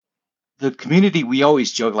the community, we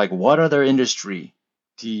always joke like, what other industry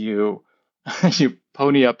do you you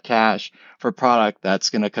pony up cash for a product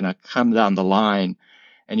that's gonna kind of come down the line,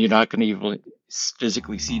 and you're not gonna even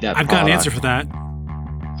physically see that I've got an answer product? for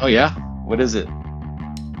that. Oh yeah, what is it?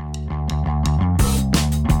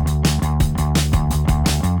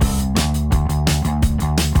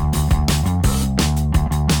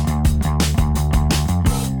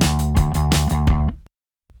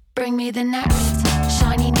 Bring me the next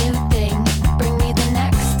shiny new thing. Bring me the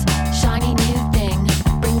next shiny new thing.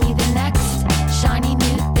 Bring me the next shiny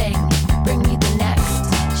new thing. Bring me the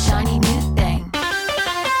next shiny new thing.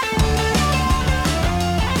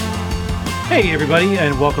 Hey everybody,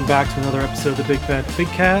 and welcome back to another episode of the Big Fat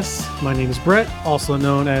Figcast. My name is Brett, also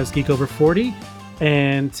known as Geek Over 40,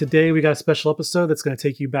 and today we got a special episode that's going to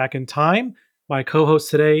take you back in time. My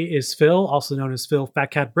co-host today is Phil, also known as Phil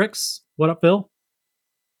Fat Cat Bricks. What up, Phil?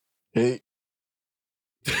 Hey.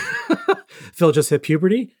 Phil just hit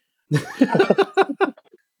puberty. I'm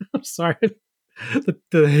sorry.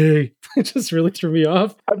 The hey, it just really threw me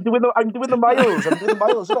off. I'm doing the miles. I'm doing the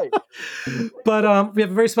miles today. But we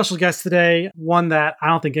have a very special guest today. One that I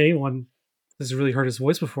don't think anyone has really heard his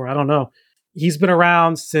voice before. I don't know. He's been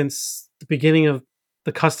around since the beginning of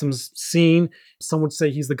the customs scene. Some would say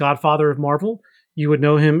he's the godfather of Marvel. You would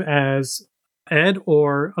know him as Ed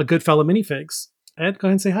or a good fellow minifigs. Ed, go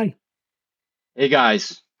ahead and say hi. Hey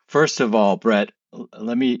guys, first of all, Brett,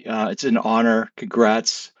 let me, it's an honor.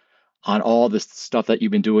 Congrats on all the stuff that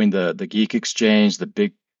you've been doing, the Geek Exchange, the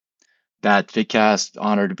Big Bad Figcast.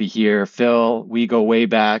 Honor to be here. Phil, we go way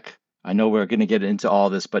back. I know we're going to get into all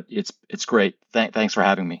this, but it's great. Thanks for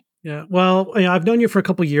having me. Yeah, well, I've known you for a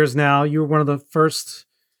couple of years now. You were one of the first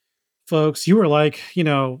folks. You were like,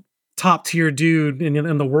 top tier dude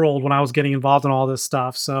in the world when I was getting involved in all this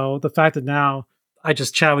stuff. So the fact that now I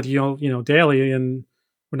just chat with you, daily, and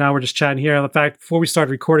now we're just chatting here. The fact, before we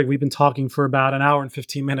started recording, we've been talking for about an hour and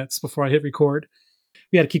 15 minutes before I hit record.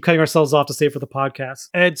 We had to keep cutting ourselves off to save for the podcast.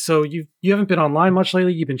 Ed, so you haven't been online much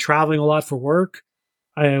lately. You've been traveling a lot for work.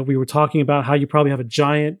 We were talking about how you probably have a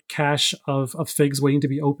giant cache of figs waiting to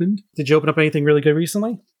be opened. Did you open up anything really good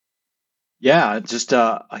recently? Yeah, just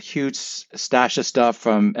a huge stash of stuff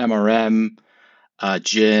from MRM,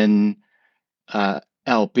 Gin,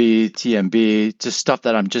 LB, TMB, just stuff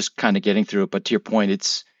that I'm just kind of getting through. But to your point,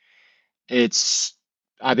 it's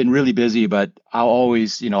I've been really busy, but I'll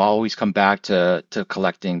always come back to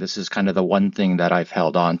collecting. This is kind of the one thing that I've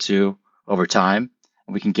held on to over time.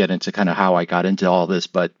 And we can get into kind of how I got into all this,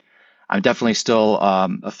 but I'm definitely still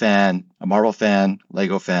a fan, a Marvel fan,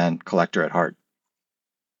 Lego fan, collector at heart.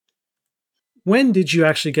 When did you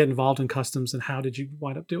actually get involved in customs, and how did you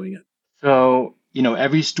wind up doing it? So,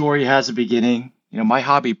 every story has a beginning. My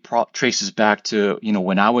hobby traces back to,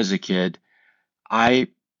 when I was a kid. I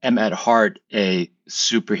am at heart a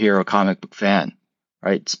superhero comic book fan,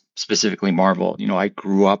 right? Specifically Marvel. I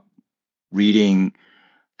grew up reading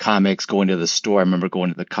comics, going to the store. I remember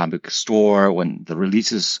going to the comic store when the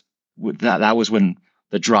releases, that was when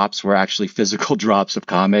the drops were actually physical drops of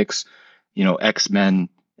comics, X-Men,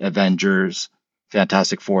 Avengers,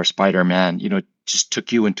 Fantastic Four, Spider-Man, just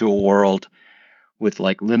took you into a world with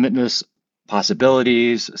like limitless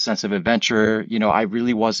possibilities, a sense of adventure. I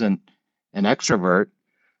really wasn't an extrovert.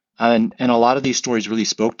 And a lot of these stories really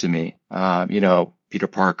spoke to me, Peter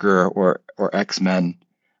Parker or X-Men.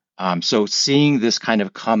 So seeing this kind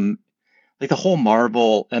of come, like the whole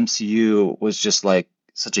Marvel MCU was just like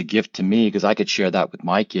such a gift to me because I could share that with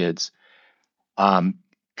my kids.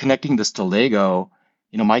 Connecting this to Lego,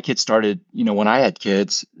 my kids started, when I had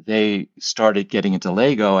kids, they started getting into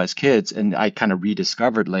Lego as kids, and I kind of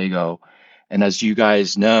rediscovered Lego. And as you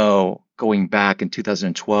guys know, going back in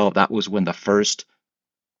 2012, that was when the first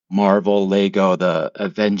Marvel Lego, the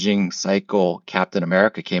Avenging Cycle Captain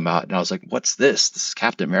America came out. And I was like, what's this? This is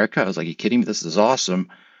Captain America? I was like, are you kidding me? This is awesome.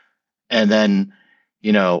 And then,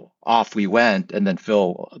 off we went. And then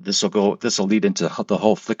Phil, this will lead into the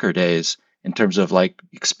whole Flickr days in terms of like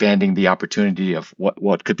expanding the opportunity of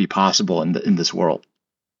what could be possible in this world.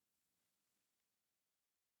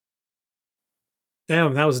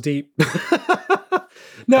 Damn, that was deep.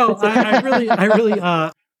 No, I really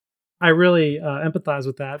empathize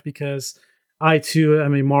with that because I too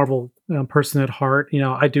am a Marvel person at heart.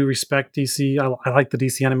 I do respect DC. I like the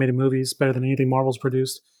DC animated movies better than anything Marvel's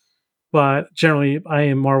produced. But generally, I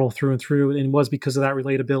am Marvel through and through, and it was because of that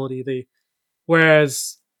relatability.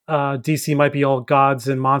 Whereas DC might be all gods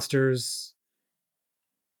and monsters,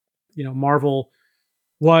 Marvel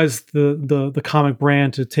was the comic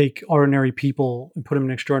brand to take ordinary people and put them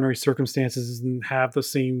in extraordinary circumstances and have the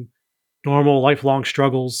same normal lifelong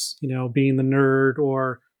struggles, being the nerd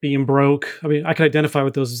or being broke. I mean, I could identify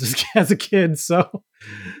with those as a kid. So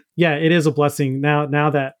yeah, it is a blessing now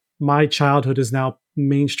that my childhood is now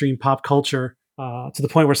mainstream pop culture. To the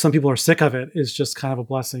point where some people are sick of it is just kind of a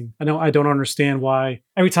blessing. I know I don't understand why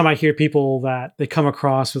every time I hear people that they come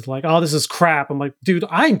across with like, oh, this is crap. I'm like, dude,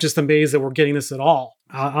 I'm just amazed that we're getting this at all.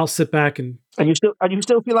 I'll sit back and you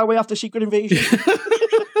still feel that way after Secret Invasion?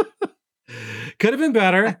 could have been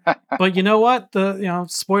better, but you know what?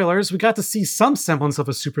 Spoilers. We got to see some semblance of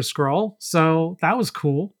a Super Skrull, so that was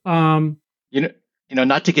cool. Not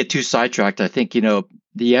to get too sidetracked. I think the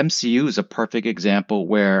MCU is a perfect example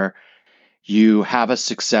where you have a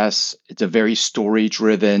success. It's a very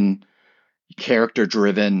story-driven,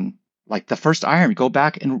 character-driven. Like the first Iron Man. Go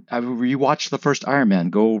back and rewatch the first Iron Man.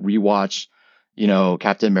 Go rewatch,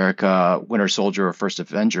 Captain America, Winter Soldier, or First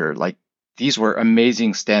Avenger. Like these were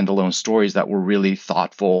amazing standalone stories that were really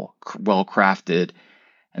thoughtful, well crafted,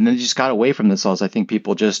 and then they just got away from themselves. I think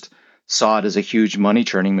people just saw it as a huge money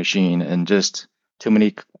churning machine and just too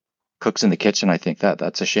many cooks in the kitchen. I think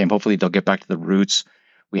that's a shame. Hopefully they'll get back to the roots.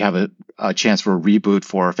 We have a chance for a reboot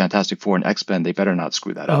for Fantastic Four and X-Men. They better not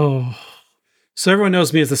screw that up. Oh, so everyone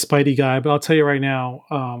knows me as the Spidey guy, but I'll tell you right now,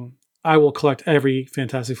 I will collect every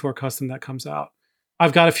Fantastic Four custom that comes out.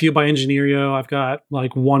 I've got a few by Ingenierio. I've got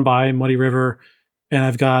like one by Muddy River, and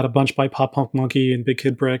I've got a bunch by Pop Punk Monkey and Big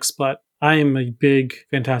Kid Bricks, but I am a big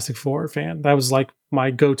Fantastic Four fan. That was like my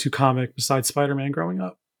go-to comic besides Spider-Man growing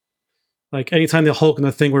up. Like anytime the Hulk and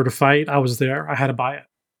the Thing were to fight, I was there. I had to buy it.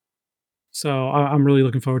 So I'm really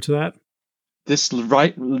looking forward to that. This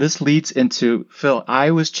leads into Phil.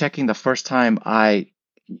 I was checking the first time I,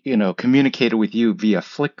 communicated with you via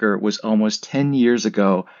Flickr was almost 10 years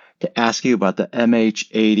ago to ask you about the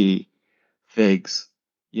MH80 figs.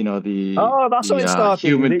 That's how it started.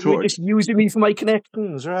 Human You're Torch. just using me for my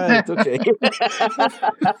connections, right? Okay.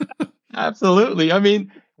 Absolutely. I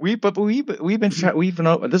mean, we've been this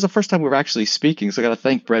is the first time we're actually speaking, so I got to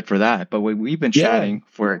thank Brett for that. But we've been chatting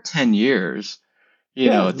for 10 years,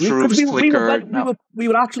 through Flickr. We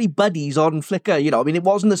were actually buddies on Flickr. I mean, it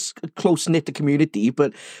wasn't a close knit community,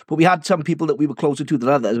 but we had some people that we were closer to than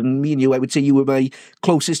others. And me and you, I would say you were my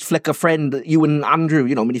closest Flickr friend. You and Andrew,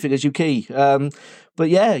 Minifigures UK. But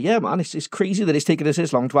yeah, man, it's crazy that it's taken us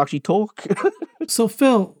this long to actually talk. So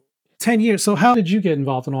Phil, 10 years. So how did you get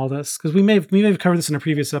involved in all this? Because we may have covered this in a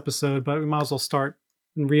previous episode, but we might as well start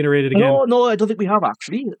and reiterate it again. No, I don't think we have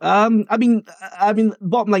actually. I mean,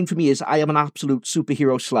 bottom line for me is I am an absolute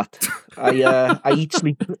superhero slut. I eat,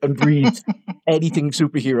 sleep, and breathe anything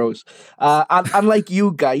superheroes. And like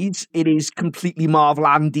you guys, it is completely Marvel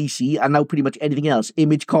and DC, and now pretty much anything else.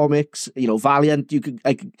 Image Comics, Valiant.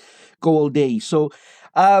 I could go all day. So.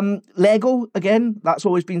 Lego, again, that's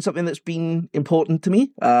always been something that's been important to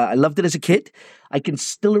me. I loved it as a kid. I can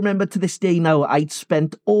still remember to this day now, I'd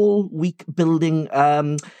spent all week building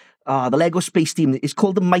the Lego space team. It's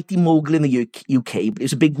called the Mighty Mogul in the UK, but it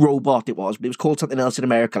was a big robot but it was called something else in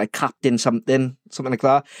America, like Captain something like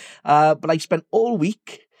that. But I spent all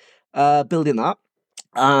week building that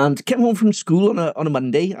and came home from school on a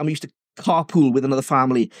Monday, and we used to carpool with another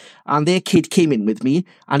family, and their kid came in with me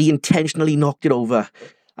and he intentionally knocked it over.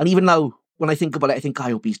 And even now, when I think about it, I think, I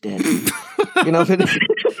hope he's dead.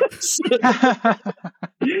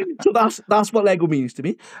 So that's what Lego means to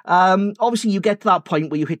me. Obviously, you get to that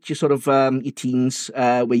point where you hit your sort of your teens,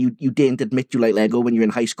 where you daren't admit you like Lego when you're in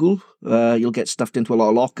high school. You'll get stuffed into a lot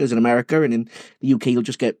of lockers in America, and in the UK, you'll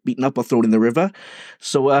just get beaten up or thrown in the river.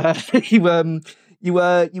 So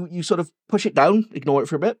you sort of push it down, ignore it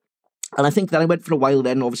for a bit. And I think that I went for a while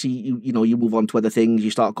then. Obviously, you move on to other things.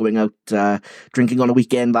 You start going out, drinking on a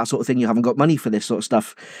weekend, that sort of thing. You haven't got money for this sort of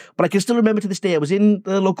stuff. But I can still remember to this day, I was in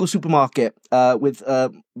the local supermarket with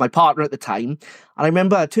my partner at the time. And I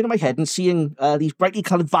remember turning my head and seeing these brightly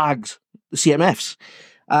coloured bags, the CMFs.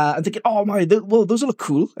 And thinking, oh my, those look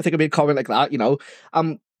cool. I think I made a comment like that,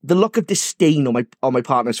 the look of disdain on my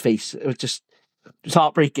partner's face, it was just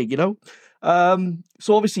heartbreaking,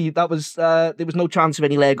 So obviously that was there was no chance of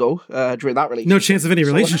any Lego during that relationship. No chance of any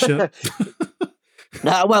relationship.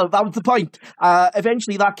 Well, that was the point.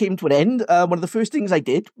 Eventually that came to an end. One of the first things I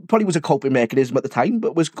did, probably was a coping mechanism at the time,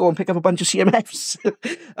 but was go and pick up a bunch of CMFs.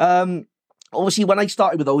 Obviously, when I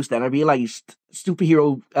started with those, then I realised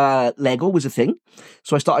superhero Lego was a thing.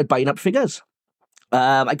 So I started buying up figures.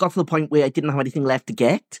 I got to the point where I didn't have anything left to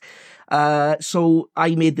get. So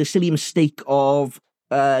I made the silly mistake of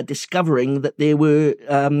discovering that there were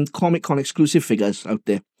Comic-Con exclusive figures out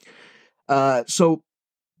there. So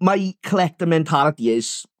my collector mentality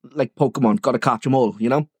is like Pokemon, gotta catch them all,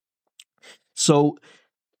 So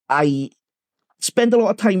I spent a lot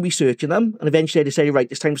of time researching them, and eventually I decided, right,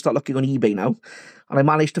 it's time to start looking on eBay now. And I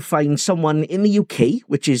managed to find someone in the UK,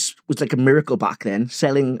 which was like a miracle back then,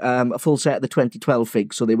 selling a full set of the 2012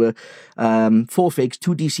 figs. So they were 4 figs,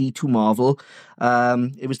 2 DC, 2 Marvel.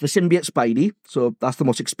 It was the Symbiote Spidey, so that's the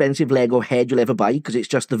most expensive Lego head you'll ever buy because it's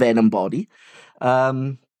just the Venom body.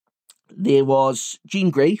 There was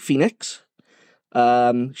Jean Grey, Phoenix,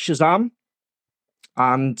 Shazam,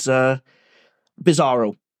 and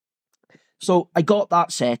Bizarro. So I got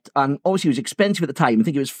that set, and obviously it was expensive at the time. I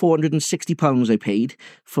think it was £460 I paid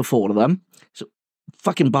for 4 of them. So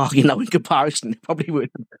fucking bargain now in comparison.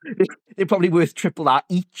 They're probably worth triple that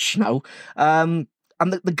each now. And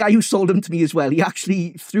the guy who sold them to me as well, he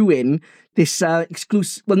actually threw in this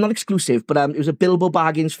exclusive, well, not exclusive, but it was a Bilbo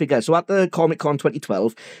Baggins figure. So at the Comic Con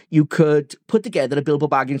 2012, you could put together a Bilbo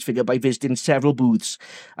Baggins figure by visiting several booths.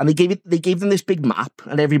 And they gave them this big map,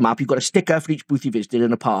 and every map, you got a sticker for each booth you visited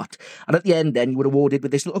and a part. And at the end, then, you were awarded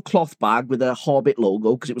with this little cloth bag with a Hobbit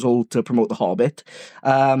logo, because it was all to promote the Hobbit.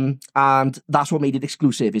 And that's what made it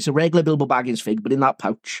exclusive. It's a regular Bilbo Baggins fig, but in that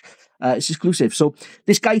pouch. It's exclusive. So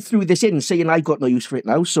this guy threw this in, saying I got no use for it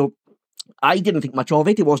now. So I didn't think much of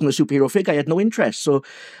it. It wasn't a superhero fig. I had no interest. So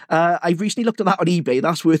I've recently looked at that on eBay.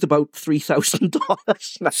 That's worth about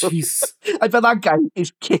 $3,000 now. Jeez. I bet that guy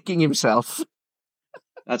is kicking himself.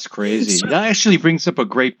 That's crazy. That actually brings up a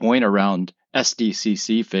great point around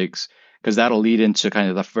SDCC figs, because that'll lead into kind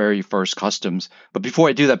of the very first customs. But before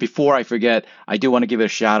I do that, before I forget, I do want to give a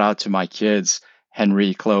shout out to my kids,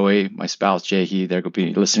 Henry, Chloe, my spouse, Jahi. They're going to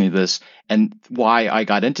be listening to this. And why I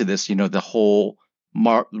got into this, the whole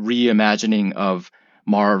reimagining of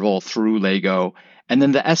Marvel through Lego. And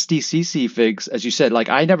then the SDCC figs, as you said, like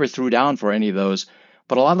I never threw down for any of those.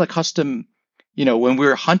 But a lot of the custom, when we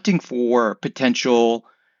were hunting for potential,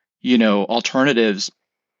 alternatives,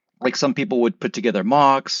 like some people would put together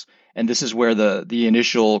mocks. And this is where the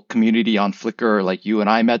initial community on Flickr, like you and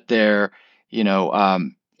I met there,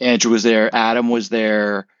 Andrew was there, Adam was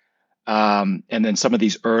there, and then some of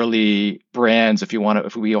these early brands. If we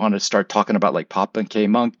want to start talking about like Pop and K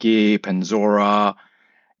Monkey, Penzora,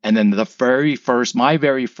 and then my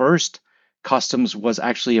very first customs was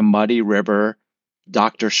actually a Muddy River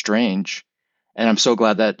Doctor Strange, and I'm so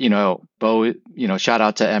glad that Bo, shout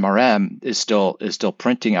out to MRM is still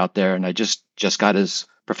printing out there, and I just got his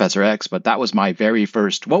Professor X, but that was my very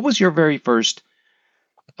first. What was your very first?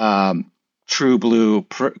 True blue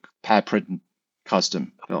pad print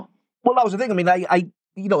custom, Phil? Well, that was the thing. I mean, I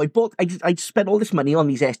spent all this money on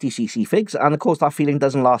these SDCC figs, and of course that feeling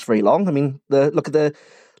doesn't last very long. I mean, look at the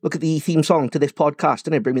theme song to this podcast,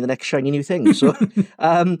 and it bring me the next shiny new thing. So,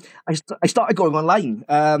 I started going online,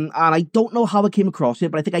 and I don't know how I came across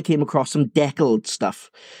it, but I think I came across some deckled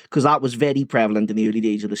stuff because that was very prevalent in the early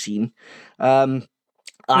days of the scene. Wait,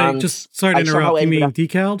 just sorry to interrupt. You mean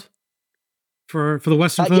decaled? For the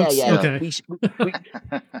Western folks? Yeah. Okay.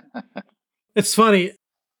 It's funny.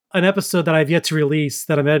 An episode that I've yet to release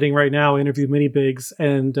that I'm editing right now, interviewed Mini Bigs,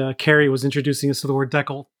 and Carrie was introducing us to the word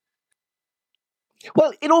decal.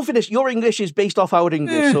 Well, in all fairness, your English is based off our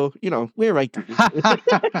English, so we're right.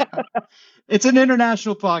 It's an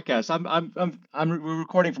international podcast. We're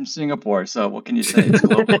recording from Singapore, so what can you say? It's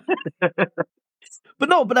global.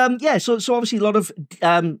 So obviously a lot of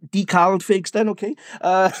decaled figs then, okay.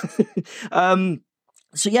 I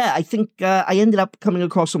think I ended up coming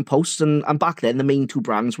across some posts, and back then the main 2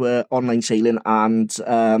 brands were Online Sailing and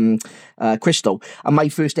Christo. And my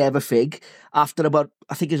first ever fig, after about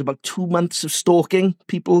 2 months of stalking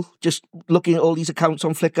people, just looking at all these accounts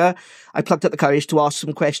on Flickr, I plucked up the courage to ask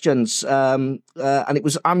some questions. And it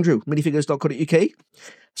was Andrew, minifigures.co.uk.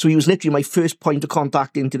 So he was literally my first point of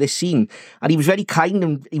contact into this scene. And he was very kind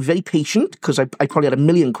and he was very patient, because I probably had a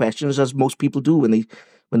million questions, as most people do when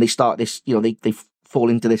they start this, they fall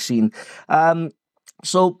into this scene.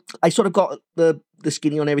 So I sort of got the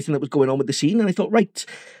skinny on everything that was going on with the scene, and I thought, right,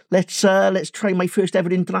 let's try my first ever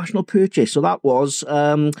international purchase. So that was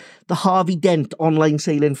the Harvey Dent Online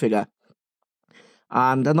Sailing figure.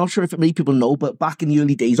 And I'm not sure if many people know, but back in the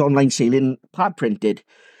early days, Online Sailing pad printed.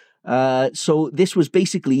 So this was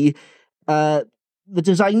basically the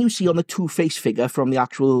design you see on the Two-Face figure from the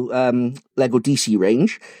actual Lego DC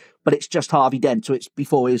range, but it's just Harvey Dent, so it's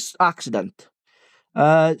before his accident.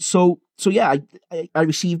 I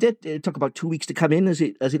received it. It took about 2 weeks to come in, as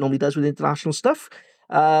it normally does with international stuff.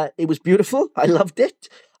 It was beautiful. I loved it,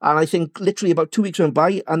 and I think literally about 2 weeks went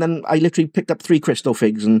by, and then I literally picked up 3 Christo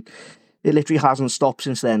figs, and it literally hasn't stopped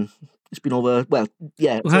since then. It's been over. Well,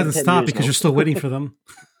 yeah. Well, it hasn't stopped because you're still waiting for them.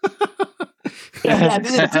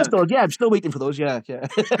 The crystals. Yeah, I'm still waiting for those. Yeah.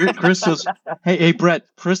 Christos, hey, Brett,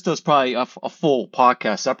 Christos probably a full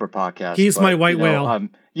podcast, separate podcast. He's my but, white whale.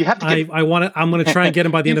 You have to I give, want to. I'm going to try and get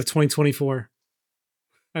him by the end of 2024.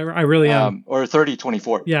 I really am. or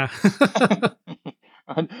 3024. Yeah.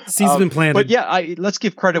 Seeds been planted. But yeah, let's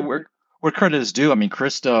give credit where credit is due. I mean,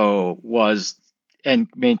 Christo was and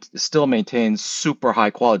still maintains super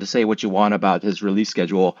high quality. To say what you want about his release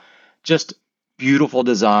schedule, just beautiful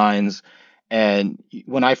designs. And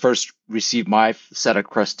when I first received my set of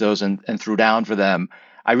Crestos and threw down for them,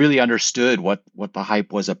 I really understood what the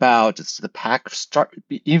hype was about. It's the pack start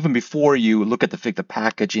even before you look at the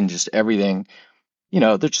packaging, just everything.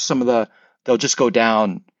 They're just they'll just go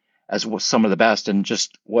down as some of the best, and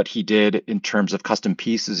just what he did in terms of custom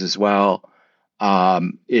pieces as well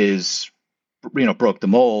is broke the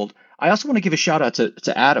mold. I also want to give a shout out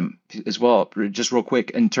to Adam as well, just real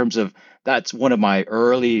quick, in terms of that's one of my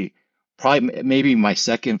early, probably maybe my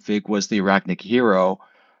second fig was the Arachnic Hero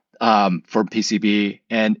from PCB,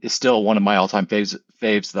 and it's still one of my all-time faves.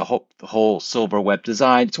 The whole silver web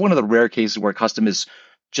design. It's one of the rare cases where custom is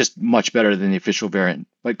just much better than the official variant.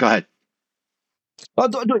 But go ahead. Oh,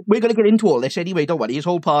 we're going to get into all this anyway. Don't worry. It's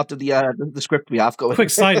all part of the script we have going.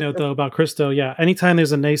 Quick side note though about Christo. Yeah, anytime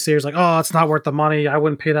there's a naysayer's like, "Oh, it's not worth the money. I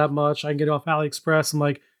wouldn't pay that much. I can get it off AliExpress." I'm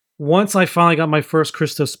like, once I finally got my first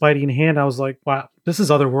Christo Spidey in hand, I was like, "Wow, this is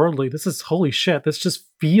otherworldly. This is holy shit. This just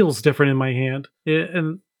feels different in my hand."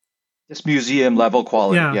 And it's museum level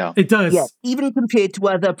quality. Yeah, it does. Yeah, even compared to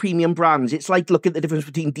other premium brands, it's like look at the difference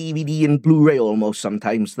between DVD and Blu-ray almost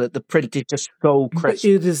sometimes. The print is just so crisp.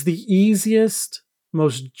 It is the easiest,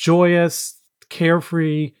 most joyous,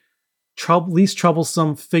 carefree, least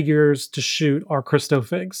troublesome figures to shoot are Christo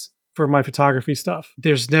figs for my photography stuff.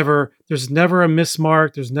 There's never a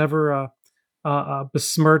mismark. There's never a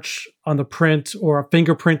besmirch on the print or a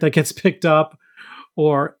fingerprint that gets picked up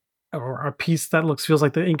or a piece that feels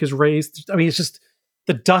like the ink is raised. I mean, it's just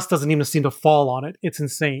the dust doesn't even seem to fall on it. It's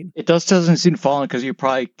insane. It doesn't seem to fall on because you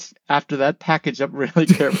probably after that package up really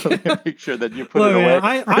carefully and make sure that you put it away.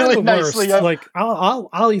 I'm the worst. Like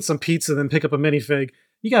I'll eat some pizza then pick up a minifig.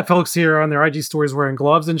 You got folks here on their IG stories wearing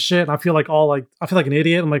gloves and shit, and I feel like an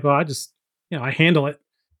idiot. I'm like, well, I just I handle it.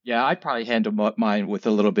 Yeah, I probably handle mine with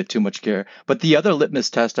a little bit too much care. But the other litmus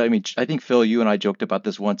test, I mean, I think Phil, you and I joked about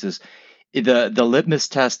this once, is the litmus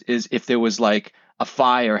test is if there was like a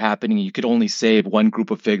fire happening, you could only save one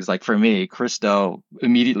group of figs. Like for me, Christo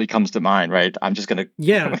immediately comes to mind, right? I'm just gonna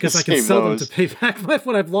because I can sell them to pay back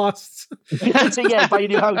what I've lost. Yeah, buy a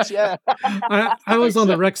new house. Yeah, I was on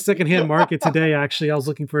the Rex secondhand market today. Actually, I was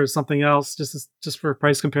looking for something else just for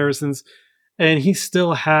price comparisons, and he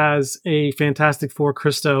still has a Fantastic Four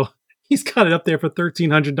Christo. He's got it up there for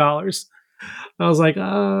 $1,300. I was like,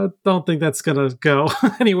 don't think that's gonna go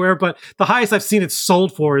anywhere. But the highest I've seen it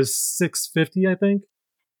sold for is $650, I think.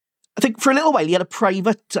 I think for a little while he had a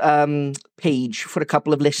private page for a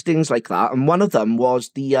couple of listings like that, and one of them was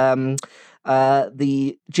the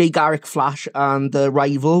Jay Garrick Flash and the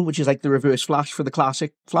Rival, which is like the reverse Flash for the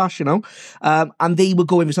classic Flash, and they were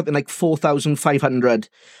going for something like 4,500.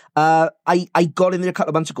 I got in there a couple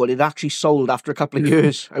of months ago, and it actually sold after a couple of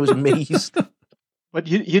years. I was amazed. But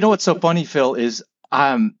you know what's so funny, Phil, is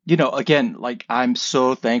again, like I'm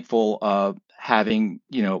so thankful of having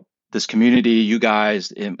this community, you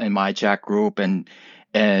guys in my chat group, and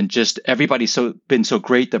just everybody's been so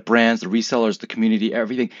great, the brands, the resellers, the community,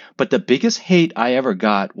 everything. But the biggest hate I ever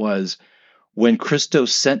got was when Christo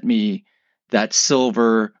sent me that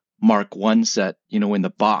silver Mark I set, in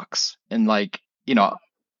the box, and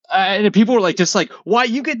and people were like, just like, why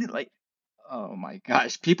you get like. Oh my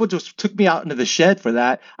gosh! People just took me out into the shed for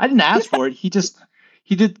that. I didn't ask for it. He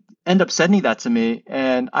did end up sending that to me,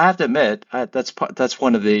 and I have to admit that's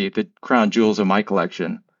one of the crown jewels of my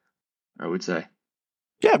collection, I would say.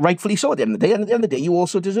 Yeah, rightfully so. At the end of the day, and at the end of the day, you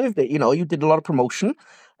also deserved it. You did a lot of promotion,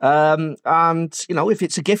 and if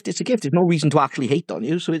it's a gift, it's a gift. There's no reason to actually hate on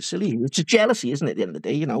you, so it's silly. It's just jealousy, isn't it? At the end of the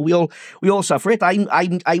day, we all suffer it.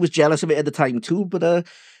 I was jealous of it at the time too, but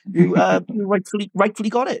you rightfully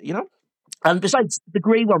got it. And besides, the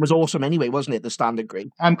grey one was awesome anyway, wasn't it? The standard grey.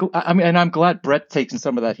 I'm glad Brett taking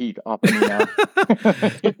some of that heat off of me now.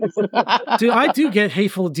 Dude, I do get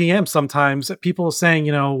hateful DMs sometimes. People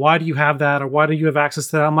saying, why do you have that, or why do you have access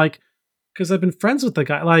to that? I'm like, because I've been friends with the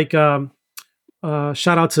guy. Like,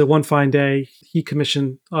 shout out to One Fine Day. He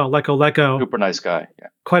commissioned Leco. Super nice guy. Yeah.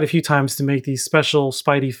 Quite a few times to make these special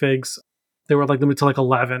Spidey figs. They were limited to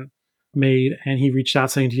 11. Made, and he reached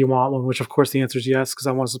out saying, do you want one? Which of course the answer is yes, because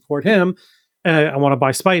I want to support him. I want to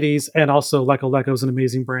buy Spideys, and also Leco is an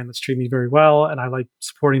amazing brand that's treated me very well, and I like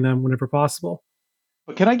supporting them whenever possible.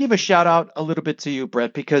 Can I give a shout out a little bit to you,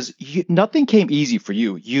 Brett? Because nothing came easy for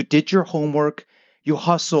you. You did your homework, you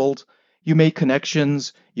hustled, you made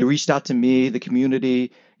connections, you reached out to me, the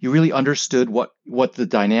community. You really understood what the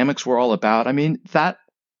dynamics were all about. I mean, that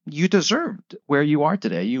you deserved where you are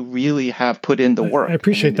today. You really have put in the I work. I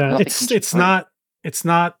appreciate mean, that. nothing comes for It's free. not it's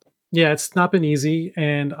not yeah, it's not been easy,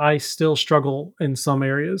 and I still struggle in some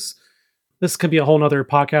areas. This could be a whole nother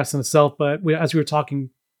podcast in itself, but as we were talking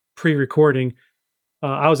pre-recording,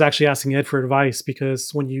 I was actually asking Ed for advice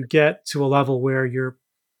because when you get to a level where you're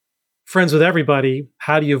friends with everybody,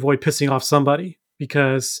 how do you avoid pissing off somebody?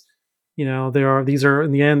 Because these are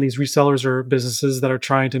in the end these resellers are businesses that are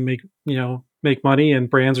trying to make money, and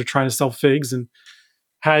brands are trying to sell figs. And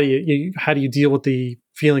how do you deal with the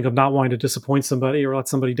feeling of not wanting to disappoint somebody or let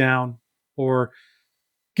somebody down or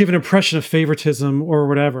give an impression of favoritism or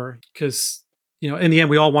whatever? Because in the end,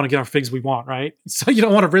 we all want to get our figs we want, right? So you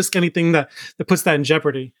don't want to risk anything that puts that in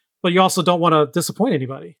jeopardy, but you also don't want to disappoint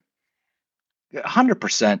anybody.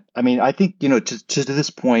 100%. I mean, I think, to this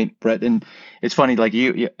point, Brett, and it's funny, like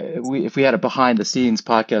if we had a behind the scenes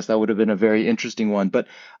podcast, that would have been a very interesting one. But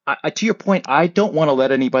to your point, I don't want to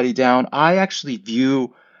let anybody down. I actually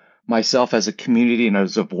view myself as a community and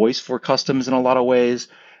as a voice for customs in a lot of ways.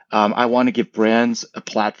 I want to give brands a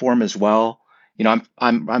platform as well.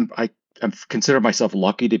 I consider myself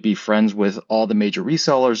lucky to be friends with all the major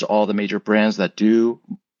resellers, all the major brands that do,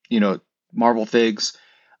 Marvel figs.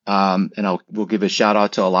 And we'll give a shout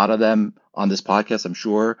out to a lot of them on this podcast, I'm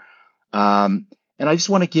sure. And I just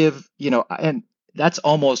want to give, and that's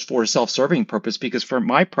almost for a self-serving purpose, because for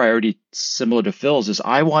my priority, similar to Phil's, is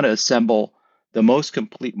I want to assemble the most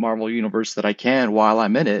complete Marvel universe that I can while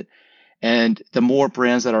I'm in it. And the more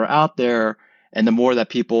brands that are out there and the more that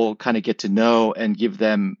people kind of get to know and give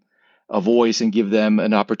them a voice and give them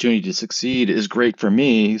an opportunity to succeed is great for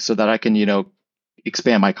me so that I can,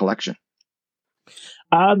 expand my collection.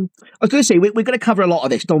 I was going to say we're going to cover a lot of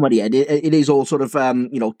this. Don't worry, Ed. It is all sort of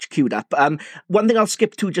queued up. One thing I'll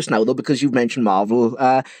skip to just now, though, because you've mentioned Marvel.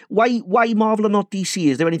 Why Marvel and not DC?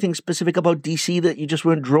 Is there anything specific about DC that you just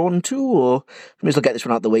weren't drawn to, or may as well get this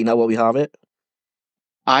one out of the way now while we have it?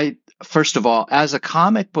 First of all, as a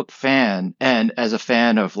comic book fan and as a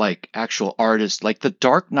fan of like actual artists, like the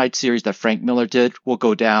Dark Knight series that Frank Miller did will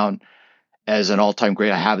go down as an all-time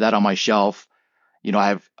great. I have that on my shelf. I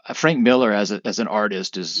have Frank Miller as an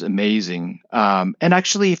artist is amazing. And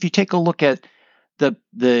actually, if you take a look at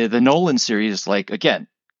the Nolan series, like again,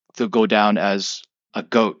 they'll go down as a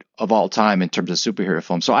GOAT of all time in terms of superhero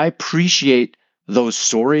films. So I appreciate those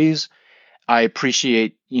stories. I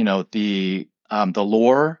appreciate the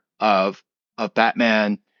lore of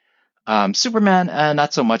Batman, Superman, and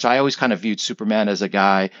not so much. I always kind of viewed Superman as a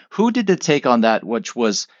guy who did the take on that, which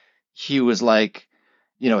was he was like,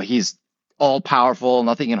 he's all powerful,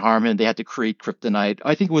 nothing can harm him. They had to create kryptonite.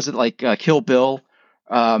 I think was it like Kill Bill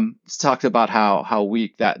talked about how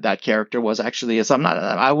weak that character was actually. As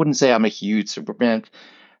I wouldn't say I'm a huge Superman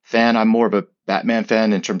fan. I'm more of a Batman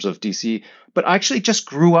fan in terms of DC. But I actually just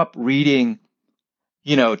grew up reading,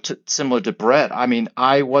 similar to Brett. I mean,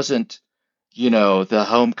 I wasn't, the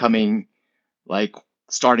homecoming like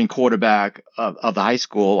starting quarterback of the high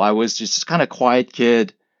school. I was just kind of quiet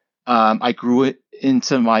kid. I grew it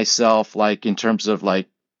into myself, like in terms of like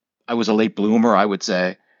I was a late bloomer, I would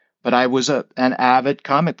say, but I was an avid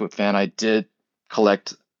comic book fan. I did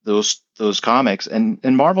collect those comics, and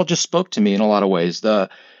Marvel just spoke to me in a lot of ways.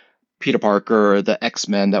 The Peter Parker, the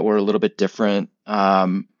X-Men that were a little bit different,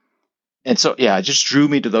 and so yeah, it just drew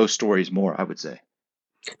me to those stories more, I would say.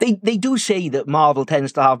 They do say that Marvel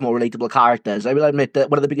tends to have more relatable characters. I will admit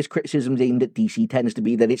that one of the biggest criticisms aimed at DC tends to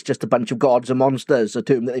be that it's just a bunch of gods and monsters, a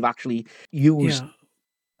term that they've actually used. Yeah.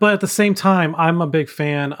 But at the same time, I'm a big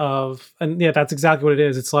fan of, and yeah, that's exactly what it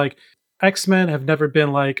is. It's like X-Men have never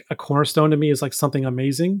been like a cornerstone to me as like something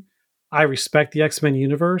amazing. I respect the X-Men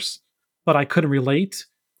universe, but I couldn't relate.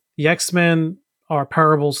 The X-Men are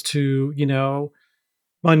parables to,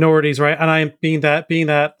 minorities, right? And I'm being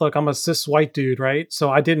that, look, I'm a cis white dude, right?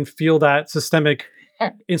 So I didn't feel that systemic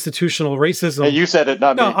institutional racism. Hey, you said it,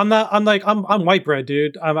 not No, me. I'm not. I'm white bread,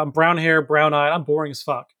 dude. I'm brown hair, brown eyed. I'm boring as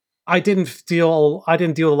fuck. I didn't deal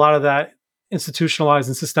with a lot of that institutionalized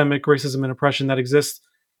and systemic racism and oppression that exists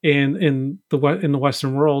in the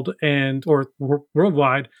Western world and or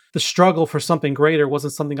worldwide. The struggle for something greater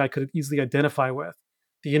wasn't something I could easily identify with.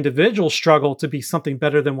 The individual struggle to be something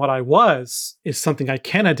better than what I was is something I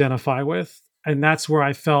can identify with, and that's where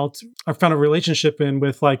I found a relationship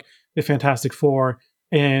with like the Fantastic Four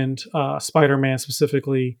and Spider-Man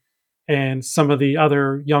specifically, and some of the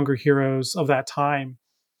other younger heroes of that time.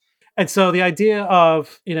 And so the idea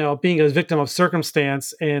of, being a victim of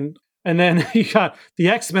circumstance and then you got the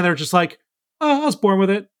X-Men that are just like, oh, I was born with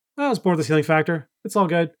it. I was born with this healing factor. It's all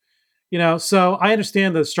good. So I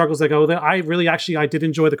understand the struggles that go with it. I did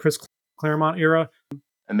enjoy the Chris Claremont era.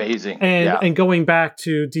 Amazing. And going back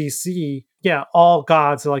to DC, yeah, all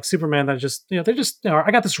gods are like Superman that just, they're just, I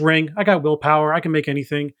got this ring, I got willpower, I can make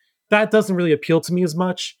anything. That doesn't really appeal to me as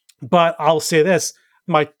much. But I'll say this,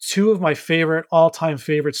 two of my all-time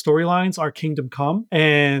favorite storylines are Kingdom Come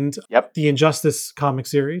and the Injustice comic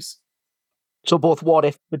series. So both What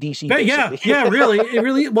If for DC. But yeah, really. It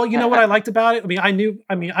really, well, you know what I liked about it? I know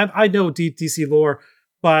DC lore,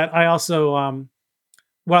 but I also,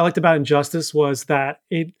 what I liked about Injustice was that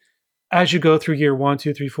as you go through year 1,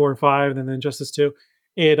 2, 3, 4, and 5, and then Injustice 2,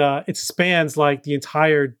 it spans like the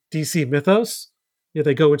entire DC mythos.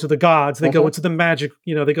 They go into the gods, they go into the magic,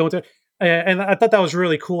 they go into, and I thought that was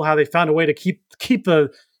really cool how they found a way to keep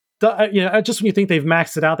the just when you think they've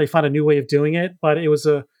maxed it out, they found a new way of doing it. But it was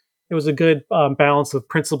a good balance of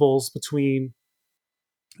principles between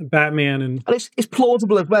Batman and it's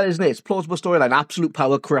plausible as well, isn't it? It's plausible storyline. Absolute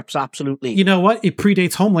power corrupts absolutely. You know what? It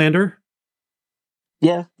predates Homelander.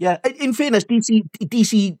 Yeah. In fairness,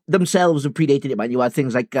 DC themselves have predated it, man. You had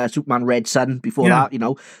things like Superman Red Sun before that,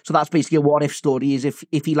 So that's basically a what if story, is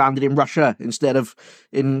if he landed in Russia instead of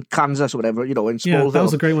in Kansas or whatever, in Smallville. Yeah, that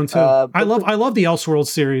was a great one too. I love the Elseworlds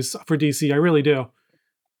series for DC. I really do.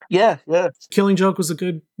 Yeah. Killing Joke was a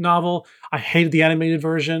good novel. I hated the animated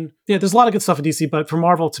version. Yeah, there's a lot of good stuff in DC, but for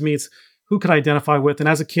Marvel, to me, it's who could I identify with? And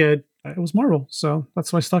as a kid, it was Marvel. So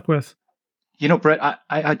that's what I stuck with. Brett,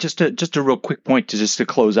 I just a real quick point to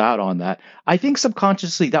close out on that. I think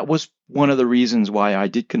subconsciously that was one of the reasons why I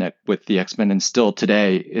did connect with the X-Men, and still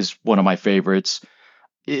today is one of my favorites.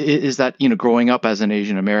 Is that growing up as an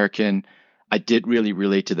Asian American, I did really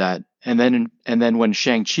relate to that. And then when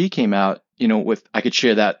Shang-Chi came out, I could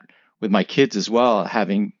share that with my kids as well,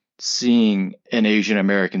 seeing an Asian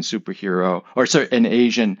American superhero, an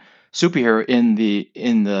Asian superhero in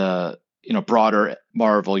the broader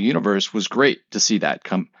Marvel universe was great to see that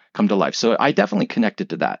come to life. So I definitely connected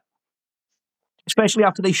to that. Especially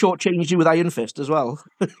after they shortchanged you with Iron Fist as well,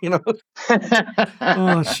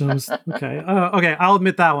 Oh, shows. Okay. Okay. I'll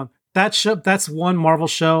admit that one. That's one Marvel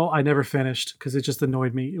show I never finished because it just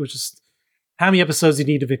annoyed me. It was just, how many episodes do you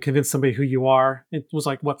need to convince somebody who you are? It was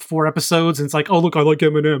like, 4 episodes? And it's like, oh, look, I like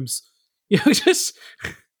M&Ms. Just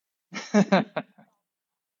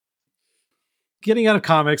getting out of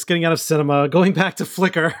comics, getting out of cinema, going back to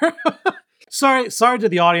Flickr. Sorry to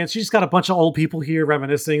the audience. You just got a bunch of old people here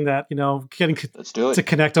reminiscing that, getting to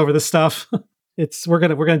connect over this stuff. We're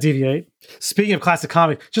gonna deviate. Speaking of classic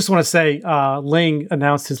comic, just want to say Ling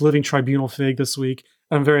announced his Living Tribunal fig this week.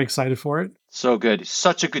 I'm very excited for it. So good.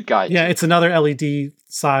 Such a good guy. Yeah, it's another LED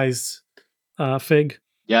sized fig.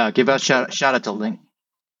 Yeah, give a shout out to Ling.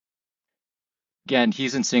 Again,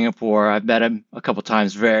 he's in Singapore. I've met him a couple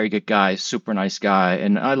times. Very good guy, super nice guy,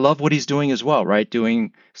 and I love what he's doing as well. Right,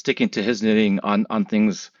 sticking to his knitting on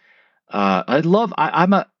things.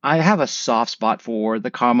 I have a soft spot for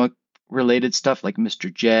the comic related stuff like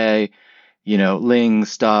Mr. J, Ling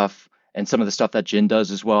stuff, and some of the stuff that Jin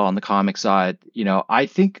does as well on the comic side. I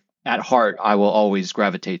think at heart I will always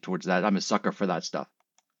gravitate towards that. I'm a sucker for that stuff.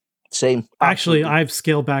 Same. Actually, I've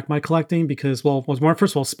scaled back my collecting because,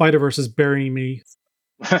 first of all, Spider-Verse is burying me.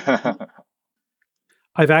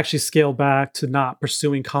 I've actually scaled back to not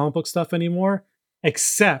pursuing comic book stuff anymore,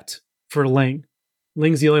 except for Ling.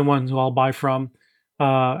 Ling's the only one who I'll buy from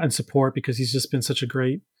and support because he's just been such a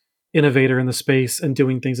great innovator in the space and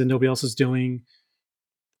doing things that nobody else is doing.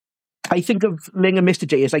 I think of Ling and Mr.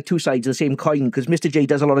 J as like two sides of the same coin, because Mr. J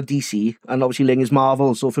does a lot of DC and obviously Ling is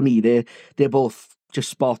Marvel. So for me, they're both just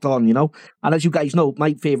spot on, And as you guys know,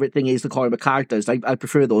 my favorite thing is the comic book characters. I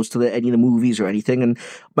prefer those to any of the movies or anything. And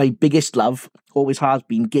my biggest love always has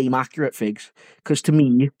been game accurate figs, because to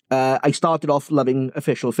me, I started off loving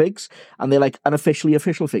official figs, and they're like unofficially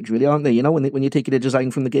official figs, really, aren't they? When you're taking a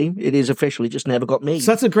design from the game, it is official. It just never got made.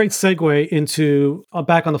 So that's a great segue into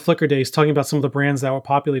back on the Flickr days, talking about some of the brands that were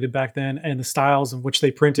populated back then and the styles in which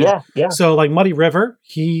they printed. Yeah. So like Muddy River,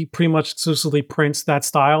 he pretty much exclusively prints that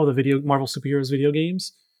style, the Marvel superheroes video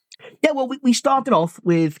games. Yeah, well, we started off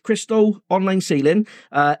with Christo Online Sailing.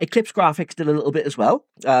 Eclipse Graphics did a little bit as well.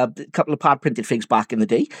 A couple of pad-printed figs back in the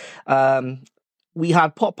day. We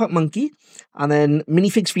had Pop Punk Monkey, and then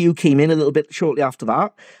Minifigs for You came in a little bit shortly after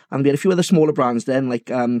that. And we had a few other smaller brands then,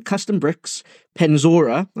 like Custom Bricks,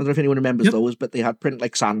 Penzora. I don't know if anyone remembers those, but they had print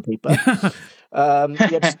like sandpaper. I've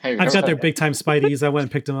got their big time Spideys. I went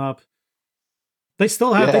and picked them up. They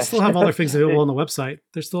still have all their figs available on the website.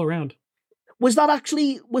 They're still around. Was that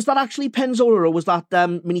actually Pennzola, or was that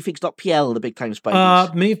minifigs.pl, the big time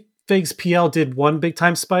Spideys? Minifigs PL did one big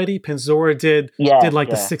time Spidey. Penzora did like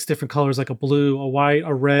the 6 different colors, like a blue, a white,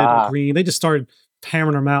 a red, a green. They just started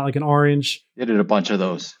hammering them out like an orange. They did a bunch of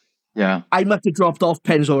those. Yeah. I must have dropped off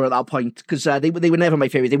Pennzola at that point because they were never my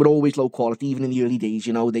favorite. They were always low quality, even in the early days.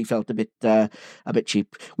 They felt a bit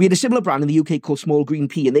cheap. We had a similar brand in the UK called Small Green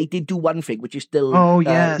Pea, and they did do one fig, which is still. Oh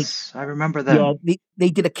yes, I remember that. Yeah,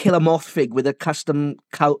 they did a killer moth fig with a custom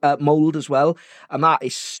mold as well, and that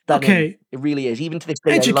is stunning. Okay, it really is. Even to this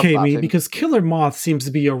day, educate I love that me thing. because Killer Moth seems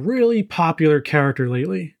to be a really popular character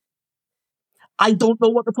lately. I don't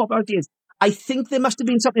know what the popularity is. I think there must have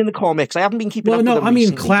been something in the comics. I haven't been keeping up with them I mean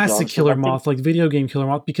recently, classic Killer Moth, like video game Killer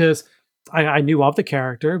Moth, because I knew of the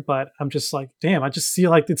character, but I'm just like, damn, I just see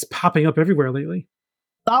like it's popping up everywhere lately.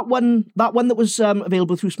 That one that was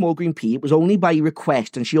available through Small Green Pea, it was only by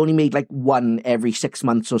request, and she only made like one every 6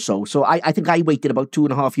 months or so. So I think I waited about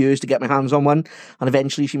 2.5 years to get my hands on one, and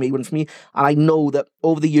eventually she made one for me. And I know that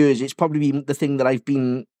over the years, it's probably been the thing that I've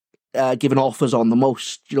been given offers on the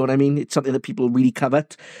most. You know what I mean? It's something that people really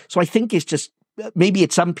covet. So I think it's just, maybe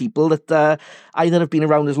it's some people that either have been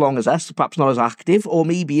around as long as us, perhaps not as active, or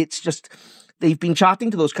maybe it's just they've been chatting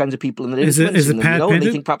to those kinds of people and they're influencing them, pad and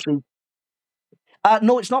they think perhaps.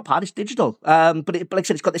 No, it's not pad, it's digital. But like I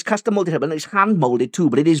said, it's got this custom molded head, and it's hand molded too,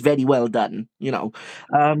 but it is very well done,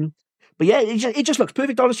 But yeah, it just looks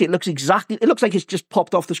perfect, honestly. It looks like it's just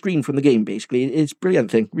popped off the screen from the game, basically. It's a brilliant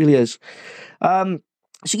thing, really is.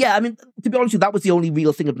 So yeah, I mean, to be honest with you, that was the only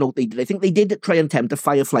real thing of note they did. I think they did try and attempt a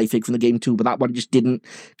Firefly fig from the game too, but that one just didn't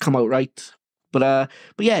come out right. But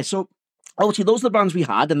yeah, so obviously those are the brands we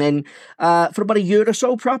had, and then for about a year or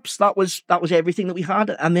so, perhaps that was everything that we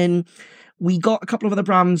had, and then we got a couple of other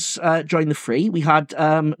brands during the fray. We had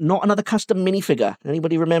Not Another Custom minifigure.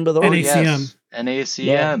 Anybody remember those? NACM. Yes.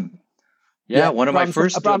 NACM. Yeah, one of my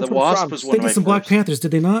first. The Wasp was one they of my did some Black Panthers,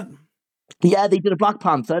 did they not? Yeah, they did a Black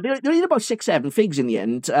Panther. They did about 6-7 figs in the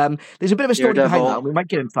end. There's a bit of a story behind that. We might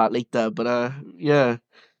get into that later, but yeah.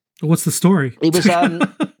 What's the story? It was.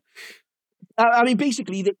 I mean,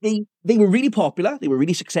 basically, they were really popular. They were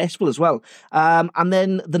really successful as well. And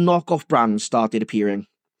then the knockoff brands started appearing.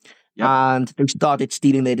 Yep. And they started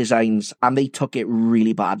stealing their designs, and they took it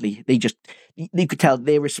really badly. You could tell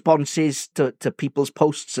their responses to people's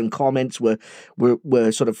posts and comments were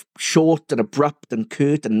sort of short and abrupt and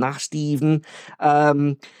curt and nasty even.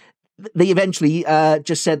 They eventually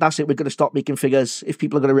just said, that's it, we're going to stop making figures. If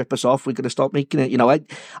people are going to rip us off, we're going to stop making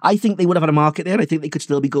it. I think they would have had a market there. I think they could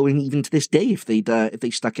still be going even to this day if they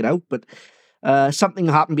stuck it out. But something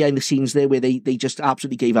happened behind the scenes there where they just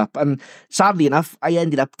absolutely gave up. And sadly enough, I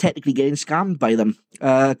ended up technically getting scammed by them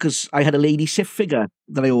because I had a Lady Sif figure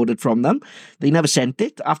that I ordered from them. They never sent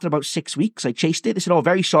it. After about 6 weeks, I chased it. They said, oh,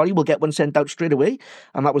 very sorry, we'll get one sent out straight away.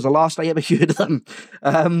 And that was the last I ever heard of them.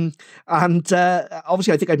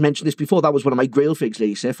 Obviously, I think I'd mentioned this before. That was one of my Grail figs,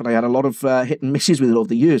 Lady Sif, and I had a lot of hit and misses with it over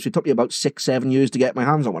the years. It took me about 6-7 years to get my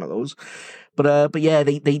hands on one of those. But yeah,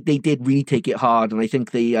 they did really take it hard, and I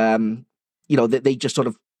think they just sort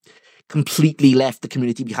of completely left the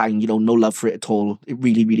community behind, no love for it at all. It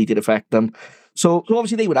really, really did affect them. So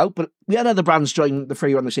obviously they were out, but we had other brands join the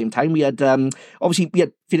fray around the same time. We had, obviously we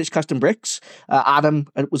had Finished Custom Bricks. Adam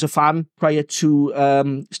was a fan prior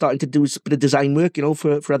to starting to do a bit of design work,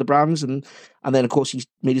 for other brands. And then, of course, he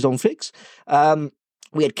made his own figs.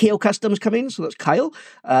 We had KO Customs come in, so that's Kyle.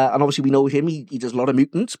 And obviously we know him. He does a lot of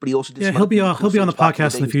mutants, but he also did he'll be on the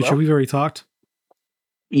podcast in the future. Well. We've already talked.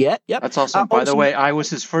 Yeah. That's awesome. By the way, I was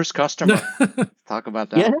his first customer. Talk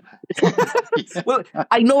about that. Yeah. Well,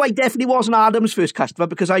 I know I definitely wasn't Adam's first customer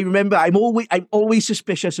because I remember I'm always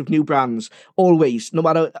suspicious of new brands. Always. No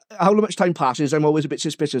matter how much time passes, I'm always a bit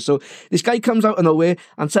suspicious. So this guy comes out of nowhere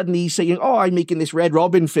and suddenly he's saying, oh, I'm making this Red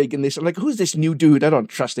Robin fig and this. I'm like, who's this new dude? I don't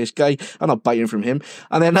trust this guy. I'm not buying from him.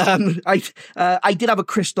 And then I did have a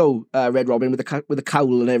Christo Red Robin with a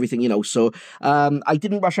cowl and everything, so I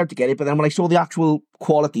didn't rush out to get it. But then when I saw the actual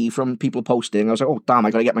quality from people posting, I was like, oh damn,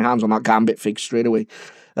 I gotta get my hands on that Gambit fig straight away.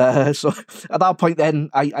 So at that point then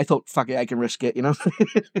I thought, fuck it, I can risk it,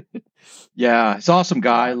 Yeah, it's an awesome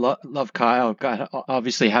guy. Love Kyle.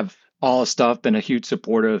 Obviously have all his stuff, been a huge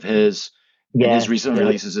supporter of his in his recent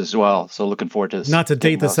releases as well. So looking forward to this. Not to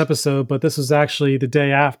date this episode, but this was actually the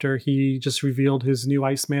day after he just revealed his new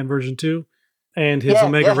Iceman version 2 and his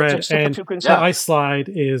Omega Red, and the Ice Slide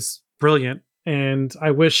is brilliant. And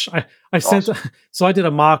I wish I sent. Awesome. So I did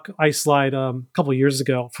a mock Ice Slide a couple of years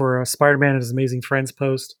ago for Spider-Man and His Amazing Friends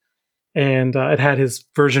post, and it had his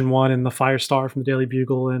version 1 and the Firestar from the Daily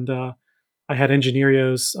Bugle, and I had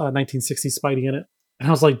Engineerio's 1960 Spidey in it. And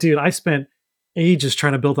I was like, dude, I spent ages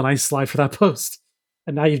trying to build an ice slide for that post.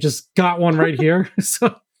 And now you've just got one right here.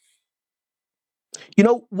 So You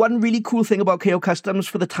know, one really cool thing about KO Customs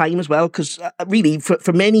for the time as well, because really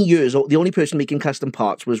for many years, the only person making custom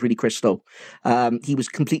parts was really Christo. He was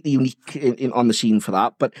completely unique on the scene for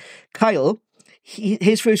that. But Kyle,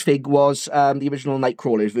 his first fig was the original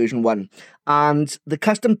Nightcrawler's version 1. And the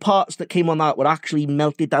custom parts that came on that were actually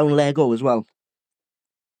melted down Lego as well.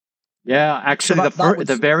 Yeah, So actually, that was,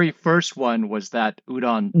 the very first one was that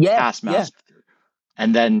Udon yeah, Taskmaster,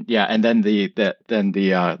 and then the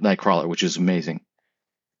Nightcrawler, which is amazing.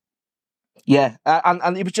 yeah,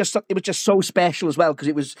 and it was just so special as well because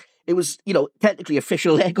it was technically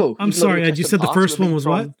official Lego. I'm sorry, Ed, you said the first one was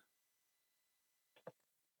what?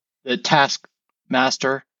 The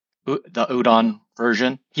Taskmaster, the Udon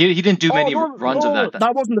version. He didn't do many runs of that.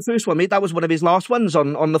 That wasn't the first one, mate. That was one of his last ones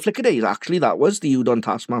on the Flickr days. Actually, that was the Udon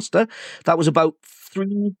Taskmaster. That was about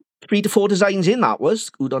three to four designs in. That was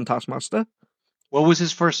Udon Taskmaster. What was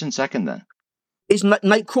his first and second then? His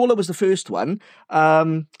Nightcrawler was the first one.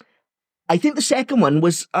 I think the second one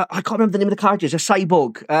was I can't remember the name of the characters. A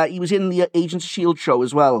cyborg. He was in the Agents of S.H.I.E.L.D. show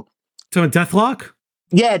as well. So Deathlock?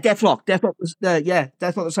 Yeah, Deathlock. Deathlock was Deathlock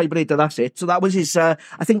the Cybernator. That's it. So that was his. I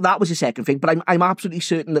think that was his second fig. But I'm absolutely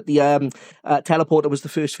certain that the teleporter was the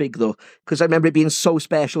first fig though, because I remember it being so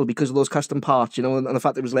special because of those custom parts, and the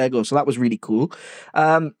fact that it was Lego. So that was really cool.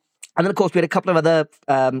 And then of course we had a couple of other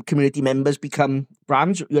community members become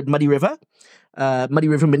brands. You had Muddy River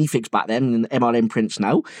minifigs back then, and MRM prints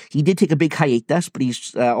now. He did take a big hiatus, but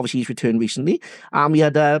he's returned recently. And we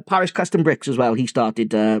had Paris Custom Bricks as well. He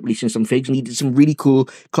started releasing some figs, and he did some really cool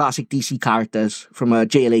classic DC characters from a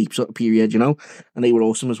JLA sort of period, and they were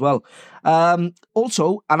awesome as well.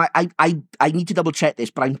 Also, and I need to double check this,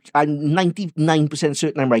 but I'm 99%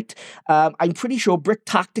 certain I'm right. I'm pretty sure Brick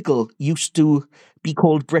Tactical used to be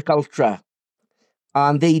called Brick Ultra.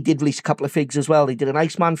 And they did release a couple of figs as well. They did an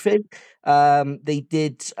Iceman fig. They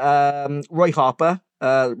did Roy Harper,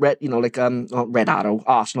 Red Arrow,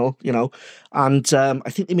 Arsenal, And I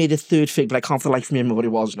think they made a third fig, but I can't for the life of me remember what it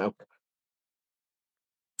was now.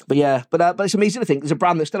 But yeah, but it's amazing to think there's a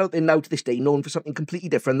brand that's still out there now to this day, known for something completely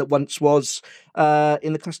different that once was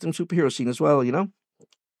in the custom superhero scene as well, Yeah,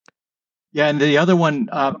 and the other one,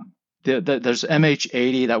 there's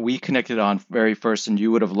MH80 that we connected on very first, and you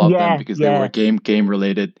would have loved them because they were game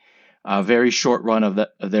related. Very short run of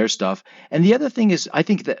their stuff. And the other thing is, I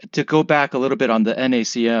think that to go back a little bit on the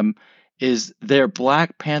NACM is their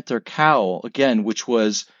Black Panther cowl again, which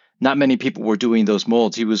was not many people were doing those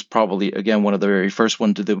molds. He was probably again one of the very first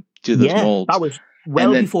one to do those molds. That was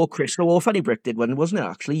before Crystal or Funny Brick did one, wasn't it?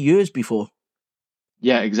 Actually, years before.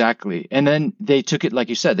 Yeah, exactly. And then they took it, like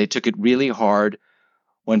you said, they took it really hard.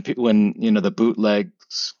 When the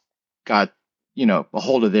bootlegs got a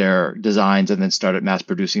hold of their designs and then started mass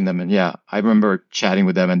producing them, and yeah, I remember chatting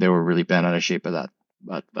with them and they were really bent out of shape about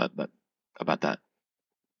that.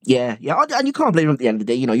 Yeah, and you can't blame them at the end of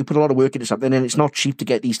the day. You put a lot of work into something, and it's not cheap to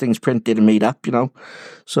get these things printed and made up.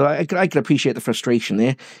 So I can appreciate the frustration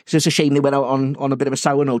there. It's just a shame they went out on a bit of a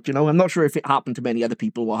sour note. I'm not sure if it happened to many other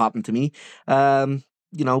people. What happened to me?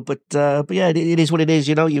 But yeah, it is what it is.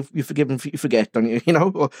 You forgive and you forget, don't you?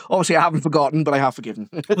 Obviously I haven't forgotten, but I have forgiven.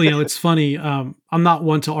 Well, it's funny. I'm not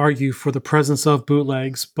one to argue for the presence of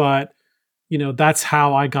bootlegs, but that's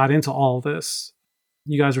how I got into all this.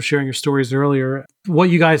 You guys were sharing your stories earlier. What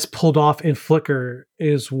you guys pulled off in Flickr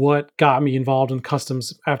is what got me involved in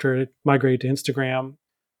customs after it migrated to Instagram.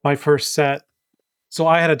 My first set. So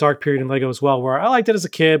I had a dark period in Lego as well, where I liked it as a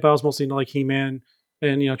kid, but I was mostly into like He-Man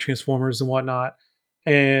and Transformers and whatnot.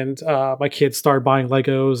 And my kids started buying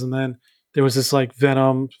Legos, and then there was this like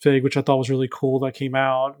Venom fig, which I thought was really cool that came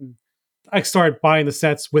out. And I started buying the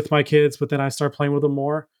sets with my kids, but then I started playing with them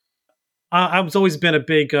more. I've always been a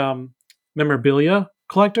big memorabilia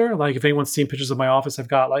collector. Like if anyone's seen pictures of my office, I've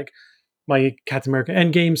got like my Captain America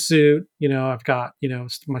Endgame suit. I've got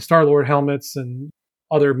my Star-Lord helmets and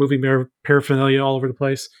other movie paraphernalia all over the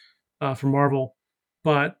place from Marvel.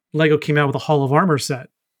 But Lego came out with a Hall of Armor set.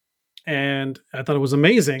 And I thought it was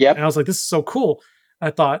amazing. Yep. And I was like, this is so cool. I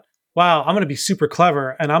thought, wow, I'm going to be super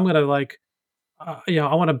clever. And I'm going to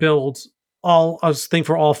I want to build a thing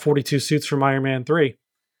for all 42 suits from Iron Man 3.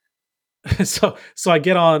 so I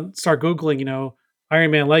start Googling,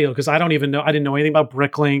 Iron Man Lego, because I didn't know anything about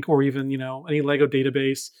Bricklink or even, any Lego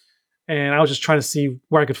database. And I was just trying to see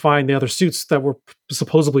where I could find the other suits that were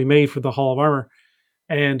supposedly made for the Hall of Armor.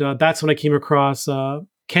 And that's when I came across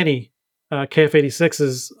Kenny,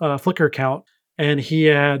 KF86's Flickr account, and he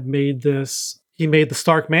had made the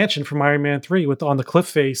Stark Mansion from Iron Man 3 on the cliff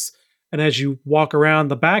face, and as you walk around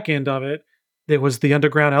the back end of it, there was the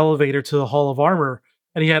underground elevator to the Hall of Armor,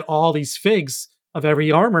 and he had all these figs of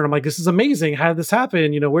every armor. And I'm like, this is amazing. How did this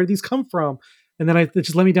happen? Where did these come from? And then it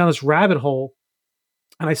just led me down this rabbit hole,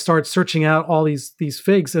 and I started searching out all these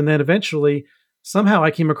figs, and then eventually, somehow, I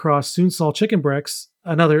came across Soon Salt Chicken Bricks,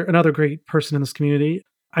 another great person in this community.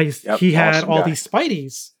 He had awesome all guy. these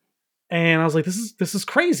Spideys, and I was like, this is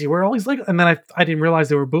crazy. Where are all these like? And then I didn't realize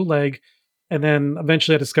they were bootleg, and then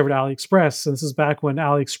eventually I discovered AliExpress, and this is back when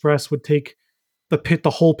AliExpress would take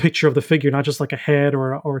the whole picture of the figure, not just like a head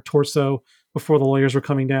or a torso, before the lawyers were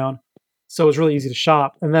coming down. So it was really easy to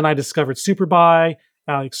shop. And then I discovered Superbuy,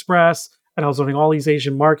 AliExpress, and I was learning all these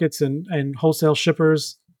Asian markets and wholesale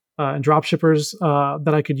shippers and drop shippers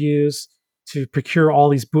that I could use to procure all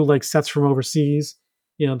these bootleg sets from overseas.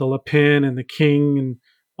 The Le Pen and the King and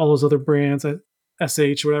all those other brands,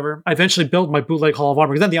 SH, whatever. I eventually built my bootleg Hall of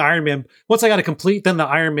Armor. Because then the Iron Man, once I got it complete, then the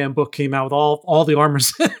Iron Man book came out with all the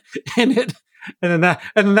armors in it. And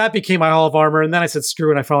then that became my Hall of Armor. And then I said,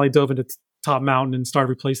 screw it. I finally dove into Top Mountain and started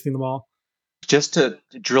replacing them all. Just to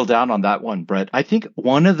drill down on that one, Brett, I think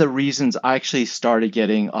one of the reasons I actually started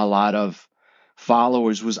getting a lot of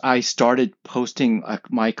followers was I started posting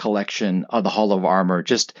my collection of the Hall of Armor.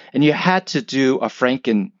 And you had to do a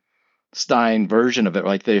Frankenstein version of it,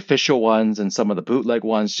 like the official ones and some of the bootleg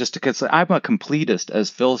ones, just because I'm a completist,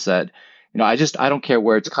 as Phil said. I don't care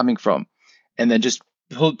where it's coming from, and then just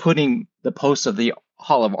putting the posts of the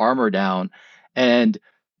Hall of Armor down. And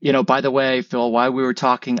by the way, Phil, while we were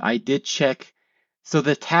talking, I did check. So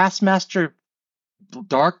the Taskmaster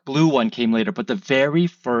dark blue one came later, but the very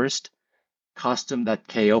first custom that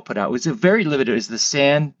KO put out was a very limited. It was the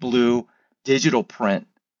sand blue digital print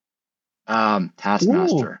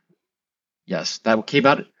Taskmaster. Ooh. Yes, that came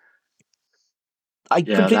out. I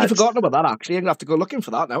completely forgotten about that, actually. I'm going to have to go looking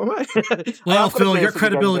for that now, am I? Well, Phil, your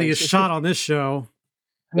credibility is shot on this show.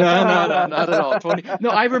 No, not at all. No,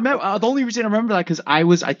 I remember. The only reason I remember that because I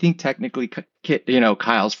think technically,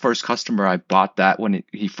 Kyle's first customer. I bought that when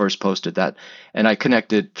he first posted that, and I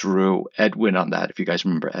connected through Edwin on that. If you guys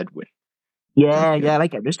remember Edwin. Yeah,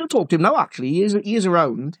 like I still talk to him now. Actually, he is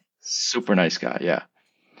around. Super nice guy. Yeah.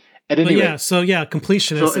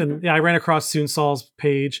 Completionist, and I ran across Soon Saul's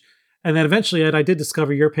page, and then eventually, Ed, I did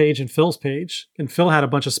discover your page and Phil's page, and Phil had a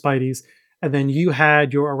bunch of Spideys. And then you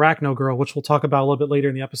had your Arachno girl, which we'll talk about a little bit later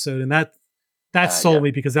in the episode. And that sold me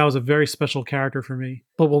because that was a very special character for me.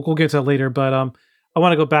 But we'll get to that later. But I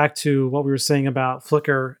want to go back to what we were saying about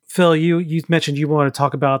Flickr. Phil, you mentioned you want to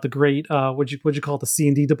talk about the great, what'd you call it, the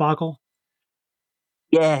C&D debacle?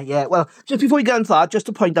 Yeah. Well, just before you get into that, just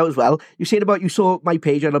to point out as well, you said about you saw my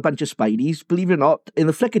page on a bunch of Spideys. Believe it or not, in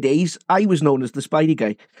the Flickr days, I was known as the Spidey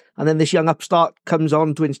guy. And then this young upstart comes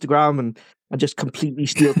on to Instagram and just completely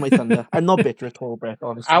steals my thunder. I'm not bitter at all, Brett,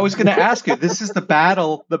 honestly. I was going to ask you, this is the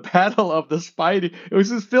battle of the Spidey. It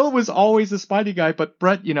was Phil was always the Spidey guy, but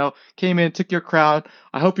Brett, came in, took your crowd.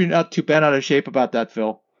 I hope you're not too bent out of shape about that,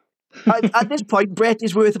 Phil. At this point, Brett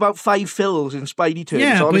is worth about 5 Phils in Spidey terms.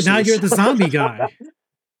 Yeah, honestly. But now you're the zombie guy.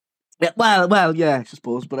 Yeah, well, yeah, I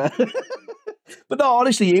suppose, but but no,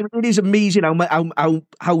 honestly, it is amazing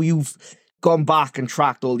how you've gone back and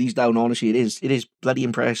tracked all these down. Honestly, it is bloody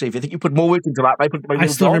impressive. I think you put more work into that. I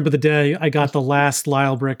still remember the day I got the last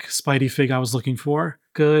Lyle Brick Spidey fig I was looking for.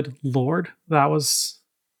 Good Lord, that was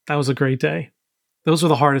a great day. Those were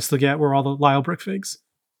the hardest to get. Were all the Lyle Brick figs.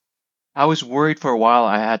 I was worried for a while.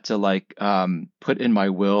 I had to put in my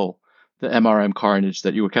will the MRM Carnage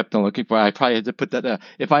that you were kept on looking for. I probably had to put that.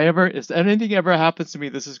 If anything ever happens to me,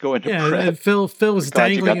 this is going to Brett. And Phil was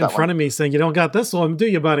dangling in front of me saying, "You don't got this one, do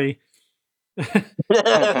you, buddy?"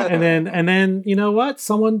 and then you know what?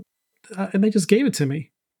 Someone and they just gave it to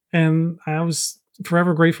me, and I was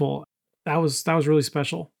forever grateful. That was really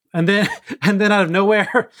special. And then out of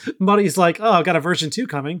nowhere, Muddy's like, "Oh, I've got a version 2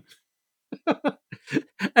 coming."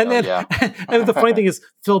 And the funny thing is,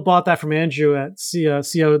 Phil bought that from Andrew at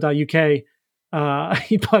co.uk.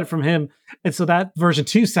 He bought it from him, and so that version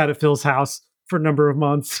 2 sat at Phil's house for a number of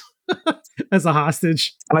months as a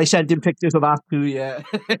hostage. And I sent him pictures of that too. Yeah.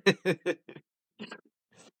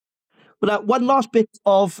 But one last bit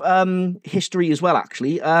of history as well.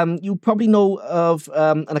 Actually, you probably know of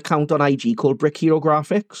an account on IG called Brick Hero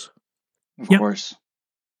Graphics. Of course.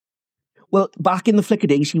 Well, back in the Flickr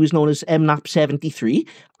days, he was known as MNAP73,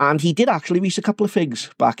 and he did actually release a couple of figs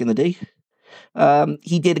back in the day.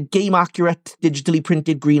 He did a game-accurate, digitally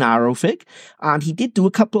printed Green Arrow fig, and he did do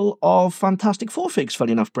a couple of Fantastic Four figs,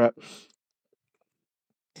 funny enough, Brett.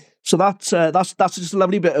 So that's just a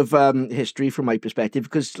lovely bit of history from my perspective,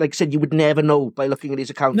 because, like I said, you would never know by looking at his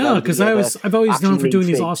account. No, because I've always known for doing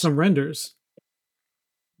these awesome renders.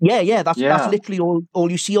 Yeah. That's Yeah. literally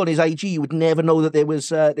all you see on his IG. You would never know that there was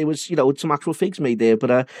some actual figs made there.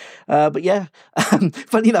 But yeah,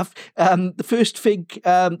 funny enough, the first fig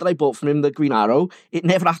that I bought from him, the Green Arrow, it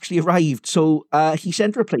never actually arrived. So he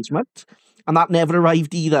sent a replacement, and that never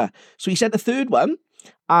arrived either. So he sent a third one,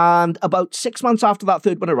 and about 6 months after that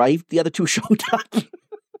third one arrived, the other two showed up.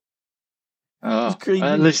 Oh, crazy.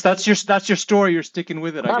 at least that's your story. You're sticking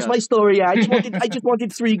with it, I That's my guess. story. Yeah, I just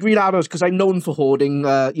wanted 3 Green Arrows because I'm known for hoarding,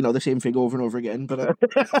 the same fig over and over again. But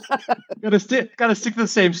Gotta stick to the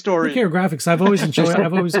same Rick story. Hero Graphics, I've always enjoyed.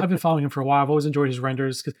 I've been following him for a while. I've always enjoyed his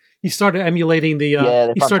renders because he started emulating the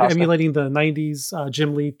they're fantastic. the '90s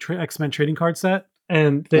Jim Lee X-Men trading card set,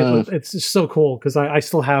 and it's just so cool because I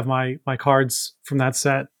still have my cards from that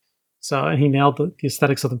set. So and he nailed the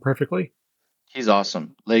aesthetics of them perfectly. He's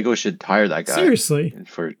awesome. Lego should hire that guy. Seriously.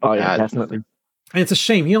 For Oh yeah, ads. definitely. And it's a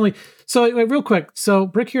shame. Real quick. So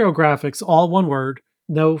Brick Hero Graphics, all one word,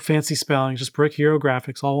 no fancy spelling, just Brick Hero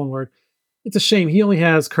Graphics, all one word. It's a shame. He only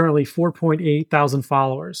has currently 4.8 thousand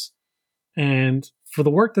followers. And for the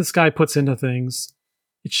work this guy puts into things,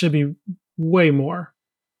 it should be way more.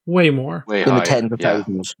 Way more. Way In the higher. tens of Yeah.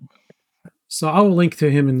 thousands. So I will link to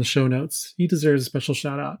him in the show notes. He deserves a special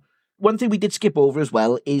shout out. One thing we did skip over as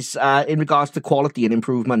well is in regards to quality and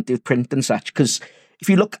improvement with print and such, because if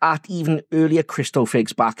you look at even earlier Christo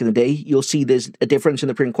figs back in the day, you'll see there's a difference in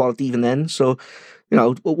the print quality even then. So,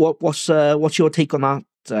 what's your take on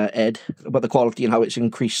that, Ed, about the quality and how it's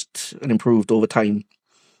increased and improved over time?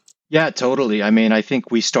 Yeah, totally. I mean, I think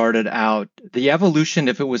we started out the evolution.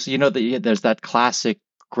 If it was, there's that classic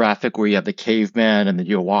graphic where you have the caveman and then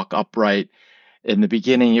you walk upright. In the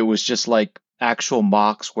beginning, it was just like actual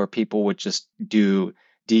mocks where people would just do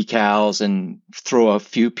decals and throw a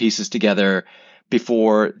few pieces together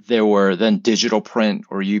before there were then digital print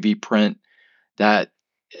or UV print that,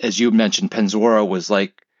 as you mentioned, Penzora was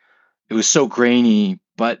like, it was so grainy,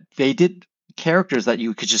 but they did characters that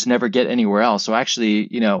you could just never get anywhere else. So actually,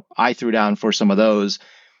 I threw down for some of those.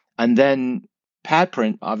 And then pad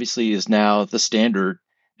print obviously is now the standard.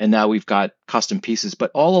 And now we've got custom pieces.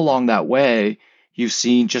 But all along that way, you've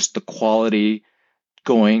seen just the quality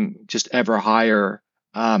going just ever higher.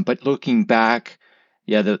 But looking back,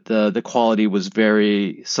 yeah, the quality was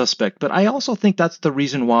very suspect. But I also think that's the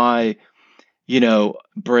reason why,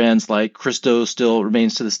 brands like Christo still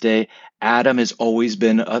remains to this day. Adam has always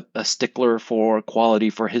been a stickler for quality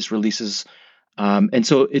for his releases. And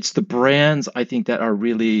so it's the brands, I think, that are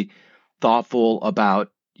really thoughtful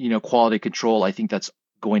about, quality control. I think that's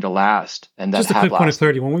going to last, and that Just a have quick point of lasted.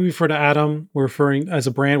 clarity. When we refer to Adam, we're referring as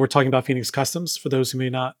a brand, we're talking about Phoenix Customs, for those who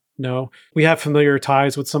may not know. We have familiar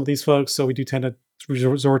ties with some of these folks, so we do tend to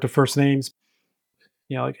resort to first names.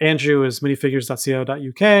 Like Andrew is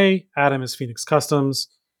minifigures.co.uk, Adam is Phoenix Customs,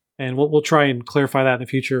 and we'll try and clarify that in the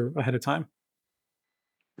future ahead of time.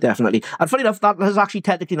 Definitely. And funny enough, that has actually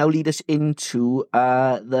technically now lead us into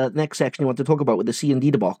the next section we want to talk about with the C&D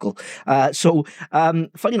debacle. Funny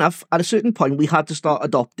enough, at a certain point, we had to start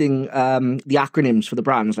adopting the acronyms for the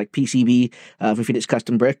brands, like PCB for Phoenix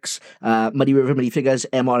Custom Bricks, Muddy River Minifigures,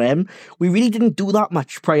 MRM. We really didn't do that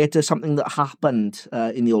much prior to something that happened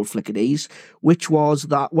in the old Flickr days, which was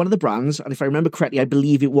that one of the brands, and if I remember correctly, I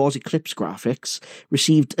believe it was Eclipse Graphics,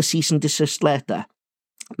 received a cease and desist letter.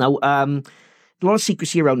 Now, a lot of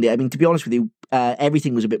secrecy around it. I mean, to be honest with you,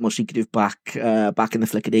 everything was a bit more secretive back in the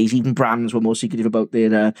Flickr days. Even brands were more secretive about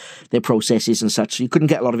their processes and such. So you couldn't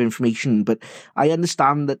get a lot of information. But I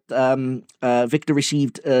understand that Victor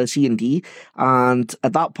received C&D, and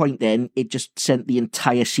at that point, then it just sent the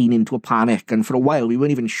entire scene into a panic. And for a while, we weren't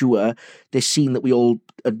even sure this scene that we all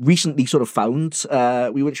had recently sort of found.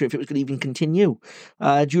 We weren't sure if it was going to even continue.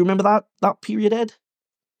 Do you remember that period, Ed?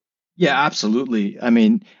 Yeah, absolutely. I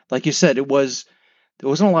mean, like you said, there wasn't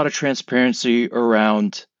a lot of transparency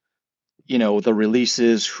around, the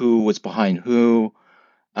releases, who was behind who.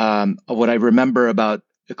 What I remember about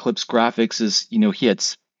Eclipse Graphics is,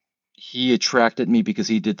 he attracted me because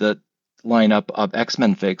he did the lineup of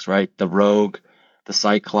X-Men figs, right? The Rogue, the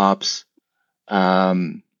Cyclops.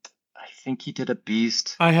 I think he did a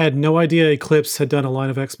Beast. I had no idea Eclipse had done a line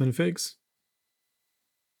of X-Men figs.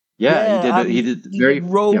 Yeah, he did very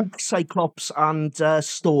Rogue, yeah. Cyclops, and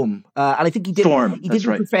Storm. And I think he did. Storm, He that's did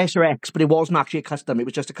right. Professor X, but it wasn't actually a custom. It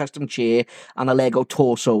was just a custom chair and a Lego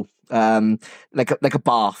torso, like a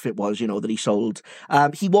bath. It was, that he sold.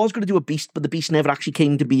 He was going to do a Beast, but the Beast never actually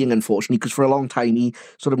came to being, unfortunately, because for a long time he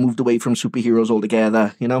sort of moved away from superheroes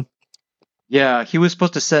altogether. Yeah, he was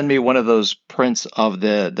supposed to send me one of those prints of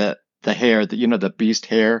the hair, the Beast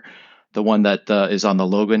hair, the one that is on the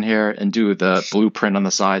Logan hair, and do the blueprint on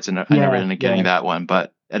the sides. And I never ended up getting that one,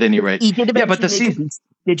 but at any rate. He did Yeah, but eventually make a beast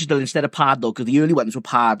digital instead of pad, though, because the early ones were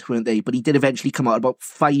pad, weren't they? But he did eventually come out about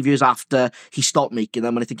 5 years after he stopped making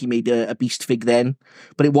them, and I think he made a beast fig then.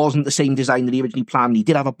 But it wasn't the same design that he originally planned. He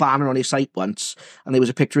did have a banner on his site once, and there was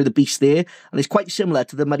a picture of the beast there, and it's quite similar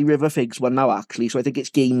to the Muddy River figs one now, actually. So I think it's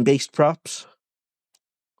game-based, perhaps.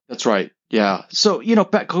 That's right. Yeah. So,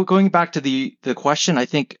 going back to the question, I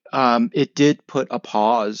think it did put a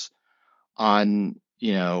pause on,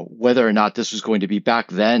 whether or not this was going to be back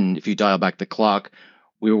then. If you dial back the clock,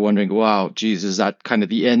 we were wondering, wow, geez, is that kind of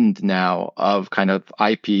the end now of kind of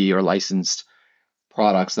IP or licensed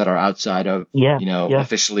products that are outside of, Yeah.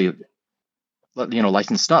 officially,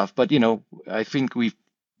 licensed stuff? But, I think we've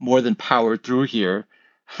more than powered through here.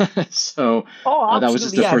 So that was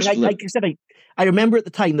just the first flip. Like I said, I remember at the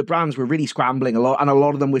time the brands were really scrambling a lot, and a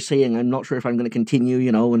lot of them were saying, "I'm not sure if I'm going to continue,"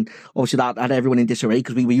 and obviously that had everyone in disarray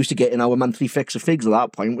because we were used to getting our monthly fix of figs at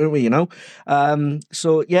that point, weren't we?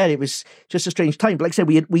 So yeah, it was just a strange time. But like I said,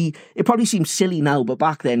 it probably seems silly now, but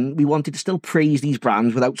back then we wanted to still praise these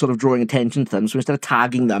brands without sort of drawing attention to them. So instead of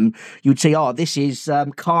tagging them, you'd say, "Oh, this is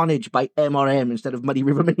Carnage by MRM" instead of Muddy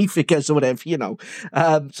River minifigures or whatever,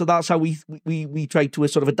 So that's how we tried to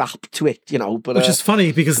sort of adapt to it, But which is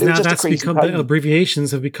funny because now that's become time.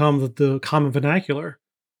 Abbreviations have become the common vernacular.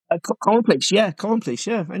 Commonplace, yeah.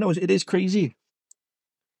 I know it is crazy.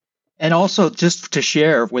 And also, just to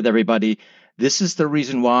share with everybody, this is the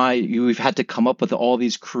reason why we've had to come up with all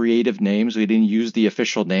these creative names. We didn't use the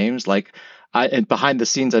official names. And behind the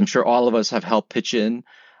scenes, I'm sure all of us have helped pitch in,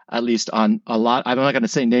 at least on a lot. I'm not going to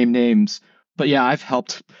say name names, but yeah, I've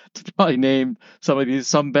helped to probably name some of these,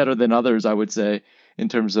 some better than others, I would say, in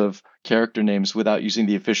terms of character names without using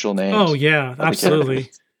the official names. Oh yeah, absolutely.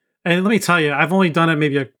 And let me tell you, I've only done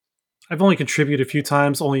it I've only contributed a few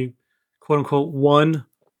times, only quote unquote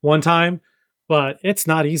one time, but it's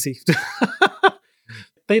not easy.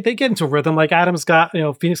 They get into rhythm. Like Adam's got,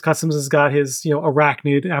 Phoenix Customs has got his,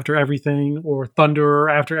 Arachnid after everything, or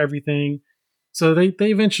Thunderer after everything. So they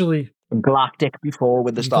eventually Galactic before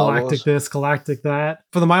with the Star Wars. Galactic this, Galactic that.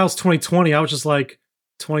 For the Miles 2020, I was just like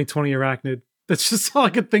 2020 Arachnid. That's just all I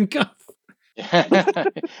could think of.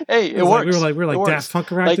 Hey, it works. We were like Daft Punk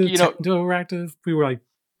Arachnid, Techno Arachnid. We were like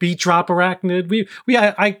Beat Drop Arachnid.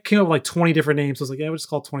 I came up with like 20 different names. I was like, yeah, we'll just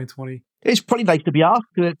call it 2020. It's pretty nice to be asked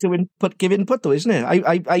to give input, though, isn't it?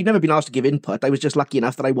 I've never been asked to give input. I was just lucky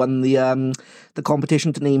enough that I won the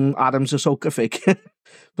competition to name Adam's Ahsoka fig.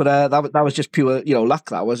 But that was just pure,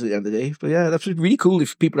 luck. That was at the end of the day. But yeah, that's really cool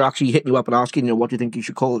if people are actually hitting you up and asking, what do you think you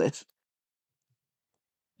should call it?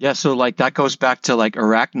 Yeah, so like that goes back to like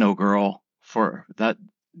Arachno Girl for that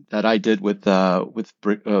I did with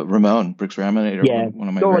Ramon Bricks Raminator. Yeah, one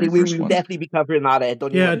of my don't worry, very we'll first ones. definitely be covering that, Ed.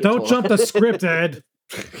 Don't jump the script, Ed.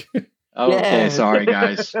 Okay, sorry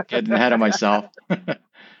guys, getting ahead of myself.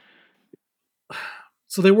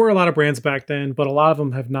 So there were a lot of brands back then, but a lot of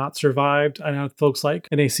them have not survived. I know folks like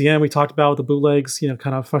an ACM we talked about with the bootlegs,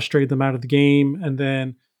 kind of frustrated them out of the game, and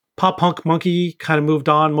then Pop Punk Monkey kind of moved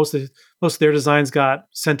on. Most of their designs got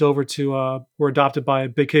sent over to were adopted by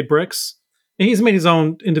Big Kid Bricks. And he's made his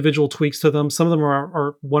own individual tweaks to them. Some of them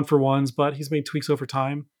are one for ones, but he's made tweaks over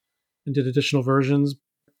time and did additional versions.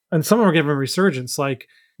 And some of them are given a resurgence, like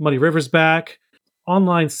Muddy River's back.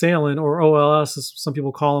 Online Sailing, or OLS as some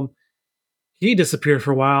people call him, he disappeared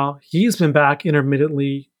for a while. He's been back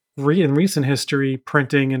intermittently in recent history,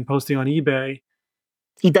 printing and posting on eBay.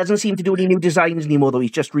 He doesn't seem to do any new designs anymore, though.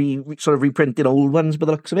 He's just sort of reprinted old ones by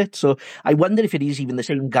the looks of it. So I wonder if it is even the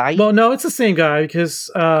same guy. Well, no, it's the same guy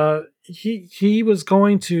because he was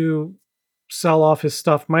going to sell off his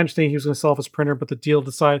stuff. My understanding, he was going to sell off his printer, but the deal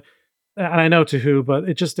decided, and I know to who, but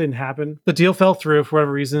it just didn't happen. The deal fell through for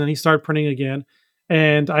whatever reason, and he started printing again.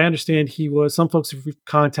 And I understand some folks have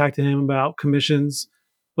contacted him about commissions,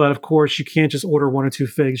 but of course you can't just order one or two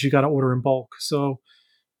figs. You got to order in bulk. So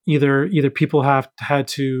either people had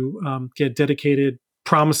to get dedicated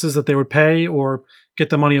promises that they would pay, or get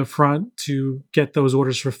the money up front to get those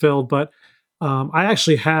orders fulfilled. But I'm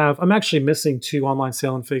actually missing 2 online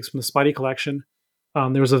sailing figs from the Spidey collection.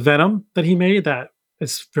 There was a Venom that he made that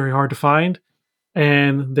is very hard to find,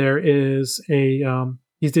 and there is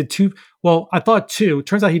he did 2. Well, I thought 2.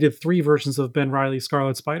 Turns out he did 3 versions of Ben Reilly's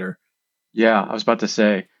Scarlet Spider. Yeah, I was about to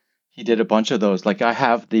say he did a bunch of those. Like I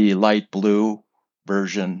have the light blue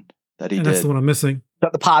version that he did. That's the one I'm missing. Is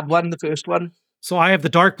that the pad one, the first one? So I have the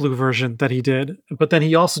dark blue version that he did, but then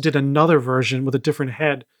he also did another version with a different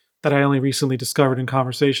head that I only recently discovered in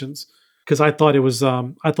conversations, because I thought it was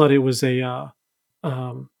a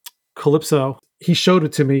Calypso. He showed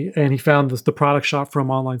it to me, and he found the product shop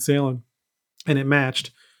from Online Sailing, and it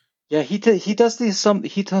matched. Yeah, he does these.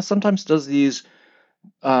 He sometimes does these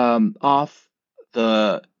off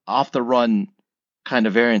the run kind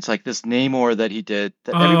of variants, like this Namor that he did.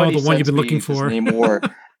 That Oh, everybody the one you've sends been looking me this for.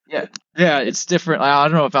 Namor. Yeah, yeah, it's different. I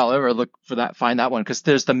don't know if I'll ever look for that, find that one, because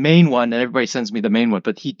there's the main one, and everybody sends me the main one.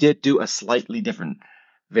 But he did do a slightly different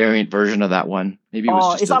variant version of that one. Maybe it was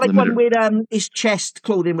Oh, just is a that like one limited. where his chest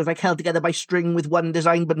clothing was like held together by string with one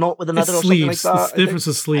design, but not with It's another, or something like sleeves. It's that? the I think. difference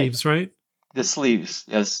of I sleeves, right? the sleeves,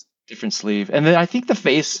 yes, different sleeve, and then I think the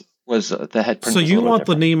face was the head So print was a you little bit want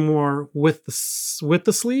the different. Namor with with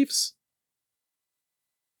the sleeves?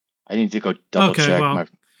 I need to go double Okay, check well,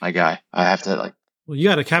 my guy. I have to like. well, you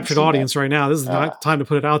got a I haven't captured seen that. audience right now. This is Uh, not the time to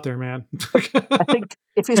put it out there, man. I think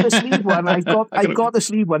if it's the sleeve one, I've got I gotta. the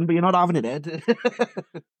sleeve one, but you're not having it, Ed.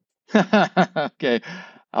 Okay,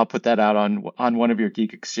 I'll put that out on one of your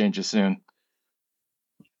geek exchanges soon.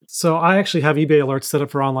 So I actually have eBay alerts set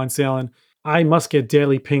up for online selling. I must get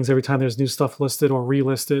daily pings every time there's new stuff listed or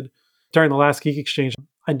relisted. During the last Geek Exchange,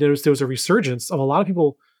 I noticed there was a resurgence of a lot of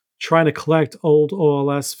people trying to collect old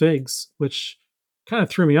OLS figs, which kind of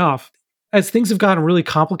threw me off. As things have gotten really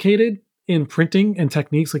complicated in printing and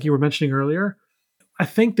techniques, like you were mentioning earlier, I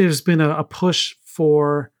think there's been a push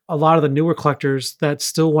for a lot of the newer collectors that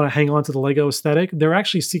still want to hang on to the Lego aesthetic. They're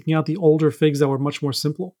actually seeking out the older figs that were much more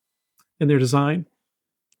simple in their design.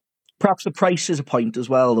 Perhaps the price is a point as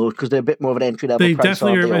well, though, because they're a bit more of an entry level They price,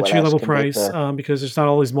 definitely aren't they, are entry OLS level compared price to. because there's not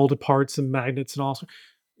all these molded parts and magnets and all.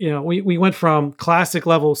 We went from classic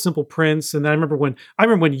level simple prints, and I remember when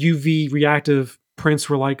UV reactive prints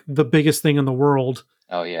were like the biggest thing in the world,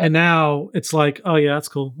 Oh yeah. and now it's like, oh yeah, that's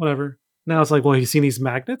cool, whatever. Now it's like, well, have you seen these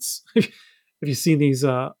magnets? Have you seen these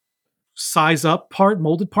size up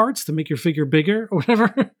molded parts to make your figure bigger or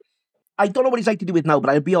whatever? I don't know what he's like to do with now,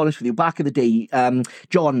 but I'll be honest with you. Back in the day,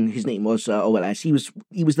 John, his name was OLS. He was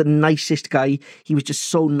the nicest guy. He was just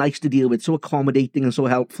so nice to deal with, so accommodating and so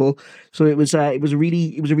helpful. So it was a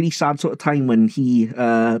really sad sort of time when he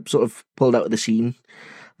sort of pulled out of the scene.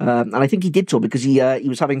 And I think he did so because he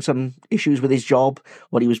was having some issues with his job,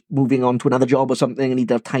 or he was moving on to another job or something, and he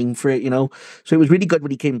didn't have time for it, you know. So it was really good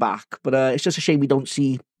when he came back. But it's just a shame we don't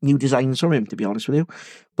see new designs from him, to be honest with you.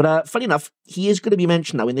 But funny enough, he is going to be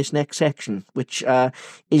mentioned now in this next section, which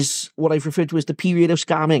is what I've referred to as the period of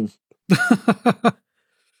scamming.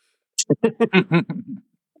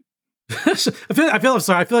 I feel I'm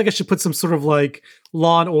sorry. I feel like I should put some sort of like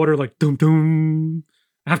Law and Order, like doom doom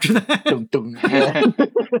after that. Dun, dun, yeah.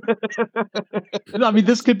 I mean,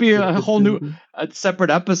 this could be a whole a separate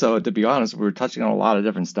episode. To be honest, we're touching on a lot of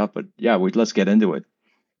different stuff, but yeah, let's get into it.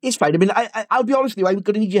 It's fine. I mean, I'll be honest with you. I'm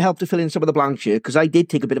going to need your help to fill in some of the blanks here because I did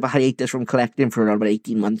take a bit of a hiatus from collecting for around about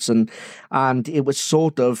 18 months, and it was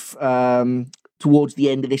sort of towards the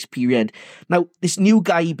end of this period. Now, this new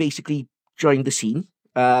guy basically joined the scene.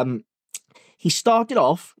 He started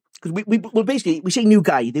off because we say new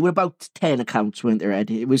guy. They were about 10 accounts, weren't there, Ed?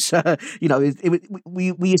 It was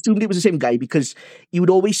we assumed it was the same guy because you would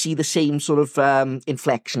always see the same sort of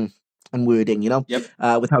inflection and wording, you know,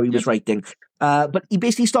 Yep. with how he was writing. But he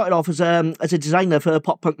basically started off as a designer for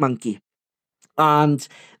Pop Punk Monkey. And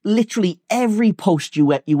literally every post you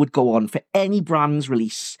would go on for any brand's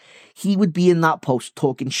release, he would be in that post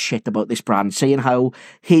talking shit about this brand, saying how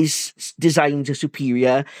his designs are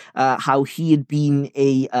superior, how he had been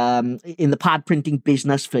in the pad printing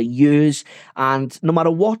business for years, and no matter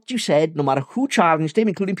what you said, no matter who challenged him,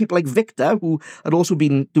 including people like Victor, who had also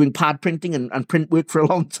been doing pad printing and print work for a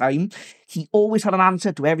long time, he always had an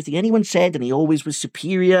answer to everything anyone said, and he always was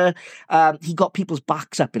superior. He got people's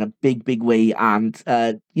backs up in a big, big way, and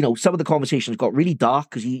some of the conversations got really dark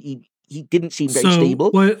because he didn't seem very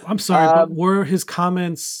stable. I'm sorry, but were his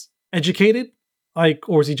comments educated? Like,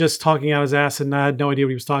 or was he just talking out his ass and I had no idea what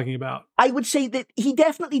he was talking about? I would say that he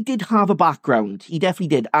definitely did have a background. He definitely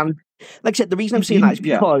did. And like I said, the reason I'm saying that is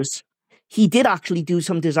because he did actually do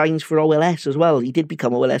some designs for OLS as well. He did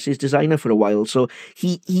become OLS's designer for a while. So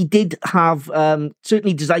he did have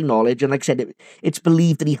certainly design knowledge. And like I said, it's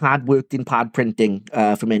believed that he had worked in pad printing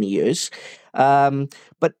for many years.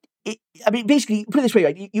 But basically, put it this way,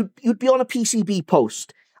 right? You'd be on a PCB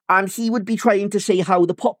post and he would be trying to say how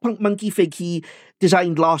the Pop Punk Monkey fig he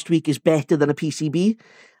designed last week is better than a PCB.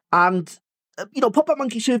 And Pop Punk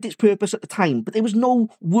Monkey served its purpose at the time, but there was no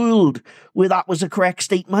world where that was a correct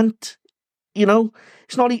statement. You know,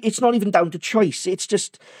 it's not even down to choice. It's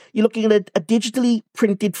just you're looking at a digitally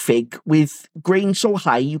printed fig with grain so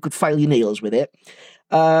high you could file your nails with it.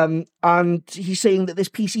 And he's saying that this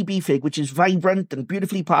PCB fig, which is vibrant and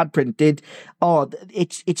beautifully pad printed,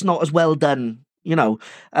 it's not as well done.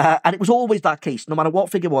 And it was always that case, no matter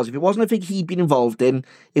what fig it was. If it wasn't a fig he'd been involved in,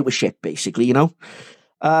 it was shit, basically,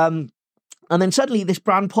 And then suddenly this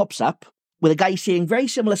brand pops up with a guy saying very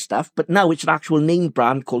similar stuff, but now it's an actual name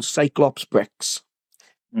brand called Cyclops Bricks.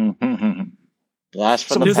 Mm-hmm. Blast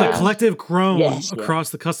from So the There's a past. collective groan Yes, yeah. across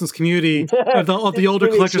the customs community of the older There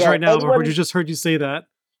is, collectors yeah. right now. I've Anyone- just heard you say that.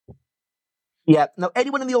 Yeah. Now,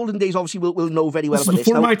 anyone in the olden days obviously will know very well This is about this.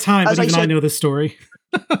 before Now, my time, as but I even I said- know this story.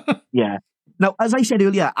 Yeah. Now, as I said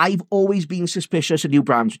earlier, I've always been suspicious of new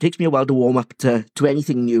brands. It takes me a while to warm up to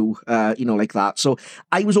anything new, like that. So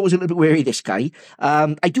I was always a little bit wary of this guy.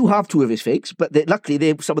 I do have two of his figs, but luckily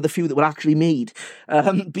they're some of the few that were actually made.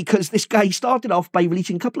 Because this guy started off by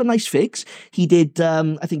releasing a couple of nice figs. He did,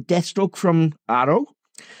 I think, Deathstroke from Arrow.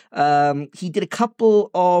 He did a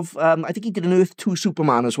couple of, I think he did an Earth 2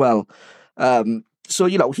 Superman as well. So,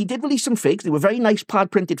 he did release some figs. They were very nice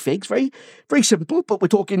pad printed figs, very, very simple, but we're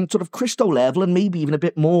talking sort of Christo level and maybe even a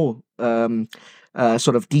bit more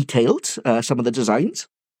sort of detailed, some of the designs.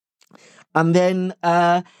 And then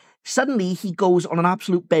suddenly he goes on an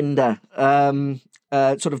absolute bender,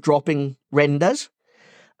 sort of dropping renders,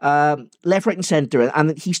 left, right, and center.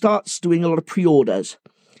 And he starts doing a lot of pre-orders.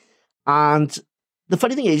 And the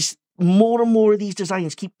funny thing is, more and more of these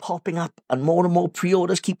designs keep popping up and more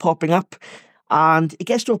pre-orders keep popping up. And it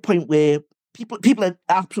gets to a point where people are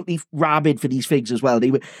absolutely rabid for these figs as well.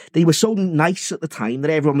 They were so nice at the time that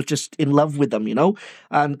everyone was just in love with them,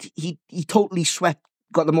 And he totally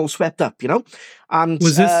got them all swept up, And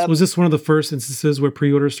Was this one of the first instances where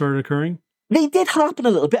pre-orders started occurring? They did happen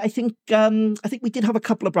a little bit. I think we did have a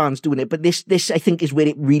couple of brands doing it, but this I think is where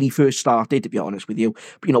it really first started, to be honest with you.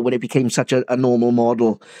 When it became such a normal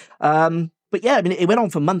model. But yeah, I mean, it went on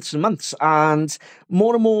for months and months, and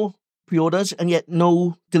more pre-orders, and yet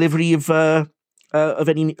no delivery of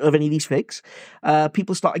any of these figs.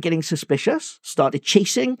 People started getting suspicious, started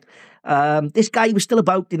chasing. This guy was still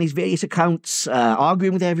about in his various accounts,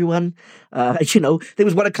 arguing with everyone. There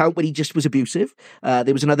was one account where he just was abusive.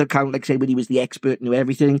 There was another account, like I say, when he was the expert, knew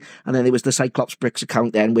everything. And then there was the Cyclops Bricks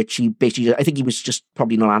account then, which he basically, I think he was just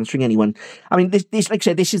probably not answering anyone. I mean, this like I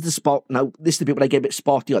said, this is the spot. Now, this is the bit where I get a bit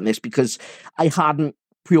spotty on this because I hadn't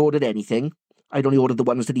pre-ordered anything. I'd only ordered the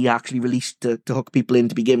ones that he actually released to hook people in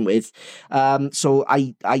to begin with. So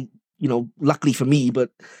I luckily for me, but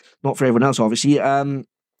not for everyone else, obviously, there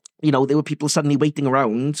were people suddenly waiting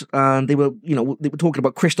around, and they were talking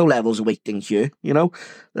about crystal levels of waiting here,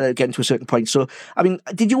 getting to a certain point. So, I mean,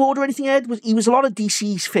 did you order anything, Ed? He was a lot of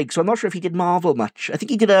DC's figs, so I'm not sure if he did Marvel much. I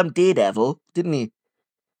think he did Daredevil, didn't he?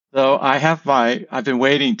 So I've been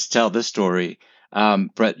waiting to tell this story.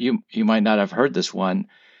 Brett, you might not have heard this one.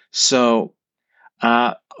 So,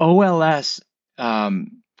 OLS,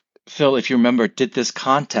 Phil, if you remember, did this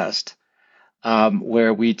contest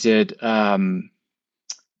where we did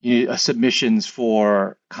submissions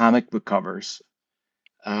for comic book covers.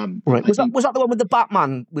 Right. Was that the one with the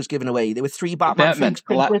Batman was given away? There were 3 Batman figs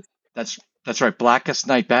printed. That's right, Blackest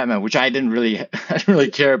Night Batman, which I didn't really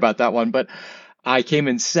care about that one, but I came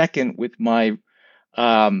in second with my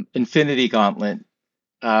Infinity Gauntlet.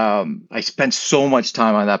 I spent so much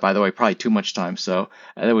time on that, by the way, probably too much time. So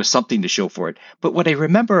there was something to show for it. But what I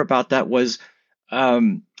remember about that was,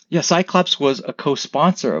 Cyclops was a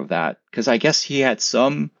co-sponsor of that because I guess he had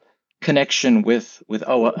some connection with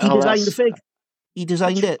OLS. He designed the fig. He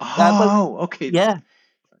designed it. Okay. Yeah.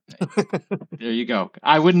 There you go.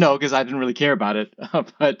 I wouldn't know because I didn't really care about it.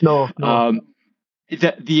 But No.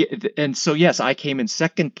 And so yes, I came in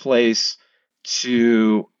second place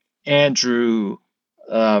to Andrew.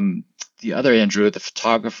 The other Andrew, the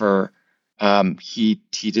photographer, he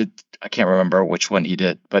did. I can't remember which one he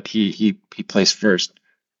did, but he placed first.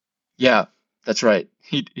 Yeah, that's right.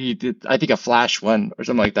 He did. I think a Flash one or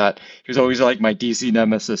something like that. He was always like my DC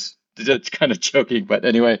nemesis. It's kind of joking, but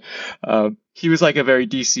anyway, he was like a very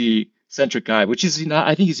DC centric guy, which is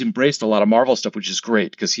I think he's embraced a lot of Marvel stuff, which is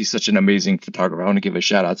great because he's such an amazing photographer. I want to give a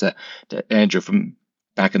shout out to Andrew from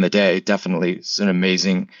back in the day. Definitely, he's an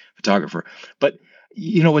amazing photographer, but.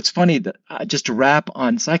 What's funny, that just to wrap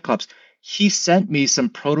on Cyclops, he sent me some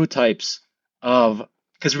prototypes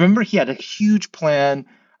because remember he had a huge plan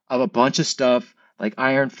of a bunch of stuff like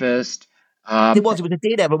Iron Fist. It was a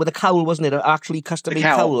Daredevil with a cowl, wasn't it? An actually custom-made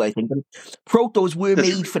cowl, I think. And protos were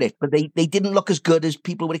made for it, but they didn't look as good as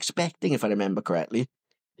people were expecting, if I remember correctly.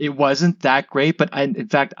 It wasn't that great, but in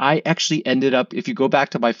fact, I actually ended up, if you go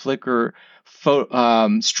back to my Flickr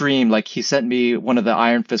stream, like he sent me one of the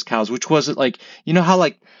Iron Fist cows, which was like, how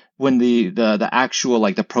like when the actual,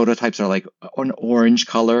 like the prototypes are like an orange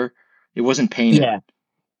color, it wasn't painted. Yeah.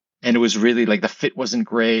 And it was really like the fit wasn't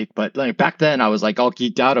great, but like back then I was like all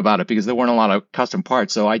geeked out about it because there weren't a lot of custom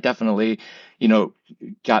parts. So I definitely,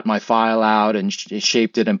 got my file out and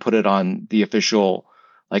shaped it and put it on the official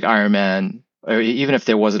like Iron Man or even if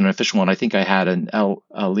there wasn't an official one, I think I had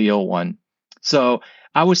a Leo one. So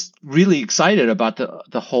I was really excited about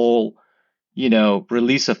the whole,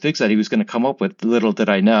 release of figs that he was going to come up with. Little did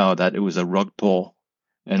I know that it was a rug pull,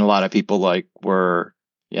 and a lot of people were,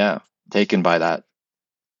 yeah, taken by that.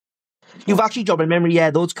 You've actually jogged my memory.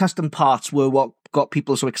 Yeah, those custom parts were what got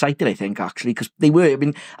people so excited, I think, actually, because they were. I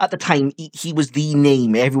mean, at the time, he was the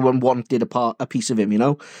name. Everyone wanted a piece of him.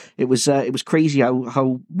 It was crazy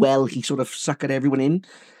how well he sort of suckered everyone in.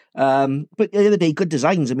 But at the end of the day, good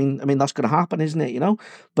designs. I mean that's going to happen, isn't it?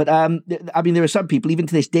 But I mean, there are some people, even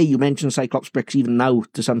to this day. You mentioned Cyclops bricks, even now,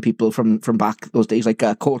 to some people from back those days, like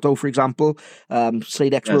Corto, for example,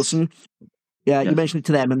 Slade X Yes. Wilson. Yeah, Yes. you mentioned it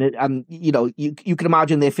to them, and you can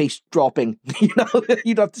imagine their face dropping.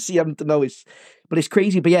 You'd have to see them to know but it's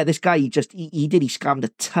crazy. But yeah, this guy he scammed a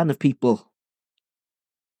ton of people.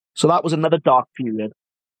 So that was another dark period.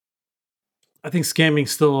 I think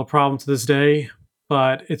scamming's still a problem to this day,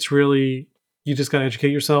 but it's really, you just got to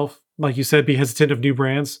educate yourself. Like you said, be hesitant of new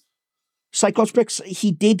brands. Cyclops bricks,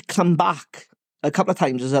 he did come back a couple of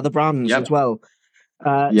times as other brands as well.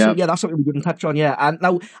 So yeah, that's something we didn't touch on. Yeah, and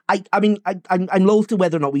now I'm loath to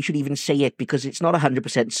whether or not we should even say it because it's not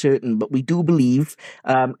 100% certain, but we do believe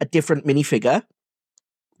a different minifigure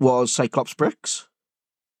was Cyclops bricks.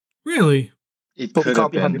 Really? It But we could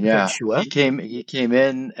can't have be been, 100% yeah. sure. He came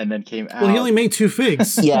in and then came out. Well, he only made 2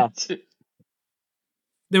 figs. Yeah.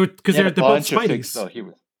 They were because He had they're a both bunch of figs, Spideys. though. He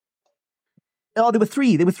was. Oh, there were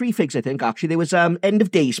 3. There were 3 figs, I think. Actually, there was End of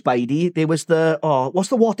Day Spidey. There was what's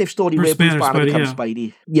the What If story Bruce where Bruce Banner Banner Spidey, becomes yeah.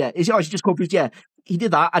 Spidey? Yeah, is just called Bruce? Yeah, he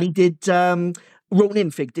did that, and he did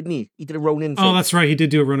Ronin fig, didn't he? He did a Ronin fig. Oh, that's right. He did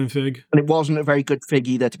do a Ronin fig. And it wasn't a very good fig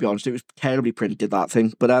either, to be honest. It was terribly printed, that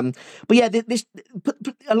thing. But yeah, but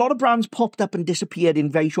a lot of brands popped up and disappeared in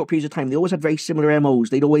very short periods of time. They always had very similar MOs.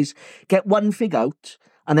 They'd always get one fig out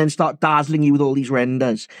and then start dazzling you with all these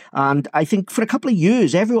renders. And I think for a couple of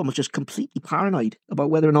years, everyone was just completely paranoid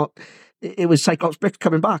about whether or not it was Cyclops bricks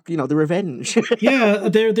coming back. The revenge. Yeah,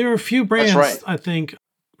 there are a few brands. right. I think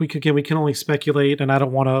we can only speculate, and I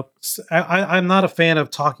don't want to. I'm not a fan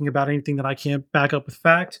of talking about anything that I can't back up with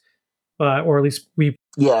fact, or at least we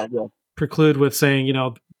yeah. preclude with saying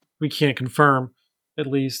we can't confirm. At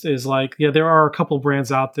least is there are a couple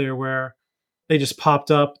brands out there where they just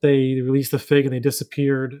popped up, they released the fig, and they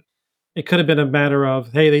disappeared. It could have been a matter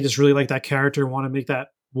of, hey, they just really like that character and want to make that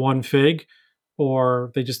one fig,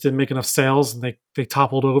 or they just didn't make enough sales and they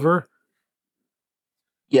toppled over.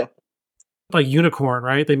 Yeah. Like Unicorn,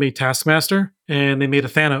 right? They made Taskmaster and they made a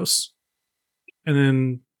Thanos. And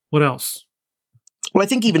then what else? Well, I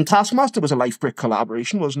think even Taskmaster was a Life Brick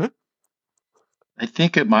collaboration, wasn't it? I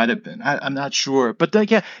think it might have been. I'm not sure. But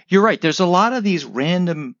yeah, you're right. There's a lot of these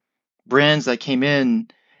random brands that came in,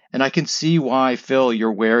 and I can see why, Phil,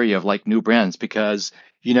 you're wary of new brands because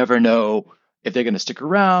you never know if they're going to stick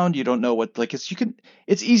around. You don't know what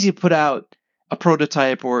it's easy to put out a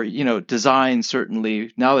prototype or design.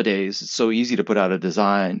 Certainly nowadays it's so easy to put out a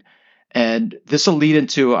design, and this will lead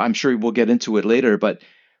into, I'm sure we'll get into it later, but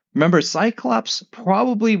remember, Cyclops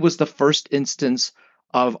probably was the first instance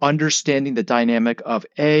of understanding the dynamic of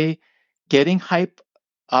getting hype,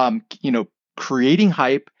 creating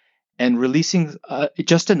hype and releasing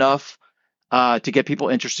just enough to get people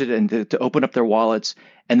interested and to open up their wallets,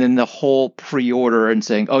 and then the whole pre-order and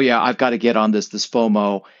saying, oh yeah, I've got to get on this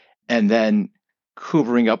FOMO, and then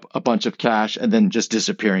hoovering up a bunch of cash and then just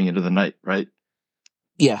disappearing into the night, right?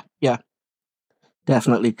 Yeah.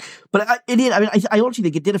 Definitely. But it did. I mean, I honestly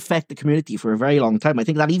think it did affect the community for a very long time. I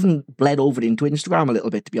think that even bled over into Instagram a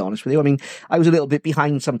little bit, to be honest with you. I mean, I was a little bit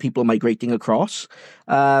behind some people migrating across.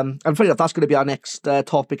 And funny enough, that's going to be our next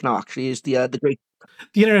topic now, actually, is the great...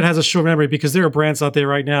 The internet has a short memory because there are brands out there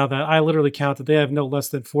right now that I literally count that they have no less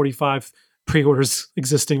than 45 pre-orders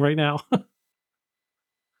existing right now.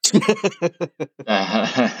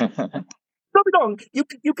 Don't be wrong.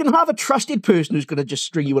 You can have a trusted person who's going to just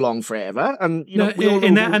string you along forever, and in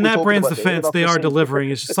that brand's defense, they are delivering.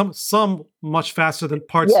 It's just some much faster than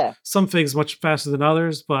parts. Yeah. Some things much faster than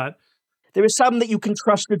others, but there is some that you can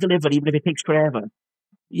trust to deliver, even if it takes forever.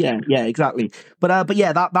 Yeah, exactly. But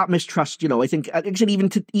yeah, that mistrust, I think, even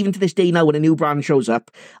to this day now, when a new brand shows up,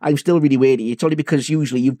 I'm still really wary. It's only because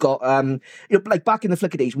usually you've got, like back in the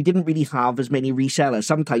Flickr days, we didn't really have as many resellers.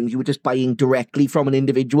 Sometimes you were just buying directly from an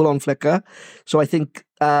individual on Flickr. So I think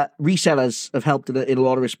resellers have helped in a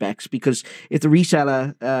lot of respects, because if the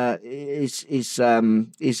reseller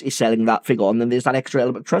is selling that fig on, then there's that extra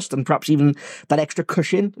element of trust and perhaps even that extra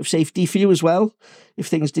cushion of safety for you as well, if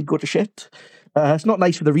things did go to shit. It's not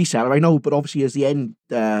nice for the reseller, I know, but obviously as the end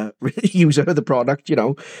user of the product,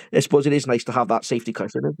 I suppose it is nice to have that safety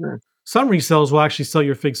cushion, isn't it? Some resellers will actually sell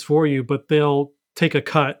your figs for you, but they'll take a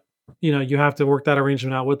cut. You have to work that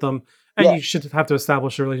arrangement out with them, and Yeah. you should have to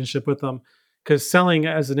establish a relationship with them. Because selling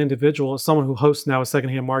as an individual, as someone who hosts now a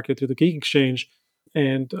secondhand market through the Geek Exchange,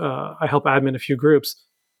 and I help admin a few groups,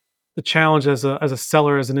 the challenge as a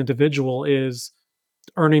seller, as an individual, is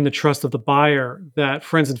earning the trust of the buyer that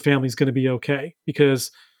friends and family is going to be okay.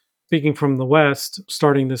 Because speaking from the West,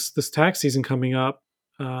 starting this tax season coming up,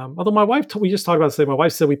 although my wife, we just talked about this today, my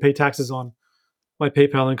wife said we pay taxes on my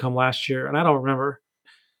PayPal income last year, and I don't remember.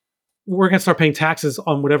 We're going to start paying taxes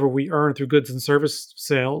on whatever we earn through goods and service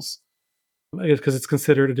sales because it's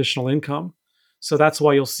considered additional income. So that's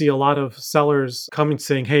why you'll see a lot of sellers coming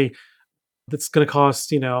saying, hey, that's going to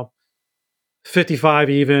cost, $55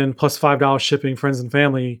 even plus $5 shipping, friends and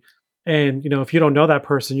family. And, if you don't know that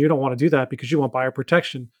person, you don't want to do that because you want buyer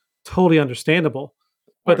protection. Totally understandable.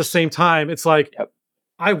 But at the same time, it's like, Yep.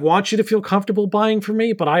 I want you to feel comfortable buying from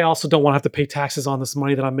me, but I also don't want to have to pay taxes on this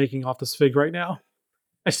money that I'm making off this fig right now.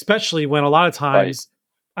 Especially when a lot of times,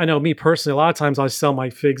 I know me personally, a lot of times I sell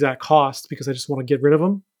my figs at cost because I just want to get rid of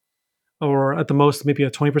them. Or at the most, maybe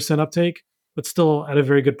a 20% uptake, but still at a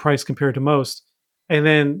very good price compared to most. And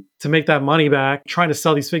then to make that money back, trying to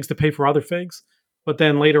sell these figs to pay for other figs. But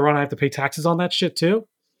then later on, I have to pay taxes on that shit too.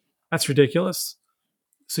 That's ridiculous.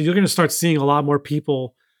 So you're going to start seeing a lot more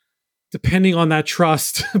people depending on that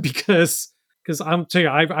trust because I'm telling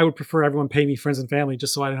you, I would prefer everyone pay me friends and family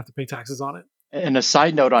just so I don't have to pay taxes on it. And a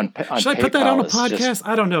side note on Should I put that on a podcast?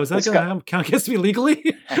 I don't know. Is that going to count against me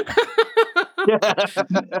legally?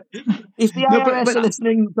 If the IRS are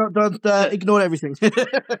listening, don't ignore everything.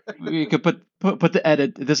 You could put the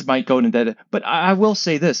edit. This might go into edit, but I will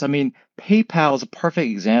say this. I mean, PayPal is a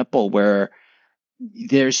perfect example where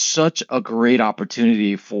there's such a great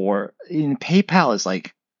opportunity PayPal is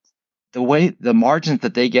like the way the margins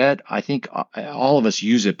that they get. I think all of us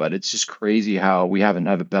use it, but it's just crazy how we haven't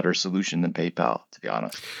have a better solution than PayPal, to be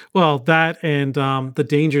honest. Well, that and the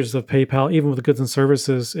dangers of PayPal, even with the goods and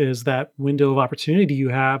services, is that window of opportunity you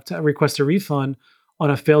have to request a refund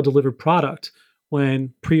on a failed delivered product.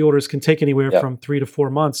 When pre-orders can take anywhere from 3 to 4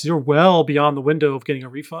 months, you're well beyond the window of getting a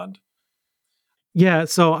refund. Yeah,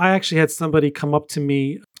 so I actually had somebody come up to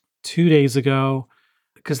me 2 days ago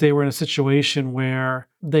because they were in a situation where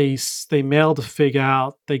they mailed a fig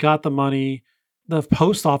out, they got the money, the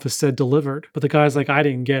post office said delivered, but the guy's like, I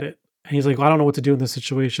didn't get it. And he's like, well, I don't know what to do in this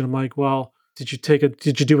situation. I'm like, well, did you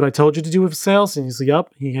do what I told you to do with sales? And he's like,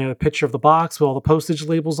 yep. He had a picture of the box with all the postage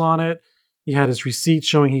labels on it. He had his receipt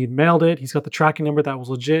showing he'd mailed it. He's got the tracking number that was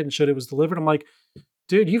legit and showed it was delivered. I'm like,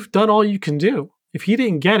 dude, you've done all you can do. If he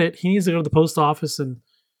didn't get it, he needs to go to the post office and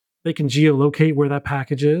they can geolocate where that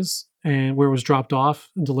package is and where it was dropped off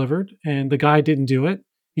and delivered. And the guy didn't do it.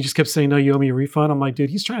 He just kept saying, no, you owe me a refund. I'm like, dude,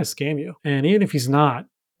 he's trying to scam you. And even if he's not,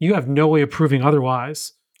 you have no way of proving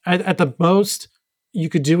otherwise. At the most you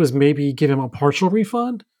could do is maybe give him a partial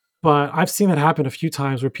refund. But I've seen that happen a few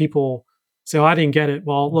times where people say, oh, I didn't get it.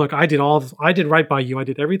 Well, look, I did right by you. I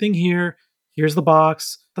did everything here. Here's the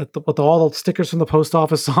box with all the stickers from the post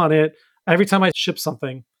office on it. Every time I ship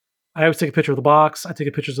something, I always take a picture of the box. I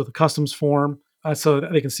take pictures of the customs form so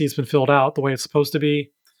that they can see it's been filled out the way it's supposed to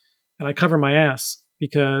be. And I cover my ass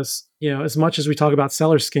because, as much as we talk about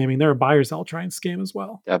seller scamming, there are buyers that will try and scam as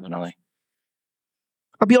well. Definitely.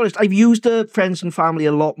 I'll be honest, I've used friends and family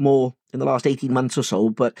a lot more in the last 18 months or so,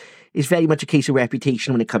 but it's very much a case of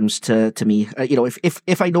reputation when it comes to me.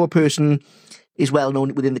 If I know a person is well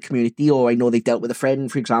known within the community, or I know they've dealt with a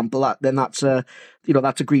friend, for example, then that's a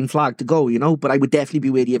green flag to go, But I would definitely be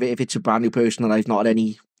wary of it if it's a brand new person that I've not had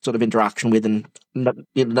any sort of interaction with, and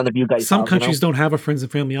none of you guys. Some countries don't have a friends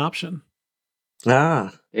and family option.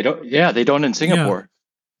 Ah, They don't. Yeah, they don't in Singapore.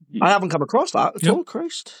 I haven't come across that at all.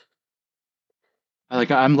 Christ.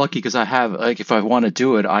 I'm lucky because I have, if I want to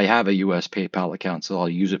do it, I have a US PayPal account, so I'll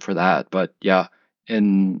use it for that. But yeah,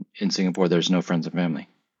 in Singapore, there's no friends and family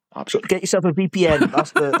option. So get yourself a VPN.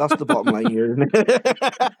 That's the bottom line here, isn't it?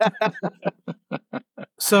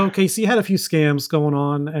 So, Casey, you had a few scams going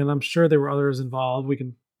on, and I'm sure there were others involved. We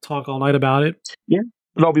can talk all night about it. Yeah.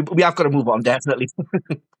 No, we have got to move on, definitely.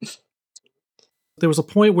 There was a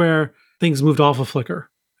point where things moved off of Flickr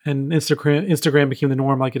and Instagram became the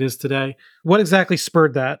norm like it is today. What exactly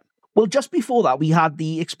spurred that? Well, just before that, we had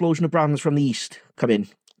the explosion of brands from the East come in.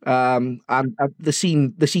 And the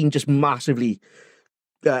scene just massively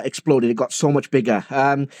exploded. It got so much bigger.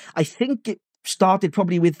 I think it started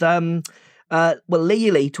probably with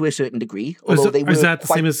Layaway to a certain degree. Is that the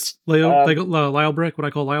same as Lyle Brick? What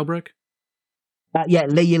I call Lyle Brick? Yeah,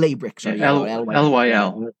 lay brick. Sorry, yeah, or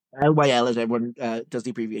LYL. LYL as everyone does the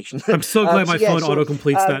abbreviation. I'm so glad my phone so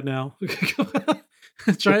auto-completes um, that now.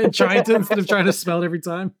 Trying to instead of trying to spell it every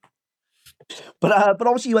time. But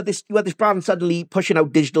obviously you had this brand suddenly pushing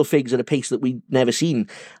out digital figs at a pace that we'd never seen,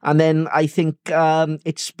 and then I think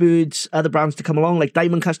it spurred other brands to come along, like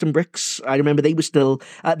Diamond Custom Bricks. I remember they were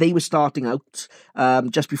starting out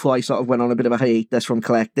just before I sort of went on a bit of a hiatus from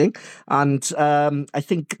collecting, and I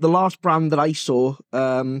think the last brand that I saw.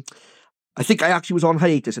 I think I actually was on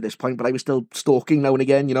hiatus at this point, but I was still stalking now and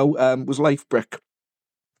again. Was Life Brick.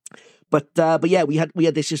 But yeah, we had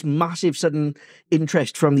this just massive sudden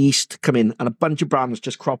interest from the East come in, and a bunch of brands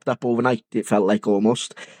just cropped up overnight. It felt like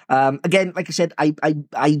almost. Again, like I said,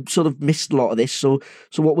 I sort of missed a lot of this. So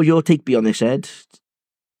what would your take be on this, Ed?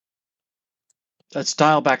 Let's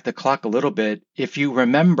dial back the clock a little bit. If you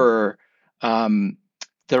remember,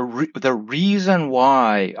 the reason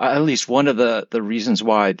why, at least one of the reasons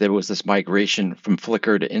why there was this migration from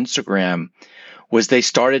Flickr to Instagram, was they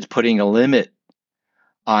started putting a limit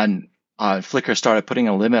on. Flickr started putting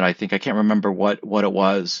a limit. I think I can't remember what it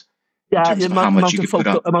was in Yeah, terms of how much you could put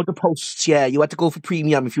up. amount of posts. Yeah, you had to go for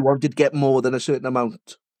premium if you wanted to get more than a certain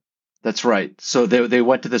amount. That's right. So they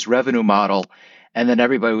went to this revenue model, and then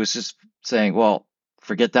everybody was just saying, "Well,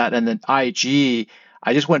 forget that." And then IG,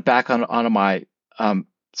 I just went back on my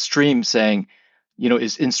stream saying,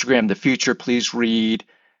 is Instagram the future? Please read.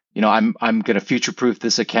 I'm going to future-proof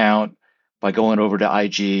this account by going over to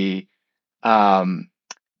IG.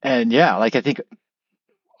 And yeah, like I think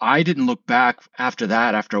I didn't look back after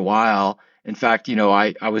that after a while. In fact,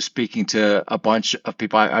 I was speaking to a bunch of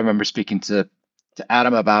people. I remember speaking to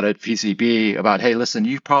Adam about it, PCB, about, hey, listen,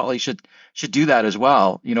 you probably should do that as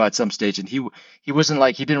well, at some stage. And he wasn't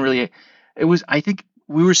like, he didn't really, it was, I think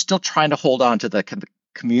we were still trying to hold on to the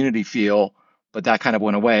community feel, but that kind of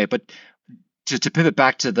went away. But to pivot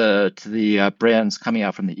back to the brands coming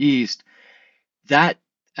out from the East, that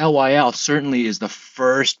LYL certainly is the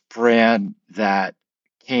first brand that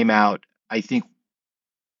came out, I think,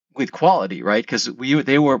 with quality, right? Because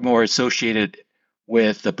they were more associated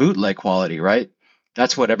with the bootleg quality, right?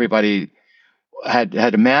 That's what everybody had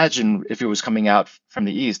imagined if it was coming out from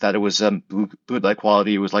the East, that it was bootleg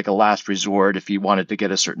quality. It was like a last resort if you wanted to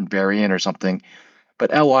get a certain variant or something.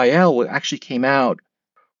 But LYL actually came out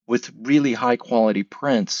with really high quality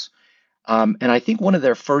prints. And I think one of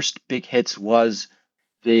their first big hits was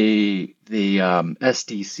the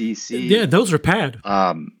SDCC. Yeah, those are pad.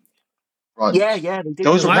 Runs. Yeah, they did.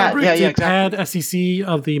 Those were pad. Yeah, did exactly. pad SEC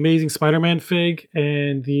of the Amazing Spider-Man fig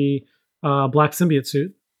and the Black Symbiote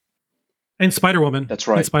suit. And Spider-Woman. That's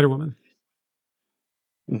right. And Spider-Woman.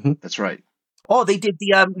 Mm-hmm. That's right. Oh, they did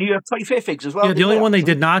the New York Toy Fair figs as well. Yeah, the only one they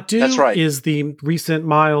did not do That's right. is the recent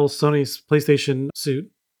Miles Sony's PlayStation suit.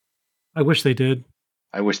 I wish they did.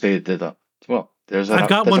 I wish they did that. Well, I've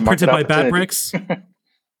got one printed by Bat Bricks,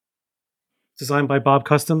 designed by Bob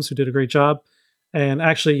Customs, who did a great job. And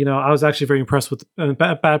actually, I was actually very impressed with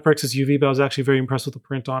Bat Bricks is UV, but I was actually very impressed with the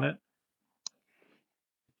print on it.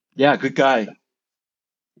 Yeah, good guy.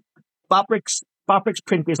 Bat Bricks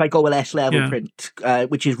print is like OLS level print,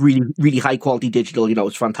 which is really, really high quality digital.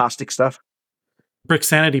 It's fantastic stuff. Brick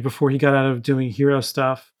Sanity, before he got out of doing hero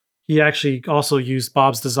stuff, he actually also used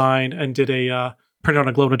Bob's design and did a print on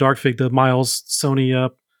a glow in the dark fig, the Miles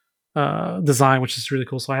Sony design, which is really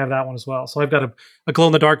cool. So I have that one as well. So I've got a glow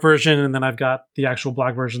in the dark version, and then I've got the actual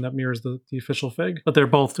black version that mirrors the official fig. But they're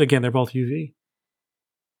both UV.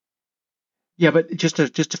 Yeah, but just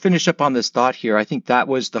to finish up on this thought here, I think that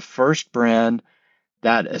was the first brand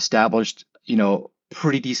that established,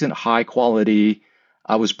 pretty decent high quality.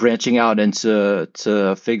 I was branching out into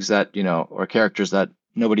figs that, or characters that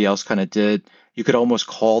nobody else kind of did. You could almost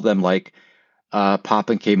call them like Pop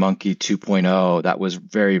and K Monkey 2.0. That was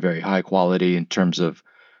very, very high quality in terms of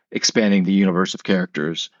expanding the universe of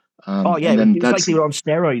characters. Oh yeah, it was like they were on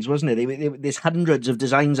steroids, wasn't it? There's hundreds of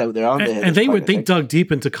designs out there, aren't there? And they dug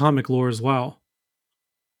deep into comic lore as well.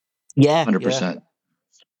 Yeah, 100%.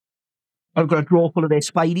 I've got a drawer full of their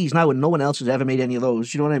Spideys now, and no one else has ever made any of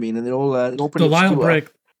those. You know what I mean? And they're all pretty obscure.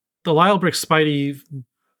 The Lyle Brick Spidey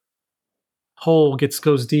hole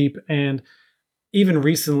goes deep, and even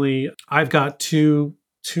recently, I've got two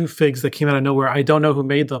figs that came out of nowhere. I don't know who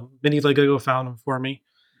made them. Mini Lego found them for me.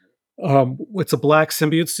 It's a black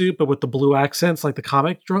symbiote suit, but with the blue accents, like the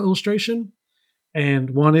comic illustration. And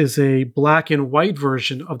one is a black and white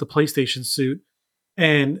version of the PlayStation suit.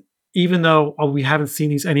 And even though we haven't seen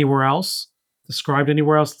these anywhere else, described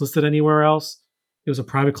anywhere else, listed anywhere else, it was a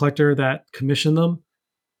private collector that commissioned them.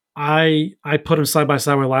 I put them side by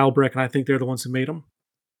side with Lyle Brick, and I think they're the ones who made them.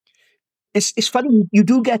 It's funny, you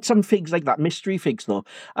do get some figs like that, mystery figs though.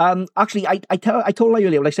 Actually, I told you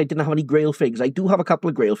earlier when I said I didn't have any Grail figs. I do have a couple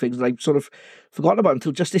of Grail figs that I've sort of forgotten about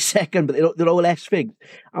until just this second, but they're OLS figs.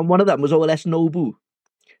 And one of them was OLS Nobu.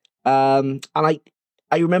 And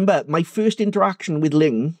I remember my first interaction with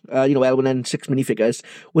Ling, L1N 6 minifigures,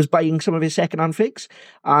 was buying some of his secondhand figs.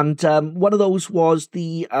 And one of those was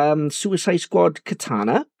the Suicide Squad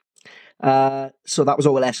Katana. So that was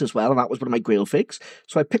OLS as well, and that was one of my Grail figs.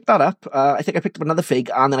 So I picked that up. I think I picked up another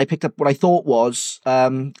fig, and then I picked up what I thought was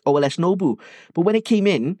OLS Nobu. But when it came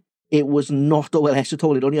in, it was not OLS at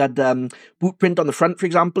all. It only had boot print on the front, for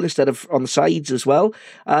example, instead of on the sides as well.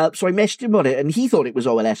 So I messaged him on it, and he thought it was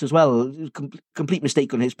OLS as well. It was a complete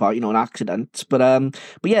mistake on his part, an accident. But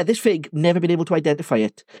yeah, this fig, never been able to identify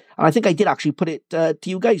it. And I think I did actually put it to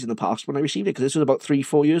you guys in the past when I received it, because this was about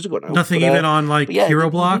 3-4 years ago now. Nothing even on Hero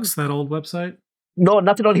Blocks, that old website? No,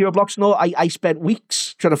 nothing on Hero Blocks. No, I spent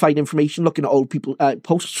weeks trying to find information, looking at old people,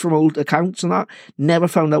 posts from old accounts and that. Never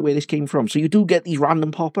found out where this came from. So you do get these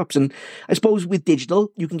random pop-ups. And I suppose with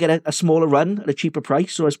digital, you can get a smaller run at a cheaper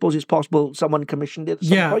price. So I suppose it's possible someone commissioned it at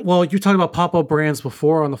some point. Well, you're talking about pop-up brands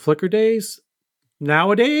before on the Flickr days.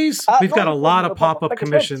 Nowadays, we've got a lot of pop-up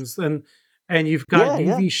commissions. And you've got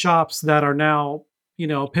UV shops that are now,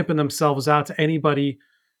 pimping themselves out to anybody.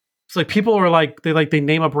 It's like people are they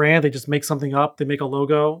name a brand, they just make something up, they make a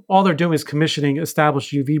logo. All they're doing is commissioning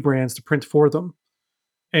established UV brands to print for them,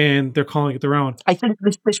 and they're calling it their own. I think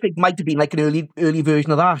this fig might have been like an early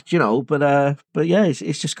version of that, But yeah,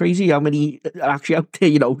 it's just crazy how many are actually out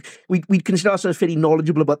there. We'd consider ourselves fairly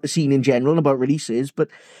knowledgeable about the scene in general and about releases, but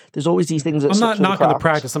there's always these things that I'm not knocking the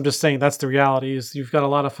practice. I'm just saying that's the reality. Is you've got a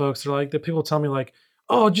lot of folks that are like, that people tell me like,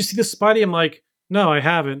 "Oh, did you see this Spidey?" I'm like, "No, I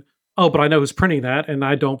haven't." Oh, but I know who's printing that, and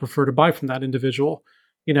I don't prefer to buy from that individual,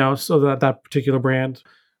 so that particular brand.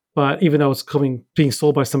 But even though it's being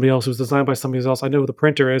sold by somebody else, it was designed by somebody else, I know who the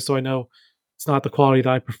printer is, so I know it's not the quality that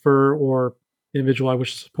I prefer or the individual I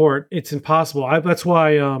wish to support. It's impossible. That's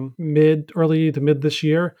why early to mid this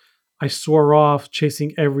year, I swore off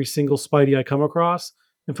chasing every single Spidey I come across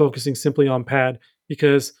and focusing simply on pad,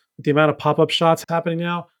 because with the amount of pop-up shots happening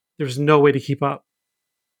now, there's no way to keep up.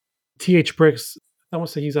 TH Bricks, I want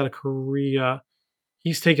to say he's out of Korea.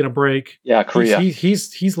 He's taking a break. Yeah, Korea.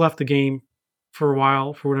 He's left the game for a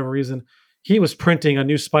while for whatever reason. He was printing a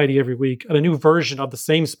new Spidey every week, and a new version of the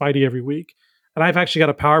same Spidey every week. And I've actually got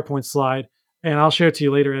a PowerPoint slide, and I'll share it to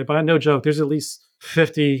you later, Ed, but no joke, there's at least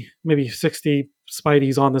 50, maybe 60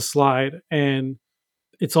 Spideys on this slide, and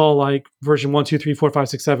it's all like version 1, 2, 3, 4, 5,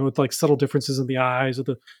 6, 7 with like subtle differences in the eyes or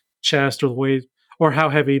the chest or the way or how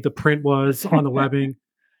heavy the print was on the webbing.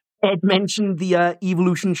 Ed mentioned the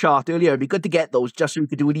evolution chart earlier. It'd be good to get those just so we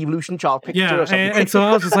could do an evolution chart picture or something. And so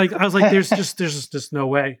I was like, there's just no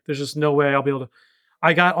way. There's just no way I'll be able to.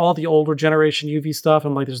 I got all the older generation UV stuff.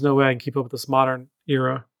 I'm like, there's no way I can keep up with this modern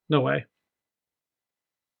era. No way.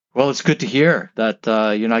 Well, it's good to hear that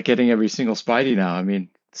you're not getting every single Spidey now. I mean,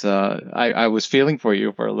 it's, I was feeling for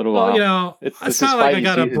you for a little while. Well, it's not like I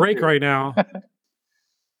got a break right now.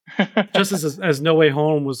 Just as No Way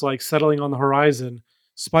Home was like settling on the horizon,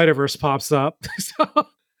 Spider-Verse pops up. So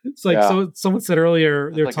it's like, so someone said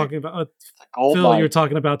earlier, they were talking about, Phil, you were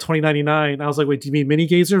talking about 2099. I was like, wait, do you mean Mini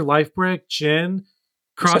Gazer, Life Brick, Jin,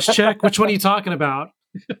 Cross Check? Which one are you talking about?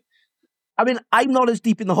 I mean, I'm not as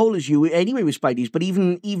deep in the hole as you anyway with Spideys, but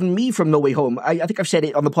even me from No Way Home, I think I've said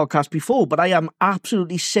it on the podcast before, but I am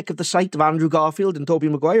absolutely sick of the sight of Andrew Garfield and Tobey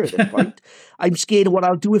Maguire at this point. I'm scared of what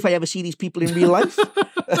I'll do if I ever see these people in real life.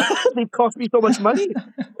 They cost me so much money.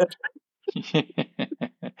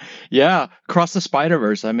 Yeah, Across the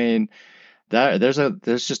Spider-Verse. I mean, there's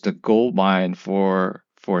just a gold mine for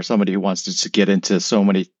somebody who wants to get into so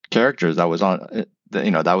many characters that was on,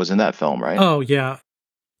 that was in that film, right? Oh yeah,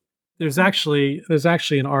 there's actually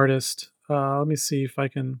an artist. Let me see if I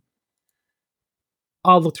can.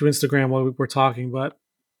 I'll look through Instagram while we're talking, but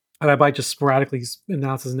I might just sporadically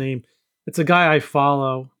announce his name. It's a guy I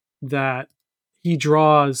follow that he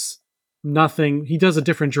draws nothing. He does a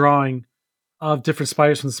different drawing of different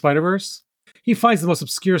spiders from the Spider-Verse. He finds the most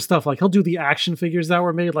obscure stuff. Like he'll do the action figures that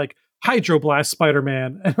were made, like Hydroblast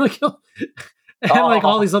Spider-Man, and like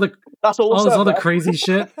all these other crazy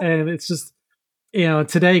shit. And it's just,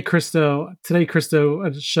 today Christo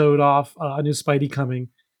showed off a new Spidey coming,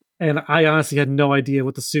 and I honestly had no idea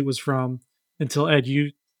what the suit was from until Ed,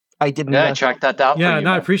 I didn't. Yeah, I tracked that down. Yeah, for you,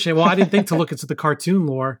 I appreciate it. Well, I didn't think to look into the cartoon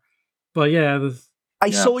lore, but yeah. I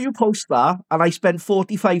saw you post that, and I spent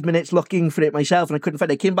 45 minutes looking for it myself, and I couldn't find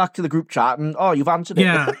it. I came back to the group chat, and you've answered it.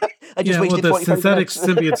 Yeah, I just wasted 45 synthetic minutes.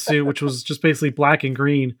 symbiote suit, which was just basically black and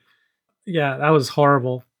green. Yeah, that was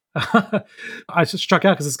horrible. I just struck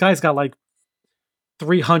out because this guy's got like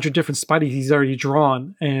 300 different Spideys he's already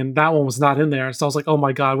drawn, and that one was not in there. So I was like, oh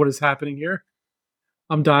my God, what is happening here?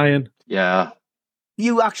 I'm dying. Yeah.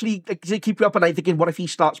 You actually, like, does it keep you up at night thinking, what if he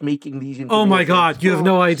starts making these into Oh real my things? God, you have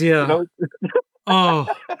no idea. You know? Oh,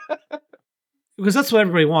 because that's what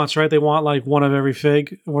everybody wants, right? They want like one of every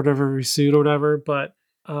fig, whatever every suit or whatever. But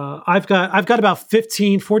I've got about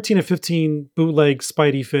 14 or 15 bootleg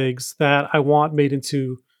Spidey figs that I want made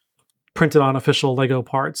into printed on official Lego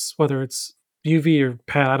parts, whether it's UV or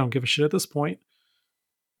pad. I don't give a shit at this point.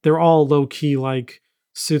 They're all low key like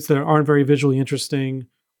suits that aren't very visually interesting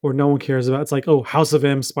or no one cares about. It's like, oh, House of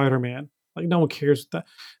M Spider-Man. Like no one cares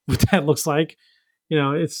what that looks like. You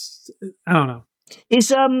know, it's I don't know.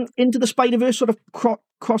 Is Into the Spider-Verse sort of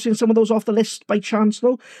crossing some of those off the list by chance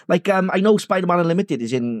though? Like I know Spider-Man Unlimited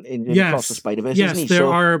is in Across the Spider-Verse, yes, isn't he? there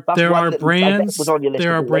are brands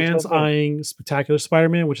there are brands eyeing Spectacular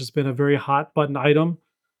Spider-Man, which has been a very hot button item.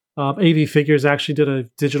 AV Figures actually did a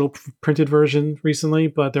digital printed version recently,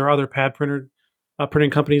 but there are other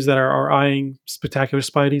printing companies that are eyeing Spectacular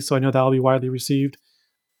Spidey, so I know that'll be widely received.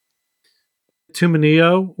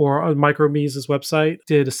 Tumaneo, or Micro Me's website,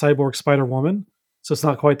 did a Cyborg Spider-Woman. So it's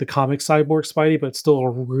not quite the comic Cyborg Spidey, but it's still a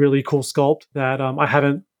really cool sculpt that I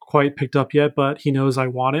haven't quite picked up yet, but he knows I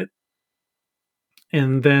want it.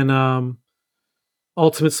 And then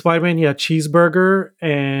Ultimate Spider-Man, Cheeseburger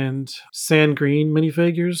and Sand Green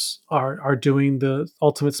minifigures are doing the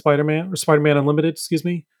Ultimate Spider-Man, or Spider-Man Unlimited, excuse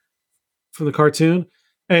me, from the cartoon.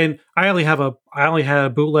 And I only had a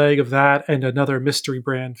bootleg of that and another mystery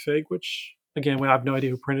brand fig, which again, we have no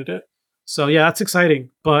idea who printed it. So yeah, that's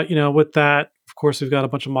exciting. But with that, of course, we've got a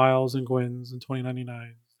bunch of Miles and Gwens and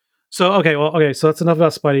 2099. So okay, so that's enough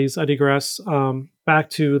about Spideys. I digress. Back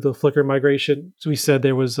to the Flickr migration. So we said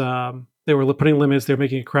there was they were putting limits, they were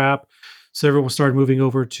making it crap. So everyone started moving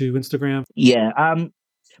over to Instagram. Yeah.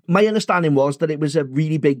 My understanding was that it was a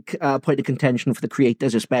really big point of contention for the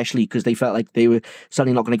creators, especially because they felt like they were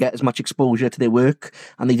suddenly not going to get as much exposure to their work,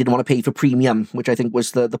 and they didn't want to pay for premium, which I think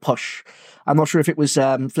was the push. I'm not sure if it was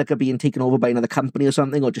Flickr being taken over by another company or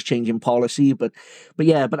something, or just changing policy. But like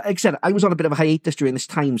I said, I was on a bit of a hiatus during this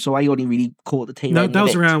time, so I only really caught the tail end. That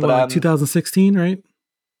was around 2016, right?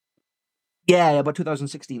 Yeah, about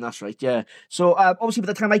 2016, that's right, yeah. So obviously by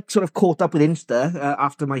the time I sort of caught up with Insta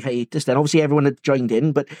after my hiatus, then obviously everyone had joined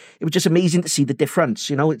in, but it was just amazing to see the difference,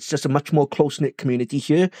 it's just a much more close-knit community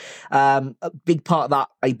here. A big part of that,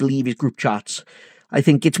 I believe, is group chats. I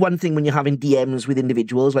think it's one thing when you're having DMs with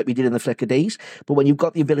individuals like we did in the Flickr days, but when you've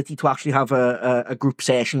got the ability to actually have a group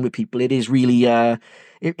session with people, it is really...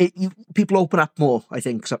 people open up more, I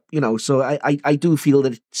think. So, so I do feel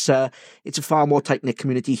that it's a far more tight knit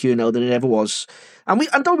community here now than it ever was. And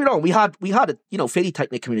don't get me wrong, we had a fairly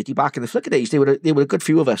tight knit community back in the Flickr days. They were a good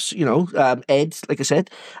few of us. Ed, like I said,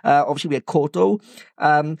 obviously we had Koto.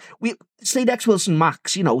 Slade X Wilson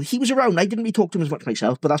Max, he was around. I didn't really talk to him as much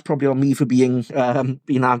myself, but that's probably on me for being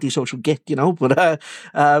antisocial git, But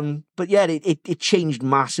yeah, it changed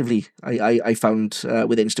massively. I found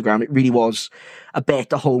with Instagram, it really was a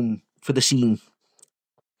better home for the scene.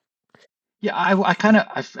 Yeah,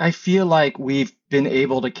 I feel like we've been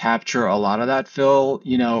able to capture a lot of that, Phil,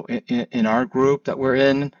 in our group that we're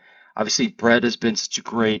in. Obviously, Brett has been such a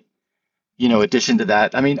great, addition to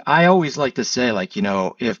that. I mean, I always like to say, like,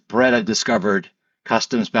 if Brett had discovered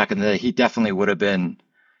customs back in the day, he definitely would have been,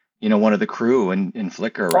 one of the crew in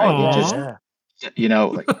Flickr, right? He just,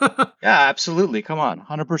 like, yeah, absolutely. Come on,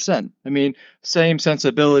 100%. I mean, same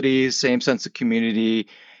sensibilities, same sense of community.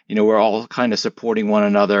 We're all kind of supporting one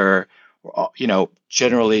another. We're all,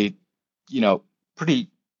 generally, pretty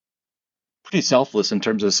selfless in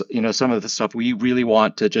terms of, some of the stuff we really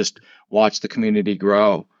want to just watch the community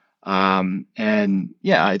grow. And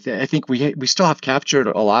yeah, I think we still have captured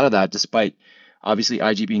a lot of that, despite obviously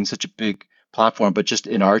IG being such a big platform. But just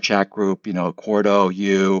in our chat group,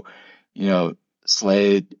 Cordo,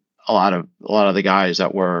 Slade, a lot of the guys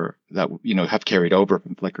that have carried over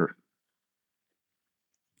from Flickr.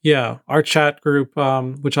 Yeah, our chat group,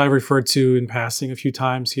 which I referred to in passing a few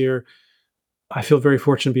times here, I feel very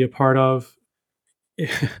fortunate to be a part of.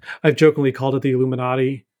 I've jokingly called it the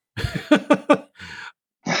Illuminati.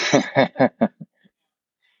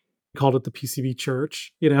 Called it the PCB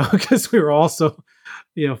Church, because we were also,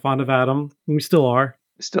 fond of Adam. And we still are.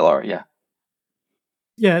 Still are, yeah.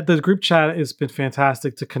 Yeah, the group chat has been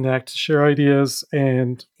fantastic to connect, share ideas.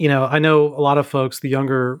 And, I know a lot of folks, the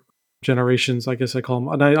younger generations, I guess I call them,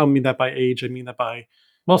 and I don't mean that by age, I mean that by,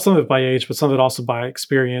 well, some of it by age, but some of it also by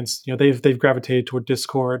experience. They've gravitated toward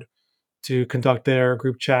Discord to conduct their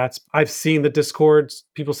group chats. I've seen the Discords,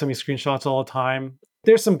 people send me screenshots all the time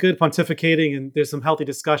There's some good pontificating and there's some healthy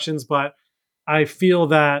discussions, but I feel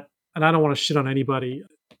that, and I don't want to shit on anybody,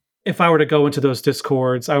 if I were to go into those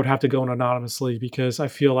discords, I would have to go in anonymously because I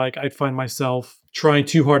feel like I'd find myself trying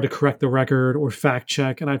too hard to correct the record or fact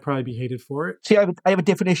check, and I'd probably be hated for it. See, I have a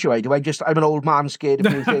different issue. I'm an old man scared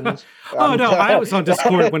of new things. Oh no, I was on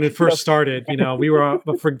Discord when it first started. You know, we were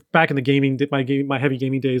back in the gaming, my heavy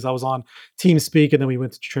gaming days. I was on TeamSpeak, and then we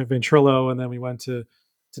went to Ventrilo, and then we went to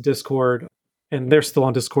Discord, and they're still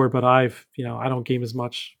on Discord. But I don't game as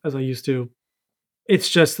much as I used to.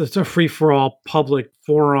 It's a free for all public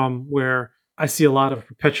forum where I see a lot of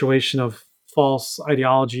perpetuation of false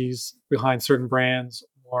ideologies behind certain brands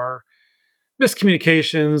or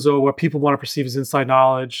miscommunications or what people want to perceive as inside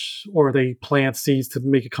knowledge, or they plant seeds to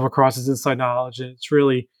make it come across as inside knowledge. And it's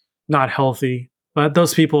really not healthy. But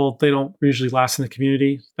those people, they don't usually last in the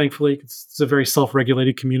community, thankfully. It's a very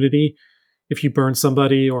self-regulated community. If you burn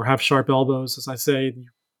somebody or have sharp elbows, as I say, you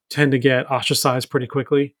tend to get ostracized pretty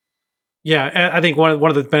quickly. Yeah, I think one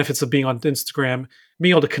of the benefits of being on Instagram,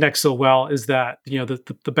 being able to connect so well, is that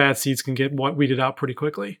the bad seeds can get weeded out pretty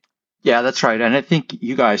quickly. Yeah, that's right. And I think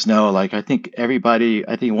you guys know, like, I think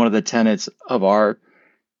one of the tenets of our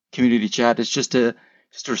community chat is just to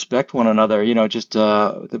respect one another.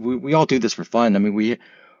 We all do this for fun. I mean,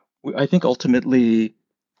 I think ultimately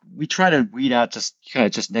we try to weed out just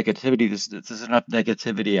negativity. There's enough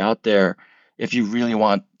negativity out there if you really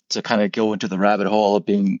want to kind of go into the rabbit hole of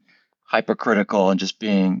being hypercritical and just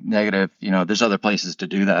being negative. There's other places to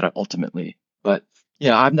do that ultimately. But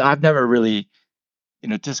yeah, I've never really,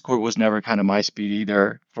 Discord was never kind of my speed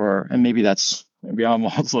either. And maybe I'm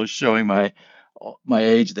also showing my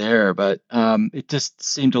age there, but it just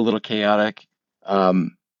seemed a little chaotic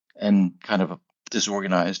and kind of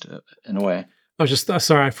disorganized in a way. I was just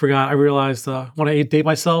sorry, I forgot. I realized when I date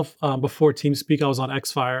myself before TeamSpeak, I was on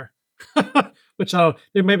Xfire, which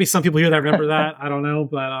there may be some people here that remember that. I don't know,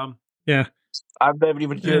 but yeah. I've never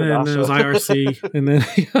even heard of that. And then there was IRC, and then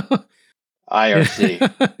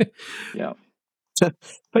IRC. Yeah.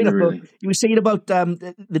 You were saying about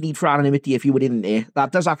the need for anonymity if you were in there.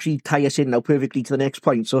 That does actually tie us in now perfectly to the next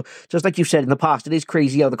point. So just like you've said in the past, it is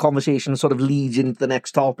crazy how the conversation sort of leads into the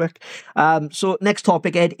next topic. So next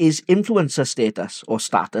topic, Ed, is influencer status, or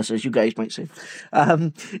status, as you guys might say.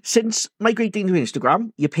 Since migrating to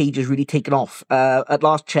Instagram, your page has really taken off. At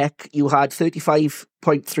last check, you had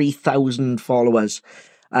 35.3 thousand followers.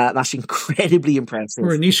 That's incredibly impressive.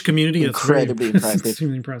 For a niche community, incredibly impressive.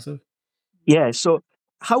 Extremely impressive. Yeah, so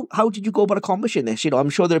how did you go about accomplishing this? I'm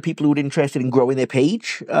sure there are people who are interested in growing their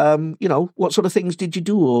page. What sort of things did you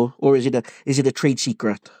do, or is it a trade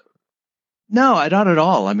secret? No, not at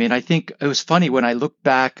all. I mean, I think it was funny when I looked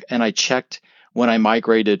back and I checked when I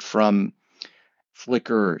migrated from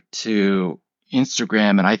Flickr to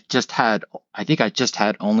Instagram, and I think I just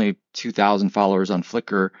had only 2,000 followers on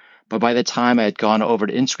Flickr. But by the time I had gone over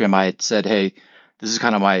to Instagram, I had said, hey, this is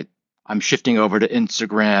kind of I'm shifting over to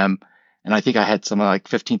Instagram. And I think I had something like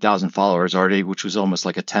 15,000 followers already, which was almost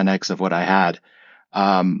like a 10x of what I had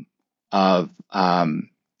of a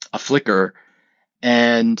Flickr.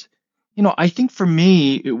 And, I think for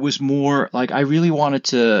me, it was more like I really wanted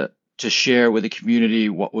to share with the community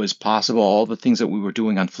what was possible, all the things that we were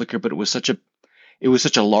doing on Flickr, but it was such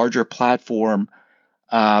a larger platform.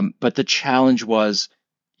 But the challenge was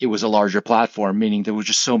it was a larger platform, meaning there were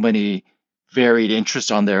just so many varied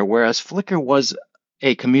interests on there, whereas Flickr was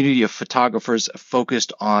a community of photographers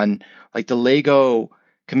focused on, like, the Lego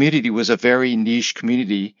community was a very niche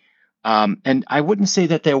community. And I wouldn't say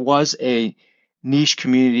that there was a niche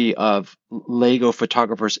community of Lego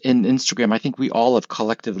photographers in Instagram. I think we all have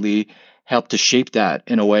collectively helped to shape that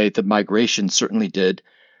in a way. The migration certainly did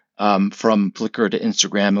from Flickr to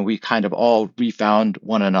Instagram, and we kind of all refound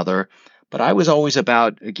one another. But I was always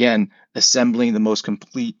about, again, assembling the most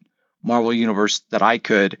complete Marvel universe that I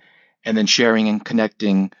could, and then sharing and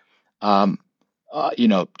connecting,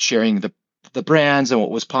 sharing the brands and what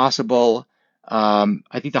was possible.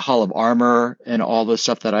 I think the Hall of Armor and all the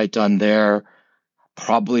stuff that I'd done there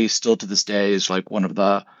probably still to this day is like one of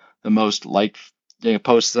the most liked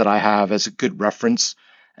posts that I have as a good reference.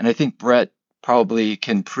 And I think Brett probably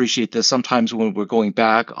can appreciate this. Sometimes when we're going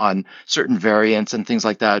back on certain variants and things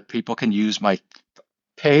like that, people can use my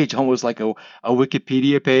page almost like a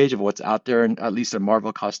Wikipedia page of what's out there, and at least in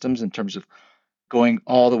Marvel Customs, in terms of going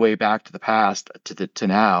all the way back to the past to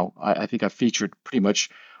now. I think I've featured pretty much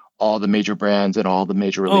all the major brands and all the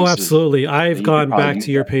major releases. Oh, absolutely. I've gone back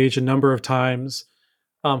to your page a number of times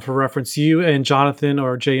for reference. You and Jonathan,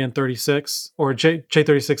 or JN36 or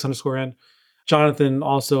J36_N. Jonathan,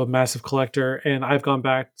 also a massive collector, and I've gone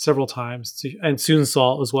back several times and Susan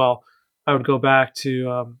Salt as well. I would go back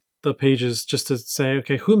to the pages just to say,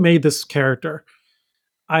 okay, who made this character?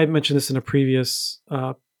 I mentioned this in a previous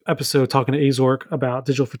episode talking to Azork about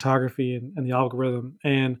digital photography and the algorithm.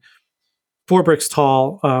 And Four Bricks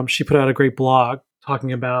Tall, she put out a great blog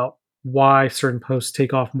talking about why certain posts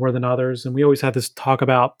take off more than others. And we always had this talk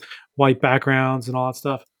about white backgrounds and all that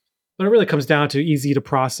stuff. But it really comes down to easy to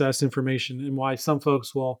process information and why some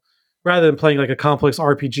folks will, rather than playing like a complex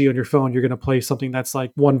RPG on your phone, you're going to play something that's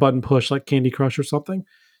like one button push, like Candy Crush or something.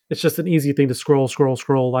 It's just an easy thing to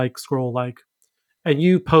scroll, like. And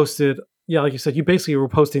you posted, yeah, like you said, you basically were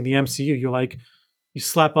posting the MCU. You're like, you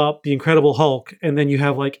slap up the Incredible Hulk, and then you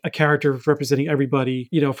have like a character representing everybody,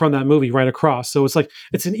 from that movie right across. So it's like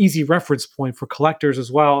it's an easy reference point for collectors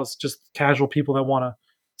as well as just casual people that want to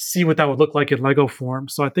see what that would look like in Lego form.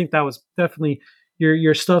 So I think that was definitely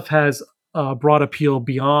your stuff has broad appeal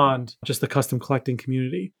beyond just the custom collecting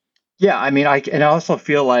community. Yeah, I mean, I also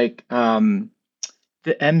feel like the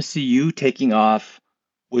MCU taking off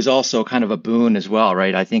was also kind of a boon as well,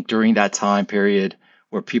 right? I think during that time period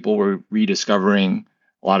where people were rediscovering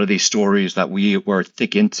a lot of these stories that we were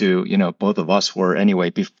thick into, both of us were anyway,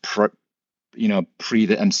 pre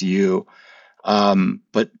the MCU.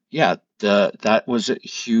 But yeah, that was a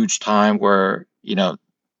huge time where,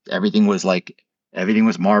 everything was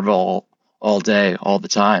Marvel all day, all the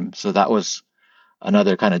time. So that was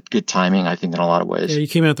another kind of good timing, I think, in a lot of Yeah, ways. you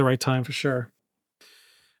came in at the right time for sure.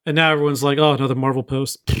 And now everyone's like, oh, another Marvel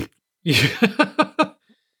post. Yeah.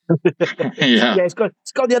 Yeah, it's gone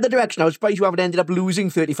the other direction. I was surprised you haven't ended up losing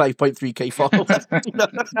 35.3k followers.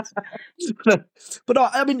 But no,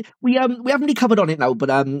 I mean, we haven't really covered on it now, but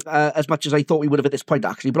as much as I thought we would have at this point,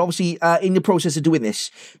 actually. But obviously, in the process of doing this,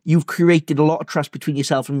 you've created a lot of trust between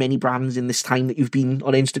yourself and many brands in this time that you've been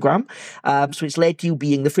on Instagram. So it's led to you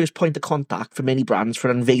being the first point of contact for many brands for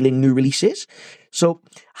unveiling new releases. So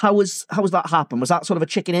how was that happen? Was that sort of a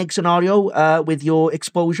chicken egg scenario with your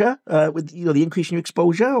exposure, with the increase in your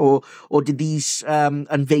exposure, or did these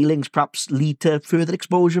unveilings perhaps lead to further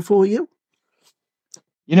exposure for you?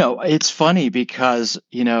 It's funny because,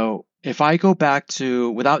 if I go back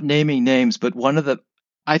to, without naming names, but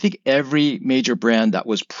I think every major brand that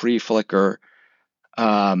was pre-Flickr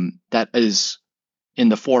that is in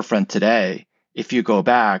the forefront today, if you go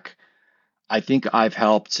back, I think I've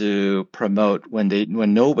helped to promote when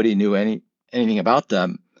nobody knew anything about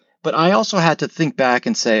them. But I also had to think back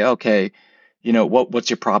and say, okay, what's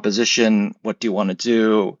your proposition? What do you want to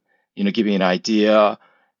do? Give me an idea.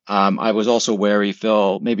 I was also wary,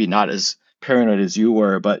 Phil, maybe not as paranoid as you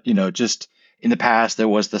were, but just in the past there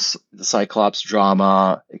was the Cyclops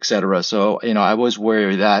drama, etc. So I was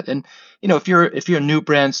wary of that. And if you're a new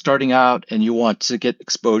brand starting out and you want to get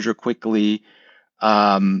exposure quickly,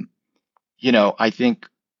 I think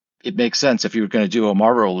it makes sense if you're going to do a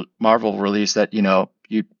Marvel release that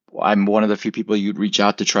I'm one of the few people you'd reach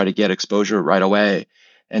out to try to get exposure right away.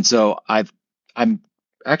 And so I'm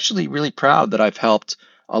actually really proud that I've helped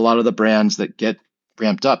a lot of the brands that get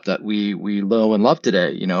ramped up that we know and love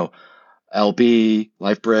today. LB,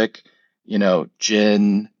 LifeBrick,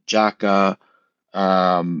 Jin, Jaka, who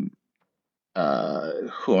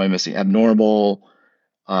am I missing? Abnormal,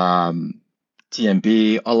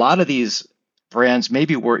 TMB. A lot of these brands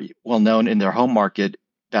maybe were well known in their home market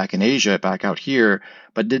back in Asia, back out here,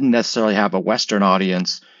 but didn't necessarily have a Western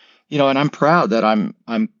audience. And I'm proud that I'm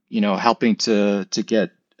helping to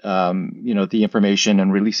get the information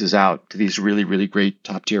and releases out to these really, really great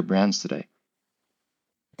top tier brands today.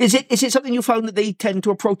 Is it something you found that they tend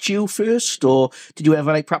to approach you first, or did you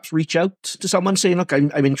ever perhaps reach out to someone saying, "Look,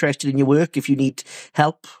 I'm interested in your work. If you need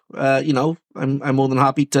help, I'm more than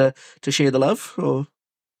happy to share the love." Or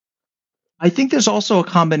I think there's also a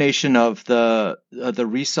combination of the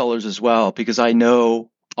resellers as well, because I know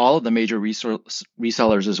all of the major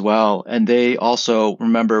resellers as well, and they also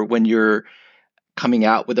remember when you're coming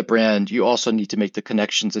out with a brand, you also need to make the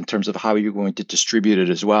connections in terms of how you're going to distribute it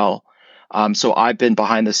as well. So I've been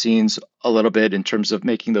behind the scenes a little bit in terms of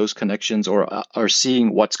making those connections or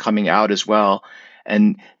seeing what's coming out as well.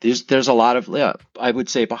 And there's a lot of, I would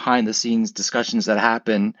say, behind the scenes discussions that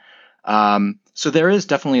happen. So there is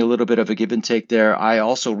definitely a little bit of a give and take there. I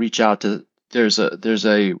also reach out to, there's a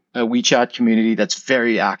WeChat community that's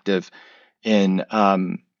very active in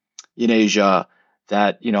Asia,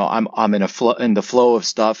 that I'm in the flow of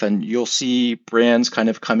stuff, and you'll see brands kind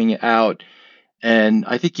of coming out, and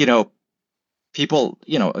I think people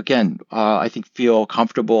again I think feel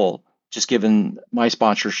comfortable just given my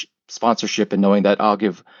sponsorship and knowing that I'll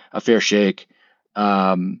give a fair shake.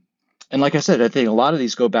 And like I said, I think a lot of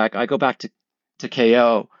these I go back to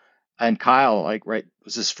KO and Kyle, like, right,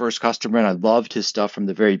 was his first customer, and I loved his stuff from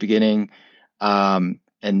the very beginning.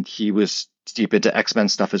 And he was deep into X-Men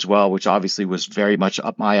stuff as well, which obviously was very much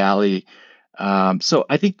up my alley. So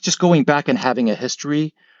I think just going back and having a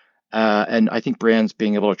history, and I think brands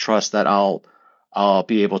being able to trust that I'll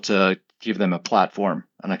be able to give them a platform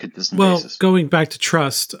on a consistent Well, basis. going back to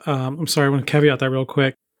trust, I'm sorry, I want to caveat that real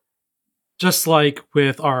quick. Just like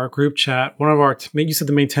with our group chat, one of our, you said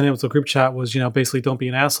the main tenet of the group chat was, basically don't be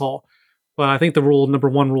an asshole. But I think the number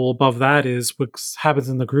one rule above that is what happens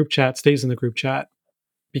in the group chat stays in the group chat.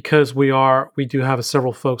 Because we do have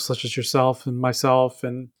several folks such as yourself and myself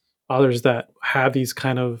and others that have these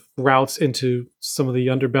kind of routes into some of the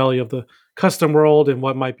underbelly of the custom world and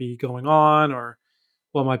what might be going on or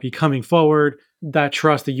what might be coming forward. That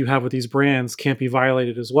trust that you have with these brands can't be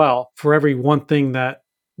violated as well. For every one thing that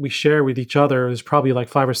we share with each other, there's probably like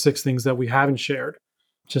 5 or 6 things that we haven't shared,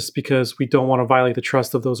 just because we don't want to violate the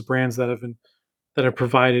trust of those brands that have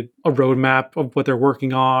provided a roadmap of what they're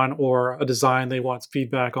working on or a design they want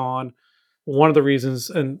feedback on. One of the reasons,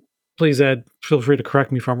 and please, Ed, feel free to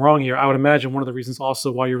correct me if I'm wrong here, I would imagine one of the reasons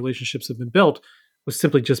also why your relationships have been built was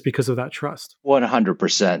simply just because of that trust.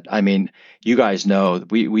 100%. I mean, you guys know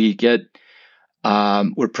we get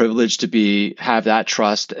we're privileged to have that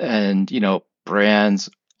trust, and brands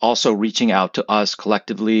also reaching out to us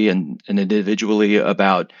collectively and individually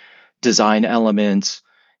about design elements,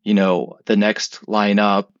 the next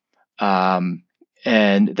lineup,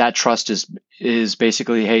 and that trust is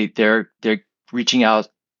basically, hey, they're reaching out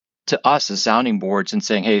to us as sounding boards and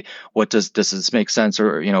saying, hey, does this make sense,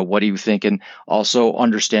 or what do you think, and also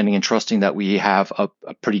understanding and trusting that we have a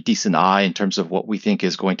pretty decent eye in terms of what we think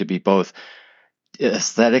is going to be both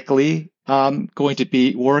aesthetically going to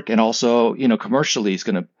be work, and also commercially is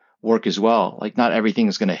going to work as well. Like, not everything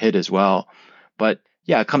is going to hit as well, but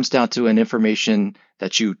yeah, it comes down to an information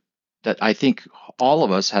that I think all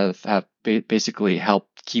of us have basically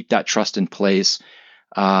helped keep that trust in place.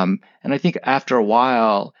 And I think after a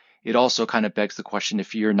while, it also kind of begs the question,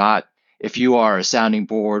 if you are a sounding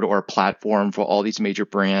board or a platform for all these major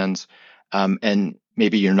brands, and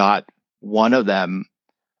maybe you're not one of them,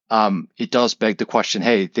 it does beg the question,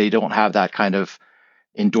 hey, they don't have that kind of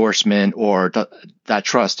endorsement or that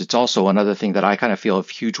trust. It's also another thing that I kind of feel a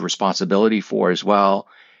huge responsibility for as well,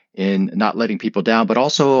 in not letting people down, but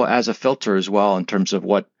also as a filter as well in terms of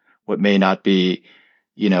what may not be,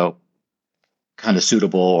 kind of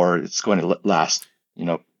suitable, or it's going to last,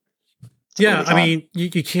 Yeah, I mean,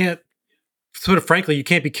 you can't, sort of frankly, you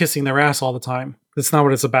can't be kissing their ass all the time. That's not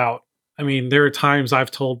what it's about. I mean, there are times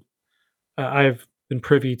I've been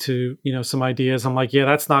privy to, some ideas. I'm like, yeah,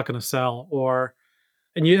 that's not going to sell.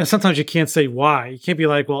 And sometimes you can't say why. You can't be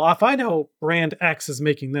like, well, if I know brand X is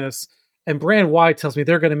making this and brand Y tells me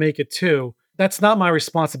they're going to make it too, that's not my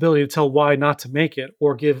responsibility to tell Y not to make it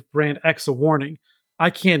or give brand X a warning. I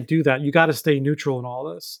can't do that. You got to stay neutral in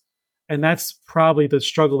all this. And that's probably the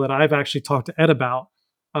struggle that I've actually talked to Ed about.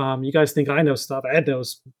 You guys think I know stuff. Ed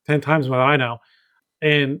knows 10 times what I know.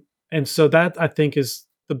 And so that, I think, is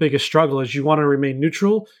the biggest struggle, is you want to remain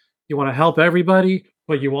neutral. You want to help everybody,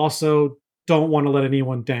 but you also don't want to let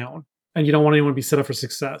anyone down. And you don't want anyone to be set up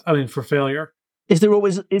for failure. Is there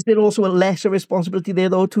also a lesser responsibility there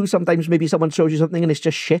though too? Sometimes maybe someone shows you something and it's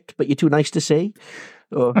just shit, but you're too nice to say.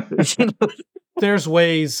 Or, There's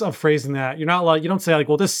ways of phrasing that. You're not like, you don't say like,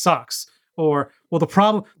 well, this sucks, or well, the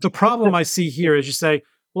problem I see here is you say,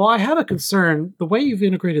 well, I have a concern. The way you've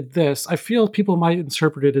integrated this, I feel people might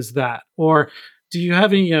interpret it as that. Or do you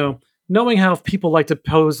have any, knowing how people like to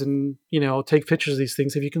pose and take pictures of these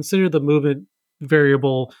things, have you considered the movement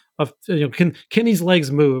variable of can these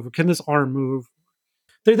legs move, or can this arm move?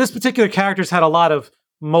 This particular character's had a lot of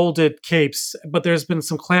molded capes, but there's been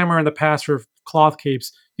some clamor in the past for cloth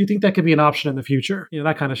capes. Do you think that could be an option in the future?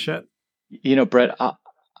 That kind of shit. Brett,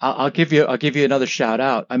 I'll give you another shout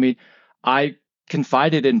out. I mean, I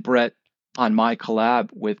confided in Brett on my collab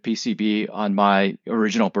with PCB on my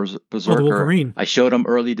original Berserker. I showed him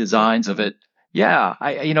early designs of it. Yeah,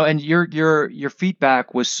 and your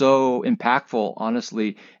feedback was so impactful.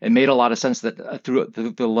 Honestly, it made a lot of sense that through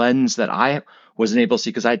the lens that I wasn't able to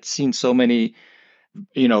see, because I'd seen so many,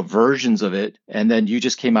 versions of it, and then you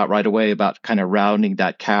just came out right away about kind of rounding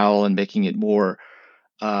that cowl and making it more.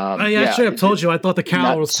 I should have told you I thought the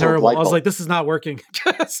cowl was terrible. I was like, this is not working.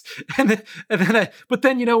 But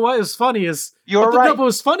then you know what is funny is what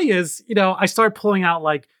was funny is I started pulling out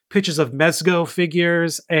like pictures of Mezco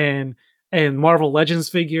figures and Marvel Legends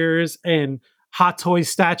figures and Hot Toys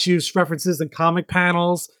statues references and comic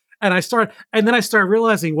panels, and then I started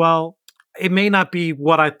realizing, well, it may not be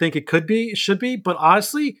what I think it should be, but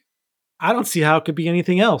honestly, I don't see how it could be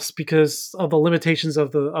anything else because of the limitations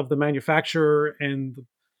of the manufacturer. And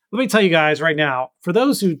let me tell you guys right now, for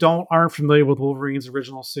those who aren't familiar with Wolverine's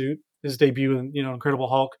original suit, his debut in Incredible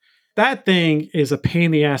Hulk, that thing is a pain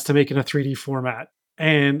in the ass to make in a 3D format.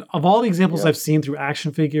 And of all the examples I've seen through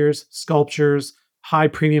action figures, sculptures, high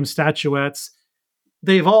premium statuettes,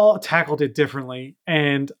 they've all tackled it differently.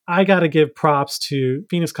 And I got to give props to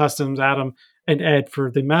Phoenix Customs, Adam, and Ed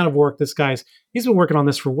for the amount of work he's been working on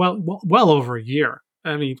this for well over a year.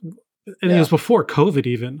 I mean, and it was before COVID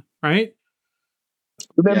even, right?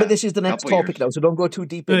 Remember, this is the next topic now, so don't go too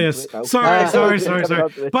deep into it now.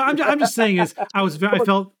 Sorry. But I'm just saying I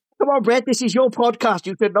felt. Come on, Brett. This is your podcast.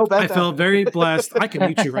 You should know better. I felt very blessed. I can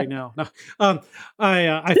mute you right now. No,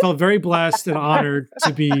 I felt very blessed and honored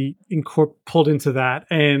to be pulled into that,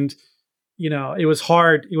 and it was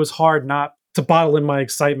hard. It was hard not to bottle in my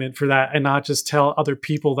excitement for that and not just tell other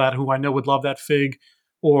people who I know would love that fig,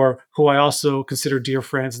 or who I also consider dear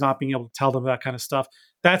friends, not being able to tell them that kind of stuff.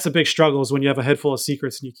 That's a big struggle, is when you have a head full of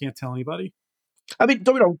secrets and you can't tell anybody. I mean,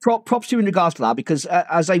 props to you in regards to that, because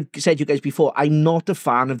as I've said to you guys before, I'm not a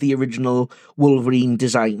fan of the original Wolverine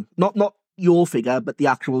design. Not your figure, but the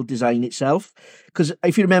actual design itself. Because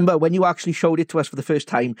if you remember, when you actually showed it to us for the first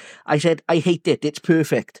time, I said, I hate it, it's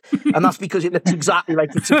perfect. And that's because it looks exactly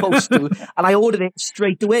like it's supposed to. And I ordered it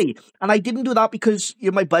straight away. And I didn't do that because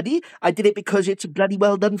you're my buddy. I did it because it's a bloody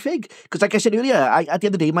well done fig. Because like I said earlier, at the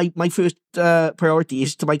end of the day, my first priority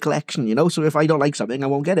is to my collection, So if I don't like something, I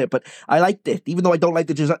won't get it. But I liked it. Even though I don't like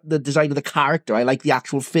the design of the character, I like the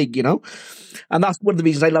actual fig, And that's one of the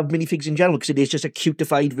reasons I love minifigs in general, because it is just a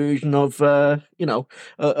cutified version of, of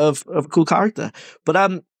a cool character.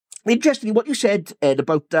 But interestingly, what you said, Ed,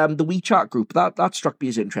 about the WeChat group, that struck me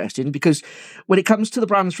as interesting, because when it comes to the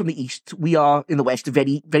brands from the East, we are in the West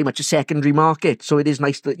very, very much a secondary market. So it is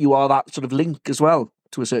nice that you are that sort of link as well,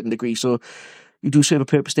 to a certain degree. So you do serve a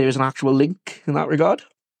purpose there as an actual link in that regard.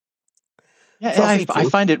 Yeah, and I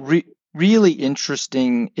find it really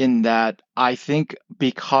interesting in that I think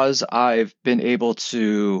because I've been able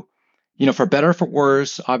to, for better or for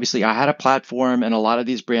worse, obviously I had a platform, and a lot of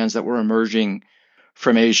these brands that were emerging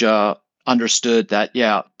from Asia understood that,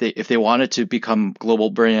 if they wanted to become global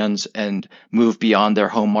brands and move beyond their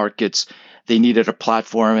home markets, they needed a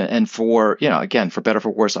platform. And for, again, for better or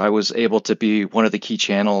for worse, I was able to be one of the key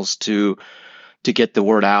channels to get the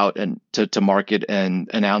word out and to market and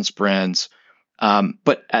announce brands.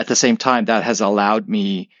 But at the same time, that has allowed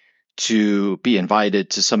me to be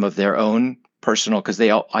invited to some of their own personal, because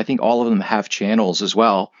I think all of them have channels as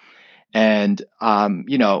well. And,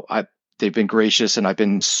 they've been gracious, and I've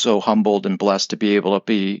been so humbled and blessed to be able to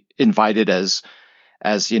be invited as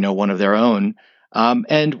one of their own.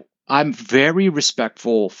 And I'm very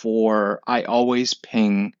respectful I always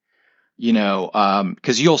ping,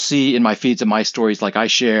 because you'll see in my feeds and my stories, like I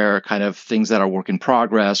share kind of things that are work in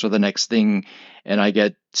progress or the next thing, and I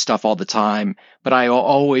get stuff all the time, but I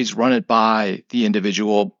always run it by the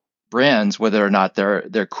individual brands, whether or not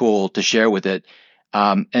they're cool to share with it.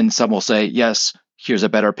 And some will say, yes, here's a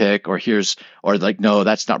better pick, or like, no,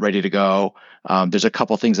 that's not ready to go. There's a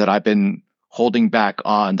couple things that I've been holding back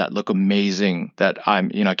on that look amazing that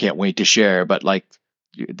I can't wait to share, but like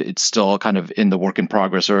it's still kind of in the work in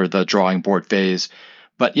progress or the drawing board phase.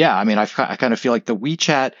 But yeah, I mean, I kind of feel like the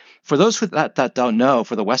WeChat, for those that don't know,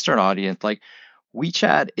 for the Western audience, like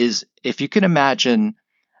WeChat is, if you can imagine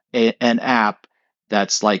an app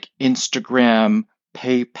that's like Instagram,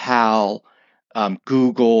 PayPal,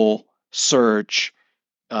 Google search,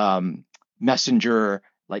 Messenger,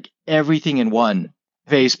 like everything in one.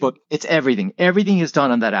 Facebook, it's everything. Everything is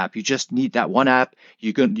done on that app. You just need that one app.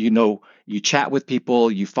 You chat with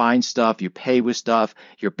people, you find stuff, you pay with stuff,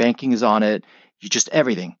 your banking is on it.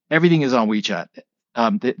 Everything is on WeChat.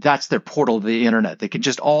 That's their portal to the internet. They can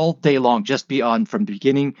just all day long just be on, from the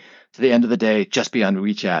beginning to the end of the day, just be on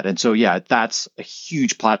WeChat. And so, yeah, that's a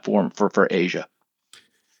huge platform for Asia.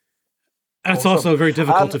 That's also very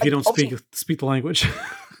difficult if you don't speak the language.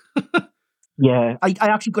 Yeah, I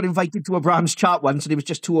actually got invited to a brand's chat once, and it was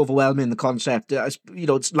just too overwhelming, the concept. It's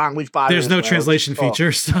language barrier. There's no translation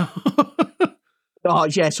feature, so. Oh,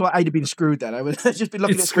 yeah, so I'd have been screwed then. I would have just been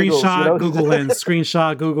looking at screenshot, Google Lens,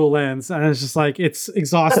 screenshot, Google Lens. And it's just like, it's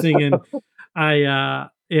exhausting, and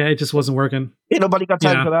it just wasn't working. Ain't nobody got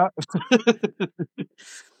time for that.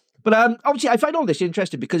 But obviously, I find all this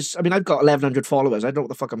interesting because I mean, I've got 1,100 followers. I don't know what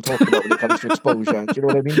the fuck I'm talking about when it comes to exposure. Do you know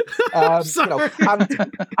what I mean? Sorry.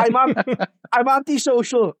 And I'm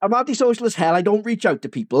antisocial. I'm antisocial as hell. I don't reach out to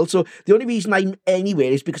people. So the only reason I'm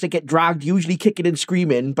anywhere is because I get dragged, usually kicking and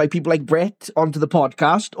screaming, by people like Brett onto the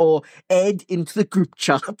podcast or Ed into the group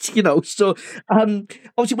chat. You know. So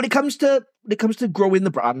obviously, when it comes to growing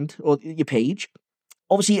the brand or your page.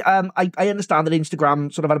 Obviously, I understand that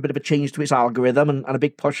Instagram sort of had a bit of a change to its algorithm and a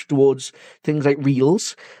big push towards things like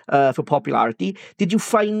Reels for popularity. Did you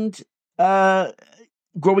find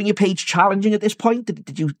growing your page challenging at this point?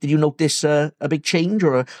 Did you notice a big change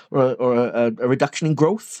or a reduction in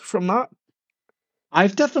growth from that?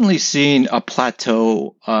 I've definitely seen a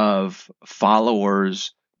plateau of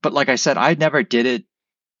followers, but like I said, I never did it.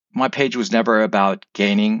 My page was never about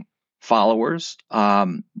gaining followers.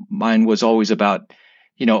 Mine was always about,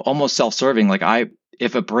 almost self-serving.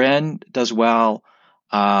 If a brand does well,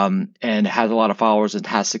 and has a lot of followers and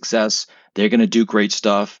has success, they're going to do great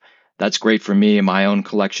stuff. That's great for me and my own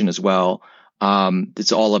collection as well.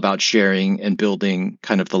 It's all about sharing and building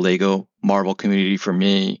kind of the Lego Marvel community for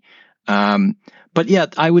me. But yeah,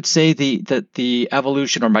 I would say the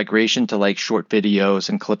evolution or migration to like short videos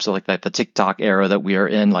and clips of like that, the TikTok era that we are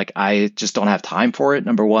in, like I just don't have time for it,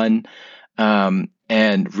 number one.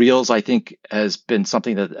 And Reels, I think, has been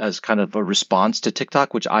something that as kind of a response to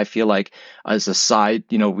TikTok, which I feel like as a side,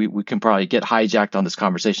 we can probably get hijacked on this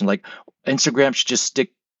conversation. Like Instagram should just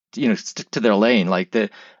stick to their lane. Like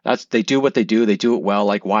they do what they do it well.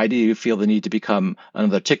 Like, why do you feel the need to become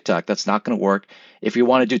another TikTok? That's not going to work. If you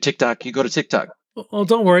want to do TikTok, you go to TikTok. Well,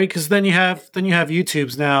 don't worry, because then you have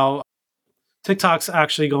YouTube's now. TikTok's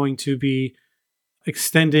actually going to be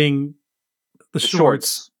extending the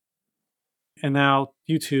shorts. And now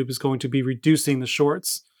YouTube is going to be reducing the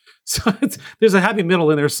shorts. So there's a happy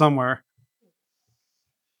middle in there somewhere.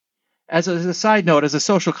 As a side note, as a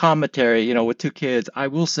social commentary, with two kids, I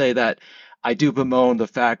will say that I do bemoan the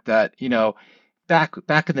fact that,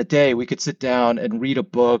 back in the day, we could sit down and read a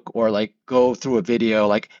book or like go through a video,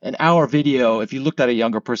 like an hour video. If you looked at a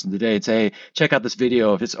younger person today and say, hey, check out this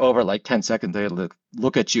video. If it's over like 10 seconds, they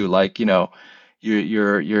look at you like,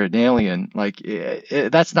 you're an alien. Like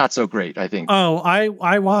that's not so great, I think. Oh,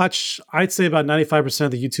 I watch, I'd say about 95%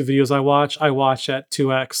 of the YouTube videos I watch at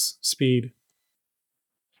 2x speed.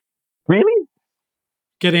 Really?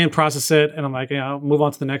 Get in, process it, and I'm like, move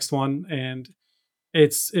on to the next one. And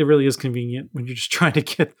it really is convenient when you're just trying to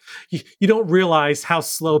get, you don't realize how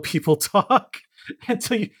slow people talk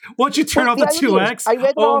until once you turn off the 2x.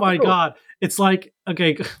 Oh my God. It's like,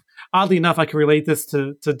 okay, oddly enough, I can relate this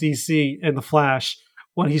to DC and the Flash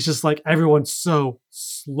when he's just like, everyone's so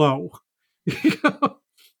slow. Well,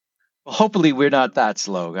 hopefully we're not that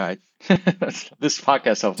slow, guys. This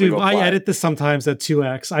podcast hopefully Dude, I edit this sometimes at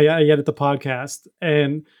 2x. I edit the podcast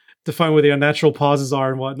and to find where the unnatural pauses are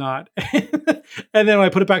and whatnot. And then when I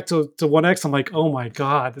put it back to 1x, I'm like, oh my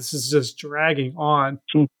God, this is just dragging on.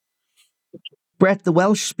 Brett, the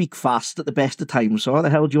Welsh speak fast at the best of times, so how the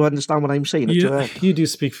hell do you understand what I'm saying? You do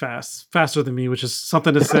speak fast, faster than me, which is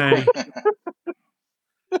something to say.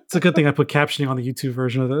 It's a good thing I put captioning on the YouTube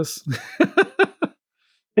version of this.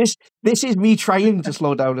 This is me trying to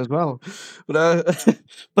slow down as well.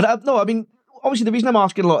 But no, I mean, obviously the reason I'm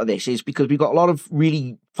asking a lot of this is because we've got a lot of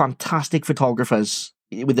really fantastic photographers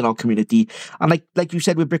within our community. And like you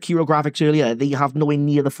said with Brick Hero Graphics earlier, they have nowhere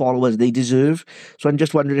near the followers they deserve. So I'm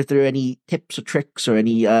just wondering if there are any tips or tricks or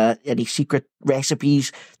any secret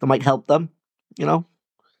recipes that might help them,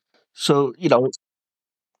 So,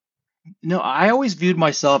 No, I always viewed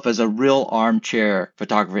myself as a real armchair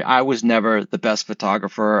photographer. I was never the best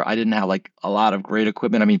photographer. I didn't have like a lot of great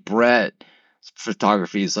equipment. I mean, Brett's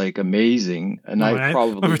photography is like amazing, and my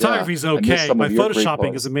photography is okay. My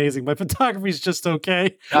photoshopping is amazing. My photography is just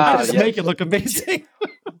okay. I just make it look amazing.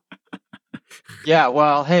 Yeah,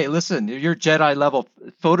 well, hey, listen, your Jedi level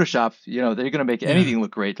Photoshop, they're going to make anything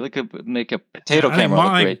look great. They could make a potato camera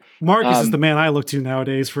look great. Marcus is the man I look to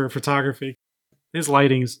nowadays for photography. His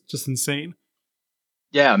lighting is just insane.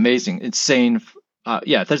 Yeah, amazing. Insane.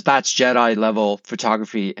 That's Jedi level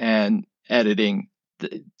photography and editing,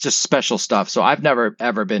 just special stuff. So I've never,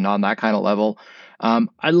 ever been on that kind of level.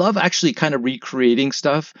 I love actually kind of recreating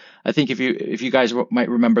stuff. I think if you guys might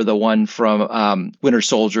remember the one from Winter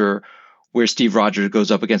Soldier where Steve Rogers goes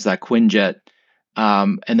up against that Quinjet.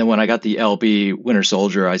 And then when I got the LB Winter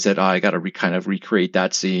Soldier, I said, I got to kind of recreate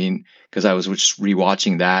that scene because I was just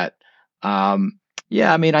rewatching that.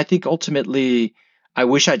 I mean, I think ultimately, I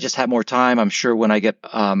wish I just had more time. I'm sure when I get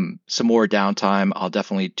some more downtime, I'll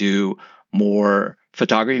definitely do more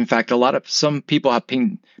photography. In fact, some people have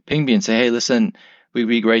pinged me and say, hey, listen, would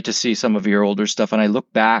be great to see some of your older stuff. And I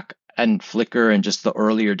look back and Flickr and just the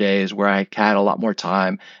earlier days where I had a lot more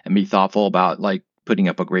time and be thoughtful about like putting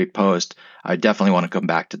up a great post. I definitely want to come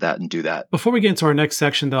back to that and do that. Before we get into our next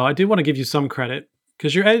section, though, I did want to give you some credit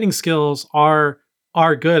because your editing skills are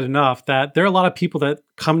good enough that there are a lot of people that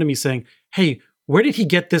come to me saying, "Hey, where did he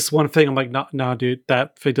get this one thing?" I'm like, "No, dude,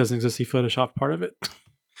 that fig doesn't exist. He photoshopped part of it."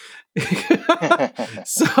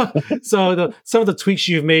 so some of the tweaks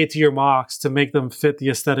you've made to your mocks to make them fit the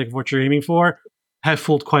aesthetic of what you're aiming for have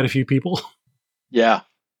fooled quite a few people. Yeah,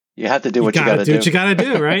 you have to do what you got to do. do. What you got to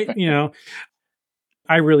do, right?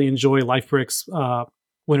 I really enjoy Lifebrick's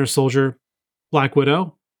Winter Soldier, Black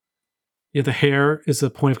Widow. Yeah, the hair is a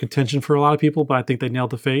point of contention for a lot of people, but I think they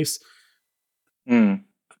nailed the face.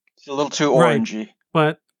 It's a little too orangey. Right.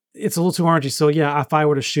 But it's a little too orangey. So yeah, if I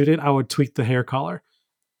were to shoot it, I would tweak the hair color.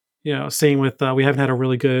 Same with, we haven't had a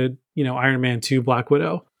really good, Iron Man 2 Black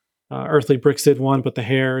Widow. Earthly Bricks did one, but the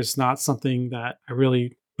hair is not something that I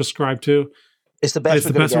really prescribe to. It's the best,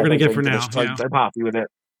 we're going to get for now. I'm happy with it.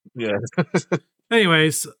 Yeah.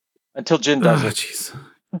 Anyways. Until Jin does it. Jeez.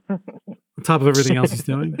 On top of everything else he's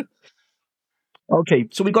doing. Okay,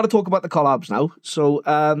 so we've got to talk about the collabs now.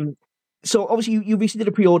 So obviously you recently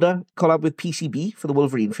did a pre-order collab with PCB for the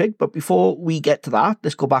Wolverine fig, but before we get to that,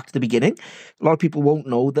 let's go back to the beginning. A lot of people won't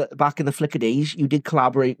know that back in the Flickr days, you did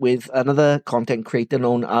collaborate with another content creator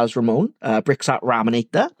known as Ramon. Bricksat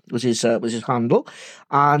Raminator was his handle,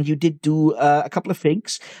 and you did do a couple of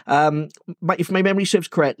figs. If my memory serves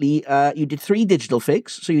correctly, you did 3 digital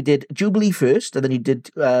figs. So you did Jubilee first, and then you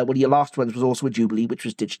did one of your last ones was also a Jubilee, which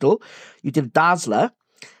was digital. You did Dazzler.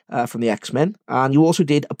 From the X-Men, and you also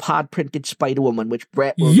did a pad-printed Spider-Woman, which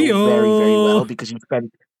Brett will know very, very well because he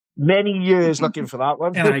spent many years looking for that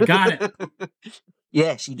one. And I got it.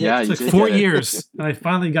 Yes, you did. Yeah, it took 4 years, and I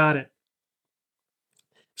finally got it.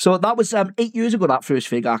 So that was 8 years ago, that first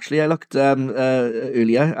fig, actually. I looked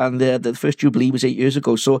earlier, and the first Jubilee was 8 years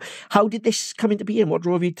ago. So how did this come into being? What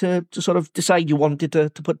drove you to sort of decide you wanted to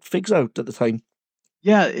put figs out at the time?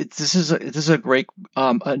 Yeah, this is a great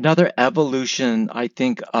another evolution, I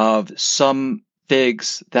think, of some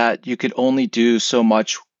figs that you could only do so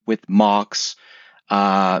much with mocks.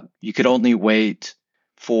 You could only wait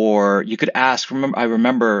for, you could ask. I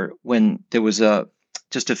remember when there was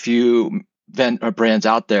just a few brands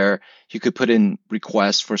out there, you could put in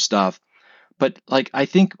requests for stuff. But like I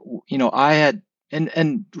think I had.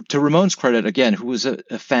 And to Ramon's credit, again, who was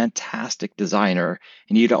a fantastic designer,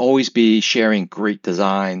 and he'd always be sharing great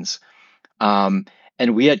designs. And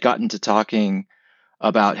we had gotten to talking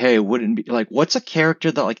about, hey, wouldn't be like, what's a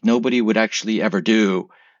character that like nobody would actually ever do?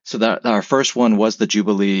 So that our first one was the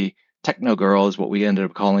Jubilee Techno Girl is what we ended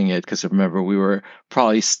up calling it, because remember we were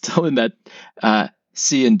probably still in that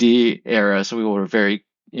C&D era, so we were very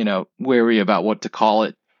wary about what to call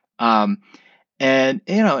it. And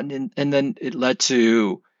then it led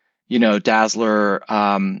to, Dazzler.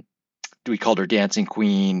 We called her Dancing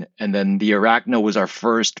Queen, and then the Arachno was our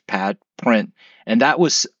first pad print, and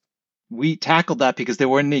we tackled that because there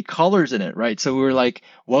weren't any colors in it, right? So we were like,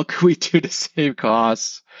 what could we do to save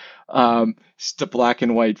costs? Just a black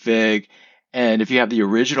and white fig, and if you have the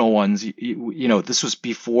original ones, this was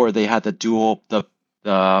before they had the dual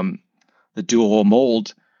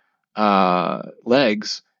mold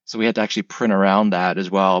legs. So we had to actually print around that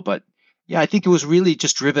as well. But yeah, I think it was really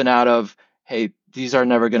just driven out of, hey, these are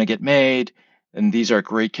never going to get made, and these are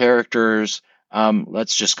great characters.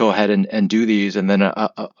 Let's just go ahead and do these. And then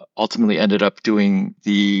ultimately ended up doing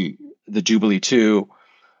the Jubilee 2,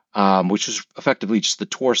 which was effectively just the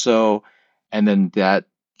torso, and then the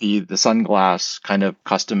sunglass kind of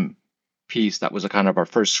custom piece. That was a kind of our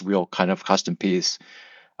first real kind of custom piece,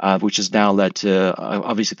 which has now led to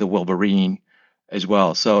obviously the Wolverine as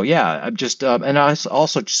well. So yeah, I'm just and I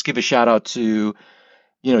also just give a shout out to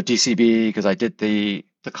DCB, because I did the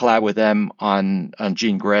collab with them on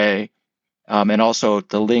Jean Grey, and also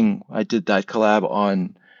the Ling, I did that collab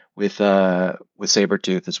on with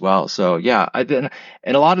Sabretooth as well. So yeah, I did,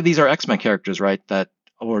 and a lot of these are X-Men characters, right, that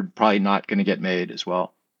are probably not going to get made as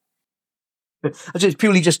well. It's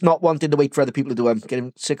purely just not wanting to wait for other people to do them,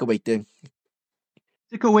 getting sick of waiting.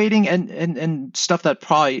 Sick of waiting and stuff that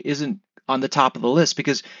probably isn't on the top of the list,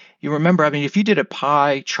 because you remember, I mean, if you did a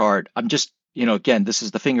pie chart, I'm just, again, this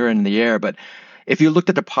is the finger in the air, but if you looked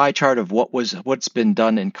at the pie chart of what's been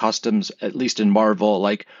done in customs, at least in Marvel,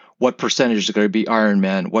 like what percentage is going to be Iron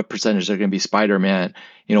Man, what percentage are going to be Spider-Man,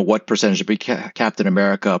 what percentage will be Captain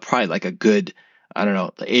America, probably like a good, I don't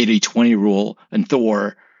know, the 80-20 rule, and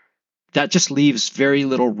Thor, that just leaves very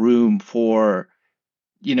little room for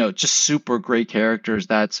just super great characters.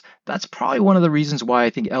 That's probably one of the reasons why I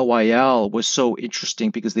think LYL was so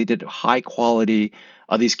interesting because they did high quality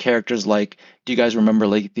of these characters. Like, do you guys remember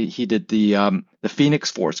like he did the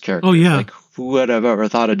Phoenix Force Oh characters? yeah. Like, who would have ever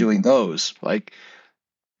thought of doing those? Like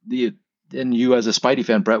the and you as a Spidey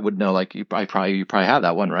fan, Brett would know. Like, you probably have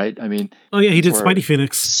that one, right? I mean, Oh yeah, he these did were Spidey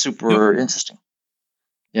Phoenix. Yep. super interesting.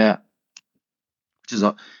 Yeah, which is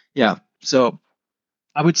yeah. So.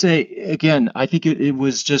 I would say again, I think it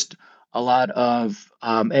was just a lot of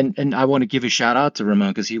and I want to give a shout out to Ramon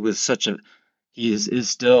because he is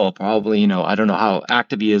still probably, I don't know how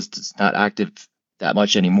active he is, it's not active that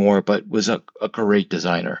much anymore, but was a great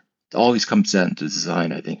designer. Always comes down to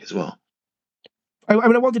design, I think, as well. I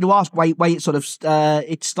mean, I wanted to ask why it sort of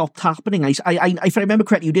it stopped happening. If I remember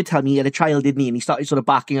correctly, you did tell me he had a child, didn't he? And he started sort of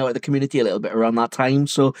backing out of the community a little bit around that time.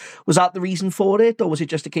 So was that the reason for it, or was it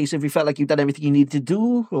just a case of you felt like you'd done everything you needed to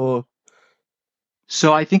do? Or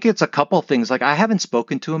So I think it's a couple things. Like I haven't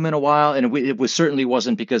spoken to him in a while, and it was certainly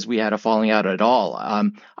wasn't because we had a falling out at all.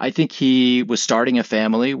 I think he was starting a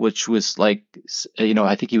family, which was like,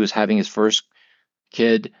 I think he was having his first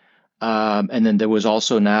kid. And then there was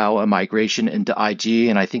also now a migration into IG,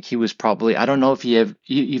 and I think he was probably, I don't know if he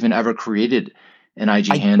even ever created an IG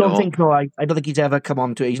I don't handle. think no, I don't think he's ever come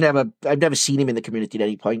on to it. I've never seen him in the community at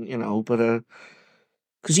any point, but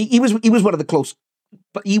because he was one of the close.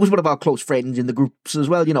 But he was one of our close friends in the groups as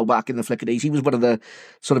well, back in the Flickr days. He was one of the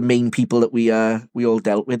sort of main people that we all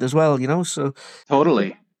dealt with as well, so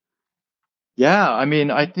Totally. Yeah, I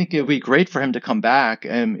mean, I think it'd be great for him to come back,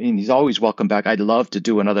 and he's always welcome back. I'd love to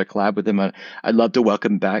do another collab with him. I'd love to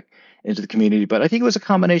welcome him back into the community. But I think it was a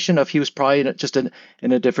combination of he was probably just in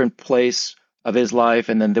a different place of his life,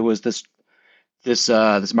 and then there was this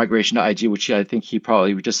migration to IG, which I think he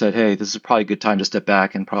probably just said, "Hey, this is probably a good time to step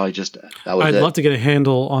back," and probably just that was I'd it. love to get a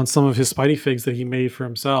handle on some of his Spidey figs that he made for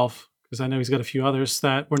himself because I know he's got a few others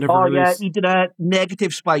that were never oh yeah, released. he did a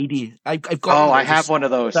negative Spidey. I've got Oh, one of I those. It's have one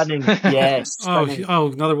of those. stunning. Yes, Oh,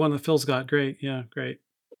 stunning. another one that Phil's got. Great, yeah, great.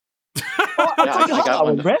 Oh, I Yeah, thought you I had got that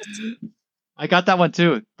one, one. Brett. I got that one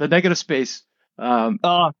too. The negative space.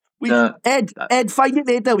 Oh, we The Ed, find it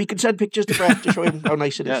later. We can send pictures to Brett to show him how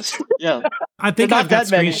nice it is. yes, yeah. I They're think I've not got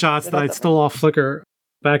that many. screenshots They're that not I that stole many. off Flickr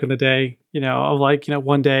back in the day. Of like,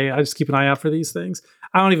 one day I just keep an eye out for these things.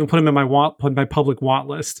 I don't even put them in my public want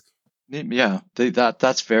list. Yeah,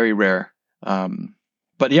 that's very rare.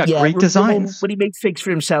 But yeah, Yeah, great Ramon, designs. when he made figs for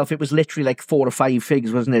himself, it was literally like 4 or 5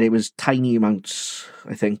 figs, wasn't it? It was tiny amounts,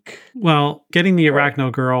 I think. Well, getting the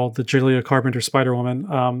Arachno girl, the Julia Carpenter Spider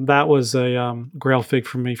Woman, that was a grail fig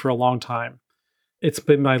for me for a long time. It's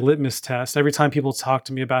been my litmus test. Every time people talk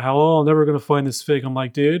to me about how, I'm never going to find this fig, I'm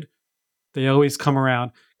like, dude, they always come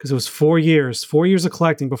around because it was 4 years of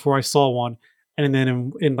collecting before I saw one. And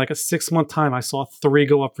then in like a 6-month time, I saw 3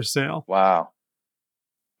 go up for sale. Wow.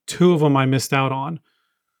 2 of them I missed out on.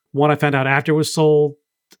 One I found out after it was sold,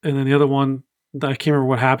 and then the other one I can't remember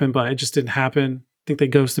what happened, but it just didn't happen. I think they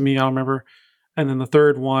ghosted me. I don't remember. And then the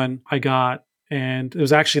third one I got, and it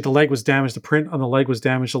was actually the leg was damaged. The print on the leg was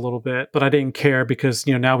damaged a little bit, but I didn't care because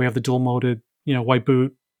now we have the dual moded white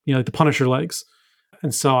boot, like the Punisher legs,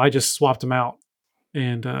 and so I just swapped them out,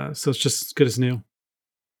 and so it's just as good as new.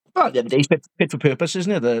 Well, at the end of the day, it's fit for purpose,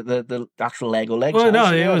 isn't it? The actual Lego legs. Well, no,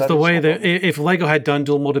 So, it yeah, was that the is way spot that on. if Lego had done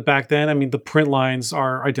dual molded back then, I mean, the print lines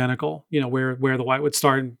are identical. Where the white would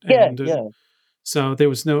start, Yeah, and yeah. so there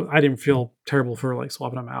was I didn't feel terrible for like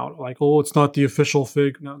swapping them out. Like, oh, it's not the official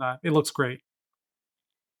fig. No, it looks great.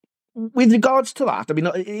 With regards to that, I mean,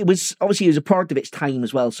 it was obviously it was a product of its time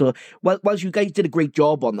as well. So, whilst you guys did a great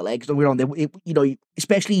job on the legs, don't get me wrong,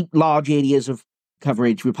 especially large areas of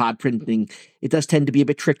coverage with pad printing, it does tend to be a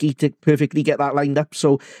bit tricky to perfectly get that lined up.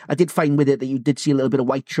 So, I did find with it that you did see a little bit of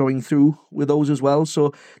white showing through with those as well.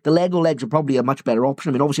 So, the Lego legs are probably a much better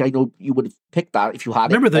option. I mean, obviously, I know you would have picked that if you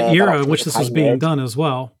had Remember it. the That era in option at which the this was time, being yeah. done as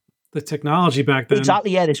well. The technology back then.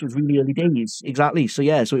 Exactly, yeah. This was really early days. Exactly. So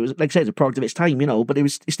yeah, so it was like I said, it's a product of its time, but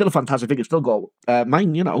it's still a fantastic figure. It's still got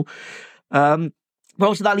mine. But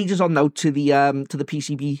also that leads us on now to the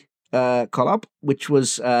PCB collab, which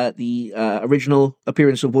was the original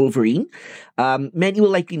appearance of Wolverine. Many will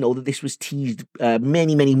likely know that this was teased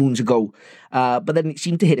many moons ago, but then it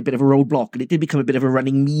seemed to hit a bit of a roadblock, and it did become a bit of a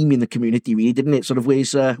running meme in the community, really, didn't it? Sort of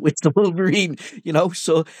where's the Wolverine,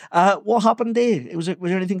 So what happened there? Was there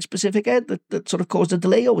anything specific, Ed, that sort of caused a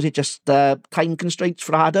delay, or was it just time constraints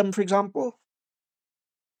for Adam, for example?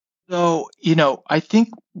 So, I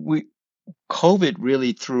think COVID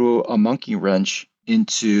really threw a monkey wrench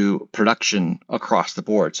into production across the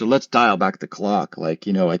board. So let's dial back the clock. Like,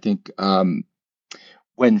 I think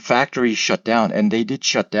when factories shut down, and they did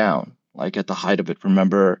shut down, like at the height of it.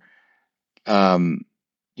 Remember,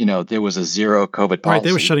 there was a zero COVID Right, they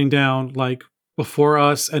were policy. shutting down like before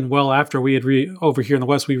us and well after we had over here in the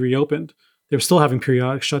West we reopened. They were still having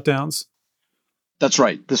periodic shutdowns. That's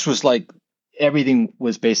right. This was like everything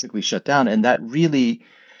was basically shut down, and that really,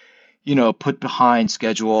 put behind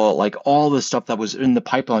schedule, like all the stuff that was in the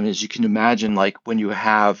pipeline, as you can imagine, like when you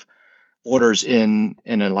have orders in,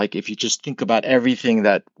 and then like if you just think about everything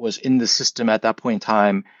that was in the system at that point in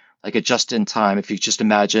time, like a just in time, if you just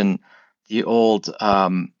imagine the old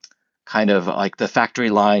kind of like the factory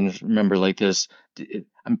line, remember like this,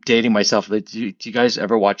 I'm dating myself. Like, do you guys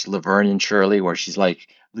ever watch Laverne and Shirley where she's like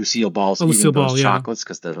Lucille Ball's Oh, Lucille eating those Ball, yeah. chocolates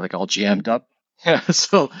because they're like all jammed up? Yeah.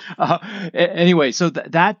 So anyway, so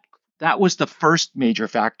that was the first major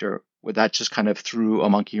factor where that just kind of threw a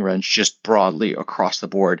monkey wrench just broadly across the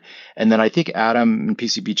board. And then I think Adam and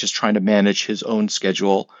PCB just trying to manage his own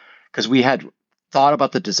schedule because we had thought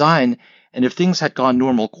about the design, and if things had gone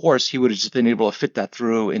normal course, he would have just been able to fit that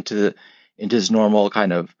through into his normal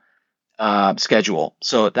kind of schedule.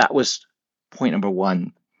 So that was point number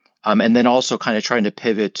one. And then also kind of trying to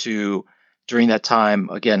pivot to during that time,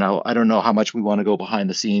 again, I don't know how much we want to go behind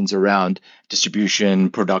the scenes around distribution,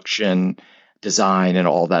 production, design, and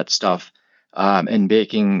all that stuff, and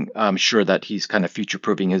making sure that he's kind of future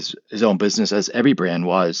proofing his own business as every brand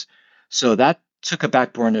was. So that took a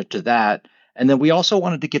back burner to that. And then we also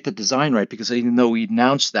wanted to get the design right because even though we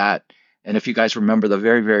announced that, and if you guys remember, the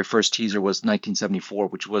very, very first teaser was 1974,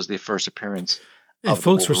 which was the first appearance And of the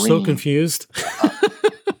folks were so Wolverine. confused.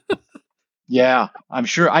 Yeah, I'm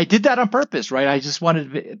sure I did that on purpose, right? I just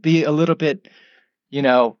wanted to be a little bit,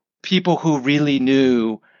 people who really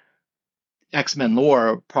knew X-Men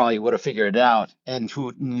lore probably would have figured it out, and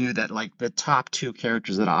who knew that like the top two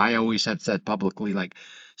characters that I always had said publicly, like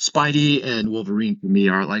Spidey and Wolverine for me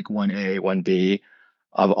are like 1A, 1B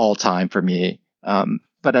of all time for me.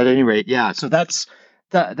 But at any rate, yeah, so that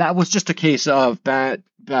was just a case of bad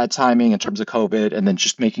timing in terms of COVID, and then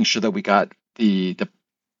just making sure that we got the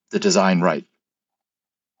design right.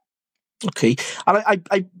 Okay, and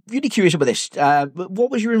I'm really curious about this.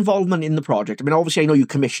 What was your involvement in the project? I mean, obviously, I know you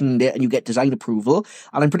commissioned it and you get design approval,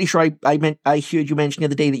 and I'm pretty sure I heard you mention the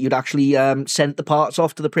other day that you'd actually sent the parts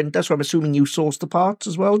off to the printer. So I'm assuming you sourced the parts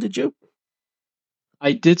as well, did you?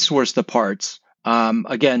 I did source the parts.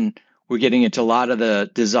 Again, we're getting into a lot of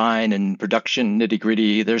the design and production nitty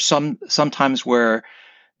gritty. There's sometimes where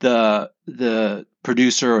the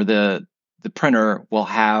producer or the printer will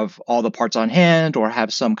have all the parts on hand or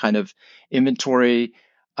have some kind of inventory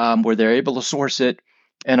where they're able to source it,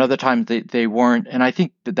 and other times they weren't. And I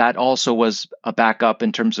think that also was a backup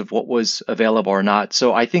in terms of what was available or not.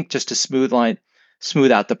 So I think just to smooth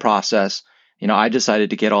out the process, I decided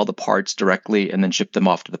to get all the parts directly and then ship them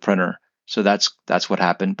off to the printer. So that's what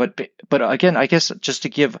happened. But again, I guess just to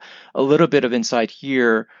give a little bit of insight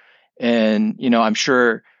here, and I'm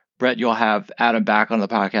sure Brett, you'll have Adam back on the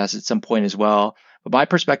podcast at some point as well. But my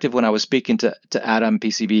perspective when I was speaking to Adam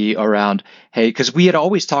PCB around, hey, because we had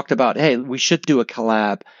always talked about, hey, we should do a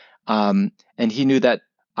collab, and he knew that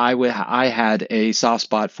I had a soft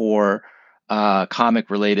spot for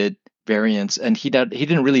comic related variants, and he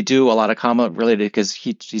didn't really do a lot of comic related because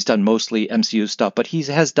he's done mostly MCU stuff, but he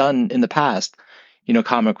has done in the past,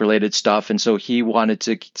 comic related stuff, and so he wanted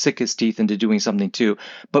to sink his teeth into doing something too.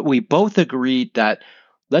 But we both agreed that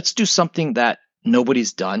let's do something that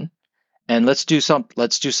nobody's done, and let's do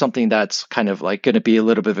something that's kind of like going to be a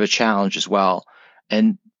little bit of a challenge as well.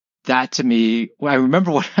 And that to me, I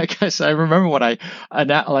remember what I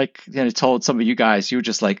told some of you guys. You were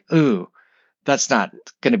just like, ooh, that's not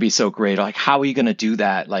going to be so great. Like, how are you going to do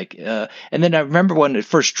that? Like, and then I remember when it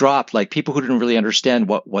first dropped, like people who didn't really understand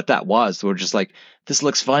what that was were just like, this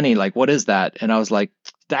looks funny. Like, what is that? And I was like,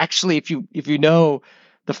 actually, if you know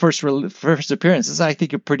the first appearance, this is, I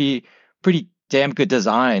think, a pretty damn good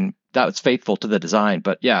design that was faithful to the design.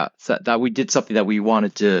 But yeah, that we did something that we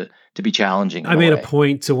wanted to be challenging. I made a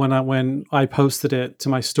point to when I posted it to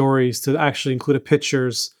my stories to actually include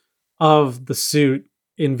pictures of the suit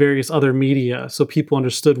in various other media so people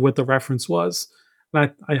understood what the reference was.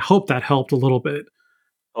 And I hope that helped a little bit.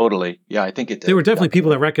 Totally. Yeah, I think it did. There were definitely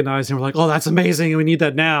people that recognized and were like, oh, that's amazing, and we need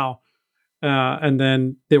that now. And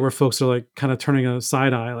then there were folks that are like kind of turning a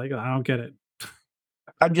side eye, like, I don't get it.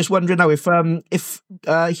 I'm just wondering now if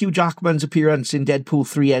Hugh Jackman's appearance in Deadpool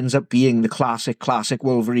 3 ends up being the classic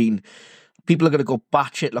Wolverine, people are going to go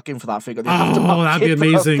batshit looking for that figure. That'd be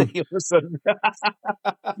amazing.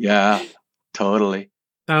 Yeah, totally.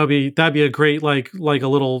 That'd be a great like a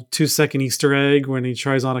little 2-second Easter egg when he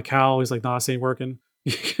tries on a cowl. He's like, "Nah, this ain't working."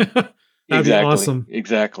 That'd be awesome.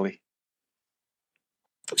 Exactly.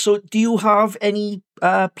 So, do you have any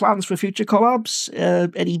plans for future collabs?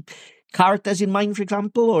 Any characters in mind, for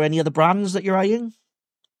example, or any other brands that you're eyeing?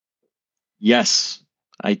 Yes,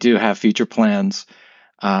 I do have future plans.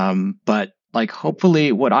 But like,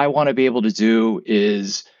 hopefully, what I want to be able to do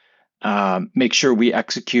is make sure we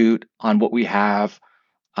execute on what we have.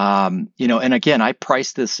 And again, I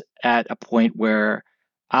price this at a point where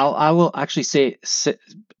I will actually say,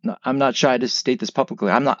 no, I'm not shy to state this publicly.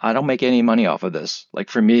 I don't make any money off of this. Like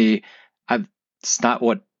for me, it's not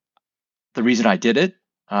what the reason I did it.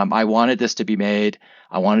 I wanted this to be made.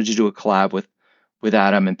 I wanted to do a collab with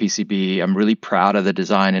Adam and PCB. I'm really proud of the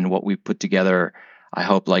design and what we've put together. I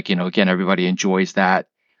hope, again, everybody enjoys that.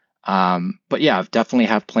 But yeah, I've definitely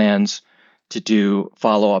have plans to do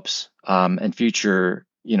follow-ups and future,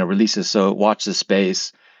 releases. So watch the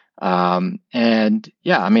space. And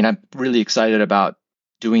yeah, I mean, I'm really excited about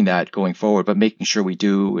doing that going forward, but making sure we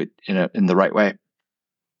do it in the right way.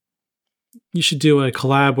 You should do a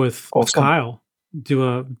collab with Kyle. Do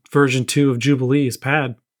a version 2 of Jubilee's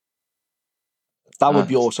pad. That would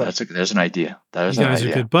be awesome. There's an idea. You guys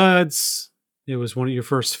are good buds. It was one of your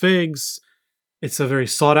first figs. It's a very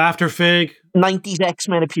sought after fig. 90s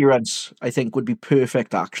X-Men appearance, I think, would be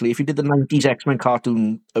perfect. Actually, if you did the 90s X-Men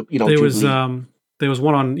cartoon, there was one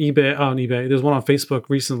on eBay. There was one on Facebook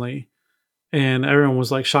recently, and everyone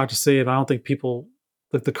was like shocked to see it. I don't think people,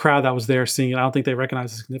 like the crowd that was there seeing it, I don't think they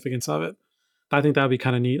recognize the significance of it. I think that'd be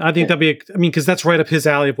kind of neat. I think because that's right up his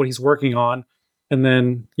alley of what he's working on, and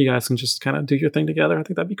then you guys can just kind of do your thing together. I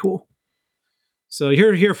think that'd be cool. So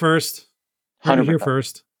you're here first. You're here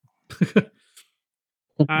first.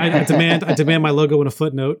 I demand my logo in a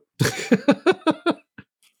footnote.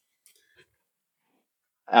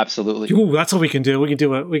 Absolutely. Ooh, that's what we can do. We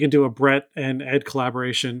can do a Brett and Ed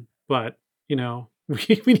collaboration, but we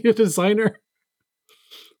need a designer.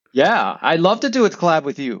 Yeah, I'd love to do a collab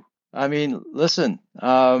with you. I mean, listen,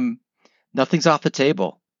 nothing's off the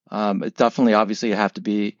table. It definitely, obviously, have to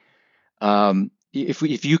be.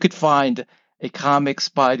 If you could find a comic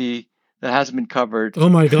Spidey that hasn't been covered. Oh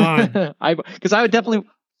my God! Because I would definitely,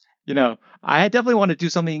 I definitely want to do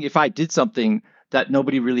something. If I did something that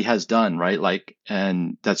nobody really has done, right?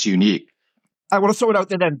 And that's unique. I want to throw it out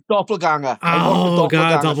there then. Doppelganger. Oh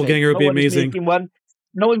God, Doppelganger would be amazing.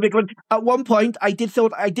 No one big one. At one point, I did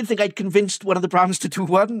think I'd convinced one of the brands to do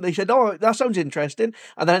one. They said, "Oh, that sounds interesting."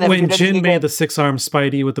 And then when Jin made the 6-arm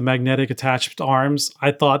Spidey with the magnetic attached arms,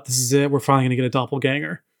 I thought, "This is it. We're finally going to get a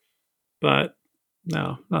Doppelganger." But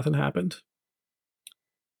no, nothing happened.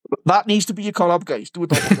 That needs to be your collab, guys. Do a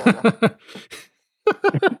Doppelganger.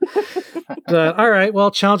 All right.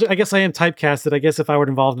 Well, challenge. I guess I am typecasted. I guess if I were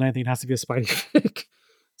involved in anything, it has to be a Spidey fig.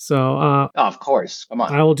 So, of course, come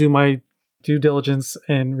on. I will do my due diligence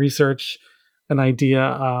and research an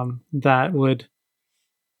idea that would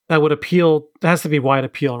appeal. It has to be wide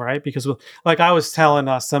appeal, right? Because like I was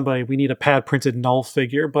telling somebody, we need a pad printed Null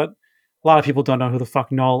figure, but a lot of people don't know who the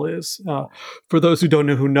fuck Null is. For those who don't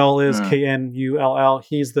know who Null is, Knull,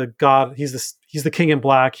 he's the god. He's the king in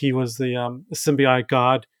black. He was the symbiote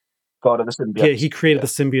god. God of the symbiote. Yeah, he created the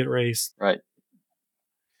symbiote race. Right.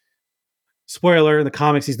 Spoiler: in the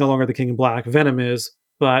comics, he's no longer the king in black. Venom is.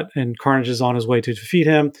 And Carnage is on his way to defeat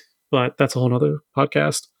him, but that's a whole nother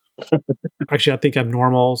podcast. Actually, I think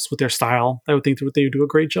Abnormals with their style, I would think they would do a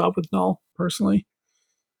great job with Null, personally.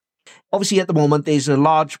 Obviously, at the moment, there's a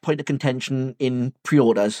large point of contention in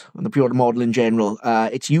pre-orders and the pre-order model in general.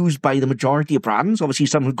 It's used by the majority of brands. Obviously,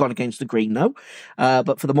 some have gone against the grain now,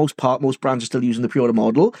 but for the most part, most brands are still using the pre-order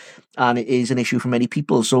model, and it is an issue for many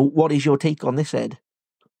people. So what is your take on this, Ed?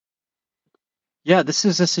 Yeah, this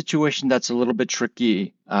is a situation that's a little bit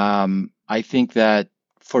tricky. I think that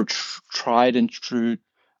for tried and true,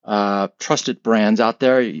 trusted brands out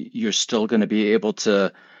there, you're still going to be able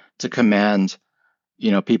to command,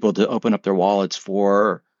 people to open up their wallets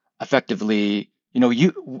for effectively,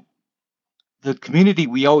 the community.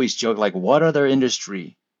 We always joke like, what other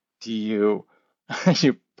industry do you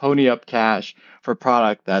pony up cash for a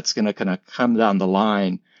product that's going to kind of come down the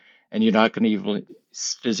line, and you're not going to even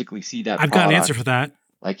physically see that. I've got an answer for that.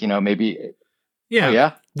 Like, maybe. Yeah. Oh,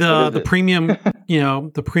 yeah. The premium,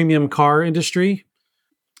 the premium car industry.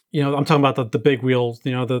 I'm talking about the big wheels,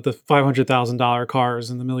 the $500,000 cars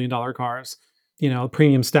and the $1 million cars.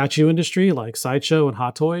 Premium statue industry like Sideshow and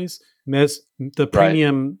Hot Toys. The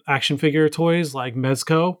premium action figure toys like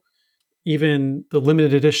Mezco. Even the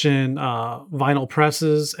limited edition vinyl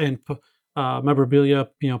presses and memorabilia,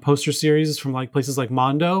 poster series from like places like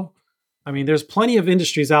Mondo. I mean, there's plenty of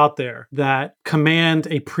industries out there that command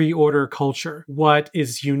a pre-order culture. What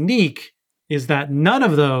is unique is that none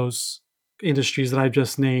of those industries that I've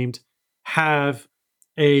just named have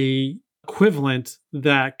a equivalent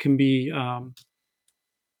that can be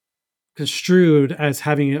construed as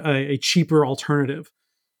having a cheaper alternative.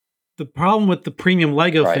 The problem with the premium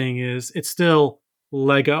Lego Right. thing is it's still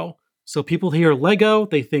Lego. So people hear Lego,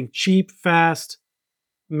 they think cheap, fast,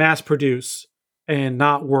 mass produce, and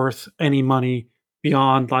not worth any money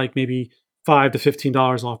beyond like maybe $5 to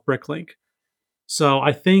 $15 off Bricklink. So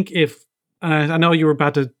I think if and I know you were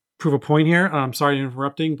about to prove a point here. I'm sorry for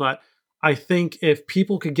interrupting, but I think if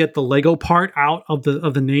people could get the Lego part out of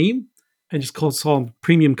the name and just call them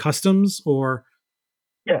premium customs, or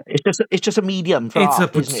Yeah, it's just a medium for it's a art, isn't it?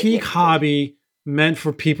 At the boutique end of the day? hobby meant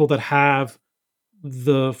for people that have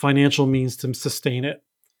the financial means to sustain it.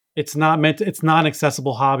 It's not an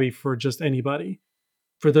accessible hobby for just anybody.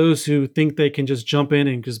 For those who think they can just jump in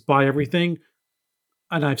and just buy everything,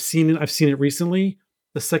 and I've seen it recently,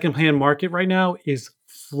 the secondhand market right now is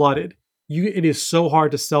flooded. It is so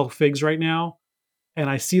hard to sell figs right now. And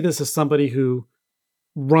I see this as somebody who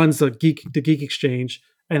runs the geek exchange,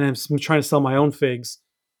 and I'm trying to sell my own figs.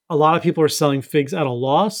 A lot of people are selling figs at a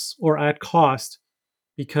loss or at cost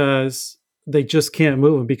because they just can't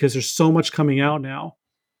move them, because there's so much coming out now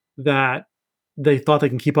that they thought they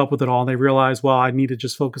can keep up with it all, and they realize, well, I need to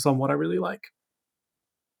just focus on what I really like.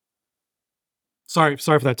 Sorry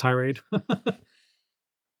for that tirade.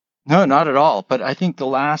 No, not at all. But I think the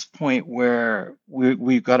last point where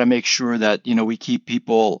we've got to make sure that, we keep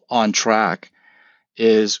people on track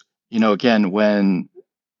is, again, when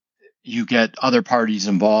you get other parties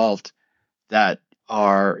involved that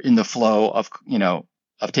are in the flow of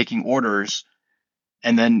taking orders,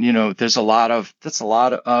 and then, that's a lot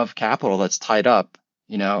of capital that's tied up,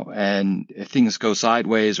 and if things go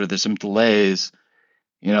sideways or there's some delays,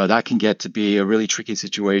 that can get to be a really tricky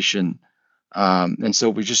situation. And so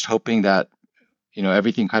we're just hoping that,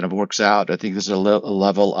 everything kind of works out. I think there's a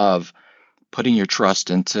level of putting your trust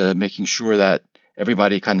into making sure that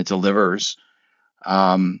everybody kind of delivers,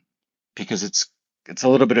 because it's a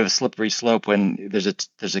little bit of a slippery slope when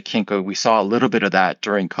there's a kink. We saw a little bit of that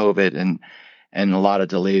during COVID, and a lot of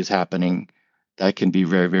delays happening. That can be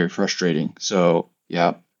very, very frustrating. So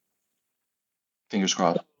yeah, fingers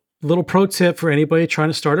crossed. Little pro tip for anybody trying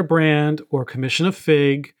to start a brand or commission a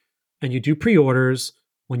fig, and you do pre-orders.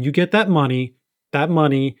 When you get that money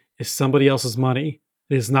is somebody else's money.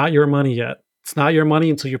 It is not your money yet. It's not your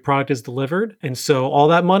money until your product is delivered. And so all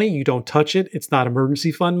that money, you don't touch it. It's not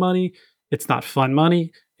emergency fund money. It's not fun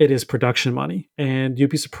money. It is production money. And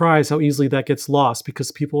you'd be surprised how easily that gets lost,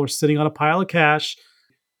 because people are sitting on a pile of cash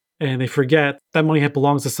and they forget that money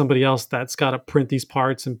belongs to somebody else that's got to print these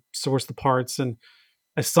parts and source the parts. And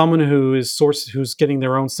as someone who's getting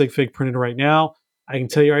their own sig fig printed right now, I can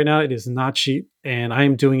tell you right now, it is not cheap. And I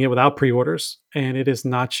am doing it without pre-orders, and it is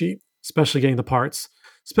not cheap, especially getting the parts,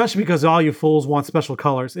 especially because all you fools want special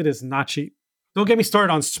colors. It is not cheap. Don't get me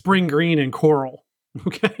started on spring green and coral.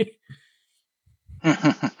 Okay.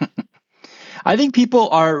 I think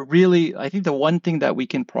the one thing that we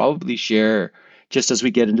can probably share just as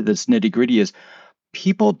we get into this nitty gritty is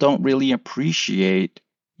people don't really appreciate,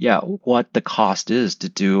 what the cost is to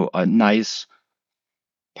do a nice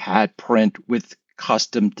pad print with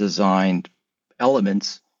custom designed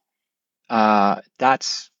elements. It's not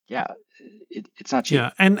cheap.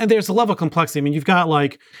 Yeah. And there's a level of complexity. I mean, you've got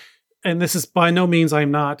and this is by no means, I'm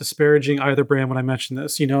not disparaging either brand when I mention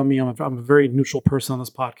this. You know me, I'm a very neutral person on this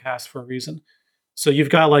podcast for a reason. So you've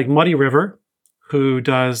got Muddy River, who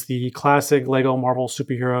does the classic Lego Marvel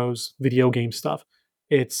superheroes video game stuff.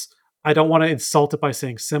 I don't want to insult it by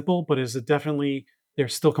saying simple, but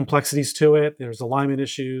there's still complexities to it. There's alignment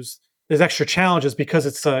issues. There's extra challenges because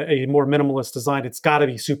it's a more minimalist design. It's got to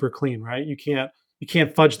be super clean, right? You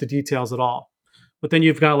can't fudge the details at all. But then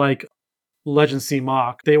you've got Legend C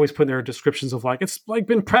Mock. They always put in their descriptions of it's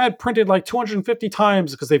been printed 250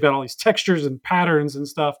 times, because they've got all these textures and patterns and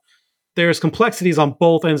stuff. There's complexities on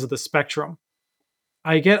both ends of the spectrum.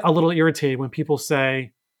 I get a little irritated when people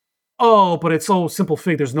say, "Oh, but it's so simple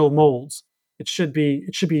fig. There's no molds. It should be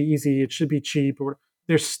easy. It should be cheap." Or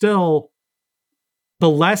there's still, the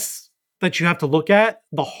less that you have to look at,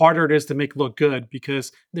 the harder it is to make look good,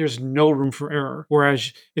 because there's no room for error.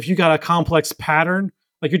 Whereas if you got a complex pattern,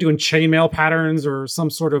 like you're doing chainmail patterns or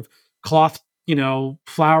some sort of cloth,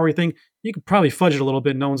 flowery thing, you could probably fudge it a little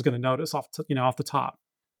bit. No one's going to notice off the top.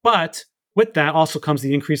 But with that also comes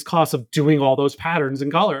the increased cost of doing all those patterns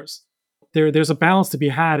and colors. There's a balance to be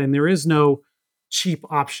had, and there is no cheap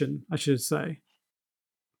option, I should say.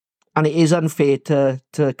 And it is unfair to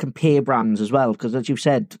compare brands as well, because as you've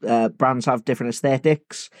said, brands have different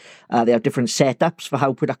aesthetics. They have different setups for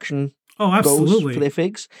how production goes absolutely for their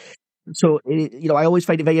figs. I always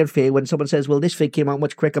find it very unfair when someone says, "Well, this fig came out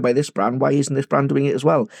much quicker by this brand. Why isn't this brand doing it as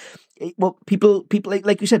well?" Well, people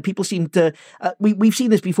like you said, people seem to. We've seen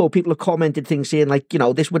this before. People have commented things saying like,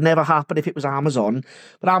 this would never happen if it was Amazon,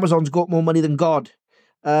 but Amazon's got more money than God.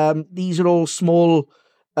 These are all small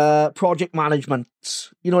project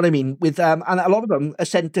managements. You know what I mean? With and a lot of them are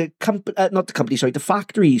sent to not to companies, sorry, to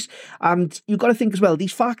factories. And you've got to think as well.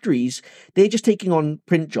 These factories, they're just taking on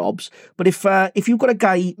print jobs. But if you've got a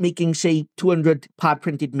guy making say 200 pad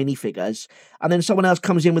printed minifigures, and then someone else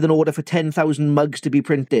comes in with an order for 10,000 mugs to be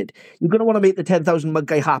printed, you're going to want to make the 10,000 mug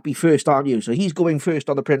guy happy first, aren't you? So he's going first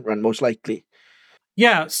on the print run, most likely.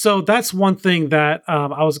 Yeah, so that's one thing that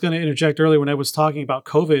I was going to interject earlier when I was talking about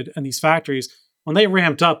COVID and these factories. When they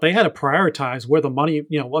ramped up, they had to prioritize where the money,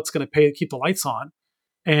 what's going to pay to keep the lights on.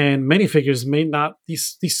 And minifigures may not,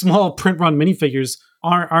 these small print run minifigures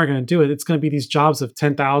aren't going to do it. It's going to be these jobs of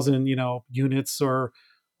 10,000, units or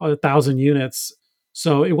 1,000 units.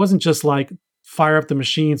 So it wasn't just like fire up the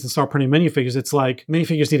machines and start printing minifigures. It's like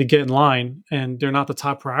minifigures need to get in line and they're not the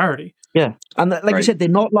top priority. Yeah. And like Right. you said, they're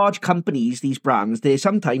not large companies, these brands. They're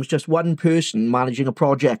sometimes just one person managing a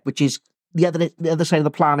project, which is the other side of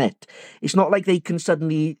the planet. It's not like they can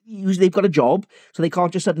suddenly, usually they've got a job, so they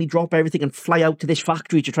can't just suddenly drop everything and fly out to this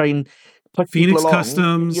factory to try and put Phoenix people along,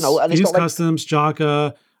 Customs, and it's Phoenix not like, Customs,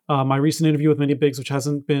 Jaka, my recent interview with Mini Bigs, which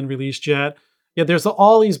hasn't been released yet. Yeah, there's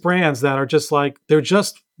all these brands that are just like, they're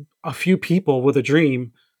just a few people with a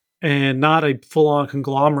dream and not a full-on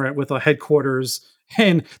conglomerate with a headquarters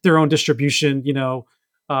and their own distribution,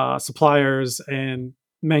 suppliers and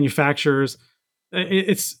manufacturers.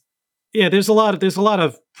 There's a lot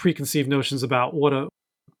of preconceived notions about what a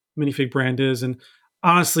minifig brand is. And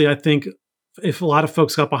honestly, I think if a lot of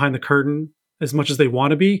folks got behind the curtain as much as they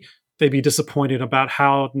want to be, they'd be disappointed about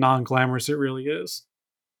how non-glamorous it really is.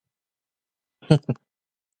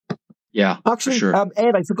 Yeah, actually, for sure.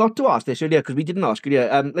 Ed, I forgot to ask this earlier because we didn't ask earlier.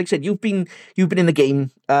 Like I said, you've been in the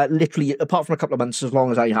game literally, apart from a couple of months, as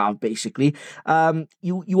long as I have, basically.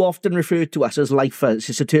 You often refer to us as lifers.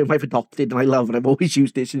 It's a term I've adopted and I love, and I've always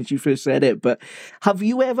used it since you first said it. But have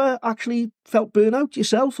you ever actually felt burnout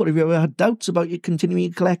yourself, or have you ever had doubts about your continuing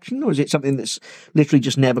your collection, or is it something that's literally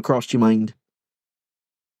just never crossed your mind?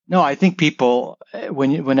 No, I think people,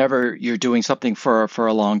 whenever you're doing something for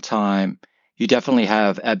a long time, you definitely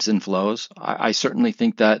have ebbs and flows. I certainly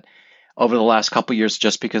think that over the last couple of years,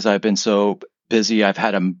 just because I've been so busy, I've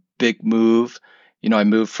had a big move. I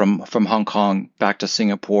moved from Hong Kong back to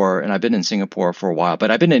Singapore, and I've been in Singapore for a while,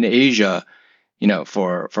 but I've been in Asia,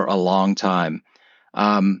 for a long time.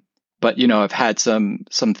 But I've had some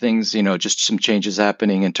things, just some changes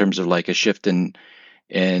happening in terms of like a shift in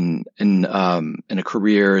a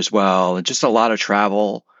career as well, and just a lot of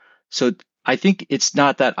travel. So I think it's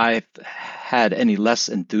not that I've had any less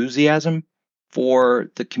enthusiasm for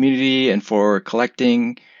the community and for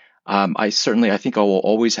collecting. I think I will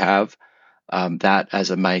always have that as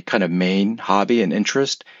my kind of main hobby and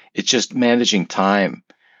interest. It's just managing time.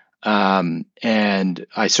 And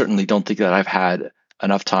I certainly don't think that I've had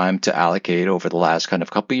enough time to allocate over the last kind of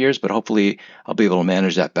couple of years, but hopefully I'll be able to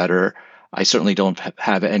manage that better. I certainly don't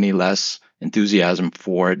have any less enthusiasm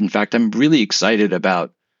for it. In fact, I'm really excited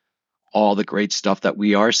about all the great stuff that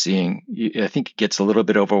we are seeing. I think it gets a little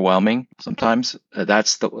bit overwhelming sometimes.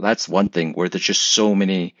 That's one thing where there's just so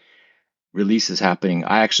many releases happening.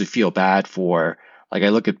 I actually feel bad for, like,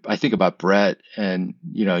 I think about Brett and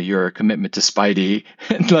your commitment to Spidey,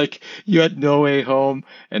 and like you had No Way Home,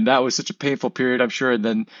 and that was such a painful period, I'm sure. And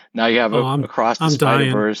then now you have Across the I'm dying.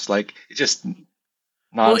 Spider-Verse, like it's just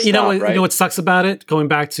nonstop, Well, right? what sucks about it, going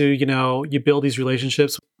back to, you build these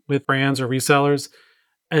relationships with brands or resellers,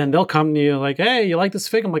 and they'll come to you like, hey, you like this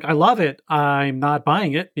fig? I'm like, I love it. I'm not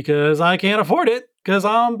buying it because I can't afford it because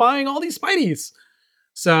I'm buying all these Spideys.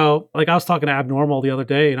 So, like, I was talking to Abnormal the other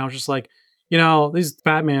day, and I was just like, these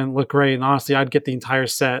Batman look great. And honestly, I'd get the entire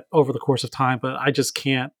set over the course of time, but I just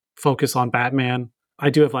can't focus on Batman. I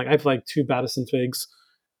have like 2 Battison figs.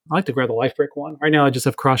 I like to grab the Life Brick one. Right now, I just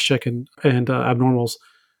have Crosscheck and Abnormals.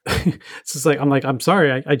 It's just like, I'm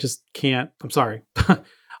sorry. I just can't. I'm sorry.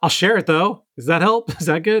 I'll share it though. Does that help? Is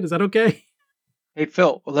that good? Is that okay? Hey,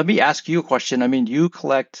 Phil, let me ask you a question. I mean, you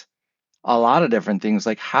collect a lot of different things.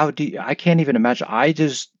 Like, I can't even imagine. I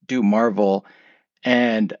just do Marvel,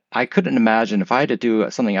 and I couldn't imagine if I had to do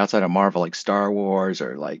something outside of Marvel, like Star Wars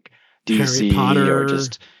or like Harry DC or Potter.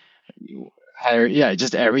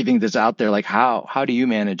 just everything that's out there. Like, how do you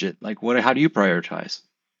manage it? Like, how do you prioritize?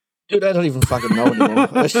 Dude, I don't even fucking know anymore.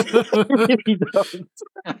 I really don't.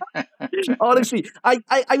 Honestly, I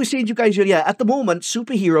was saying to you guys earlier, at the moment,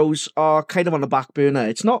 superheroes are kind of on the back burner.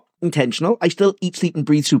 It's not intentional. I still eat, sleep, and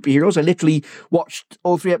breathe superheroes. I literally watched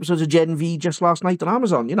all 3 episodes of Gen V just last night on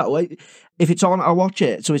Amazon. You know, if it's on, I'll watch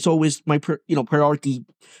it. So it's always my priority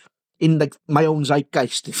in like my own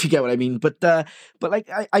zeitgeist, if you get what I mean. But like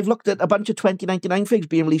I've looked at a bunch of 2099 figs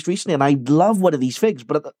being released recently, and I love one of these figs,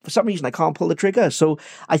 but for some reason I can't pull the trigger. So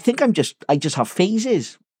I think I just have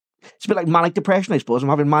phases. It's a bit like manic depression, I suppose. I'm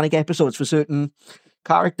having manic episodes for certain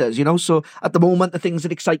characters, you know. So at the moment, the things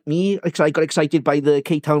that excite me, I got excited by the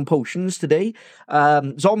K-Town potions today.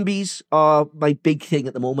 Zombies are my big thing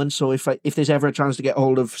at the moment. So if there's ever a chance to get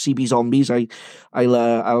hold of CB zombies, I'll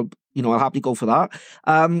happily go for that.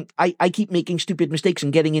 I keep making stupid mistakes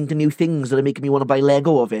and getting into new things that are making me want to buy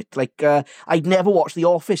Lego of it. Like I'd never watched The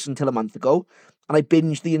Office until a month ago, and I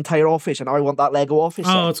binged the entire Office, and now I want that Lego Office.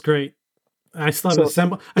 Oh, it's great. I still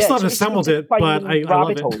haven't assembled it, but I love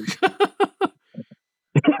it.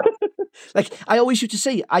 Like I always used to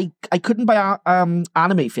say, I couldn't buy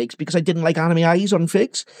anime figs because I didn't like anime eyes on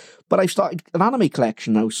figs, but I've started an anime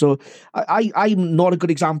collection now. So I'm not a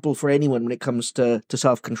good example for anyone when it comes to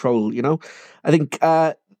self-control, you know? I think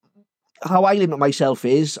how I limit myself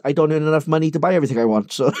is I don't earn enough money to buy everything I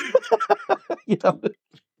want. So, you know,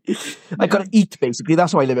 I got to eat, basically.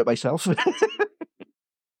 That's how I limit myself.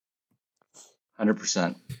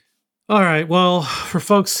 100%. All right. Well, for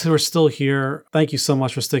folks who are still here, thank you so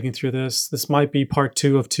much for sticking through this. This might be part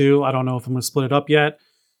 2 of 2. I don't know if I'm going to split it up yet.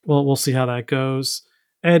 Well, we'll see how that goes.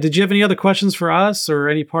 Ed, did you have any other questions for us or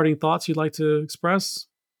any parting thoughts you'd like to express?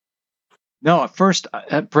 No, first,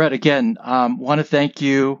 Brett, again, want to thank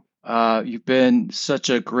you. You've been such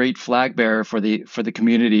a great flag bearer for the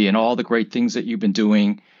community and all the great things that you've been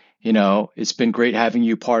doing. You know, it's been great having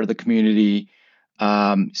you part of the community.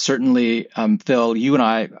 Certainly, Phil, you and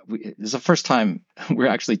I, this is the first time we're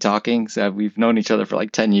actually talking. So we've known each other for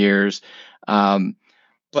like 10 years.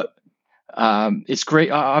 But it's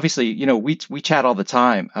great. Obviously, you know, we chat all the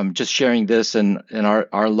time. Just sharing this and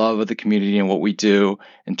our love of the community and what we do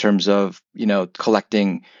in terms of, you know,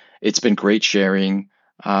 collecting. It's been great sharing.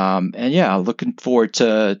 And yeah, looking forward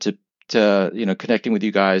to you know, connecting with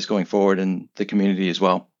you guys going forward and the community as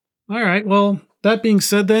well. All right. Well, that being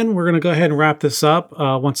said, then we're going to go ahead and wrap this up.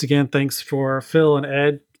 Once again, thanks for Phil and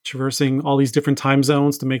Ed traversing all these different time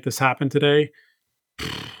zones to make this happen today.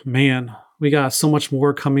 Man, we got so much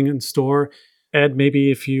more coming in store. Ed,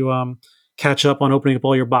 maybe if you catch up on opening up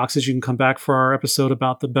all your boxes, you can come back for our episode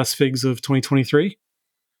about the best figs of 2023.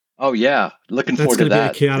 Oh yeah, looking forward to that. That's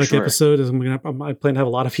going to be a chaotic episode. I plan to have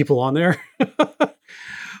a lot of people on there.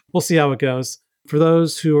 We'll see how it goes. For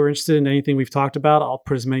those who are interested in anything we've talked about, I'll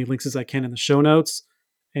put as many links as I can in the show notes.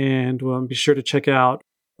 And be sure to check out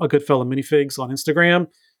A Good Fella Minifigs on Instagram.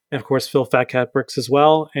 And of course, Phil Fat Cat Bricks as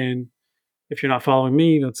well. And if you're not following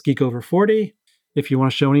me, that's Geek Over 40. If you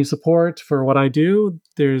want to show any support for what I do,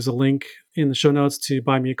 there's a link in the show notes to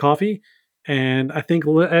buy me a coffee. And I think,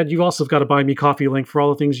 Ed, you've also got a buy me coffee link for all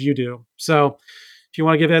the things you do. So if you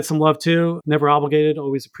want to give Ed some love too, never obligated,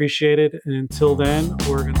 always appreciated. And until then,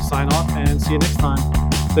 we're going to sign off and see you next time.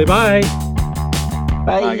 Say bye.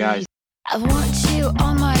 Bye. Bye, guys. I want you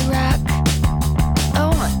on my rack. I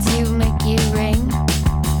want to make you ring.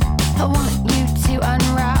 I want you to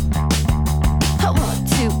unwrap. I want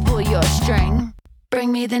to pull your string.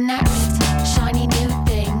 Bring me the next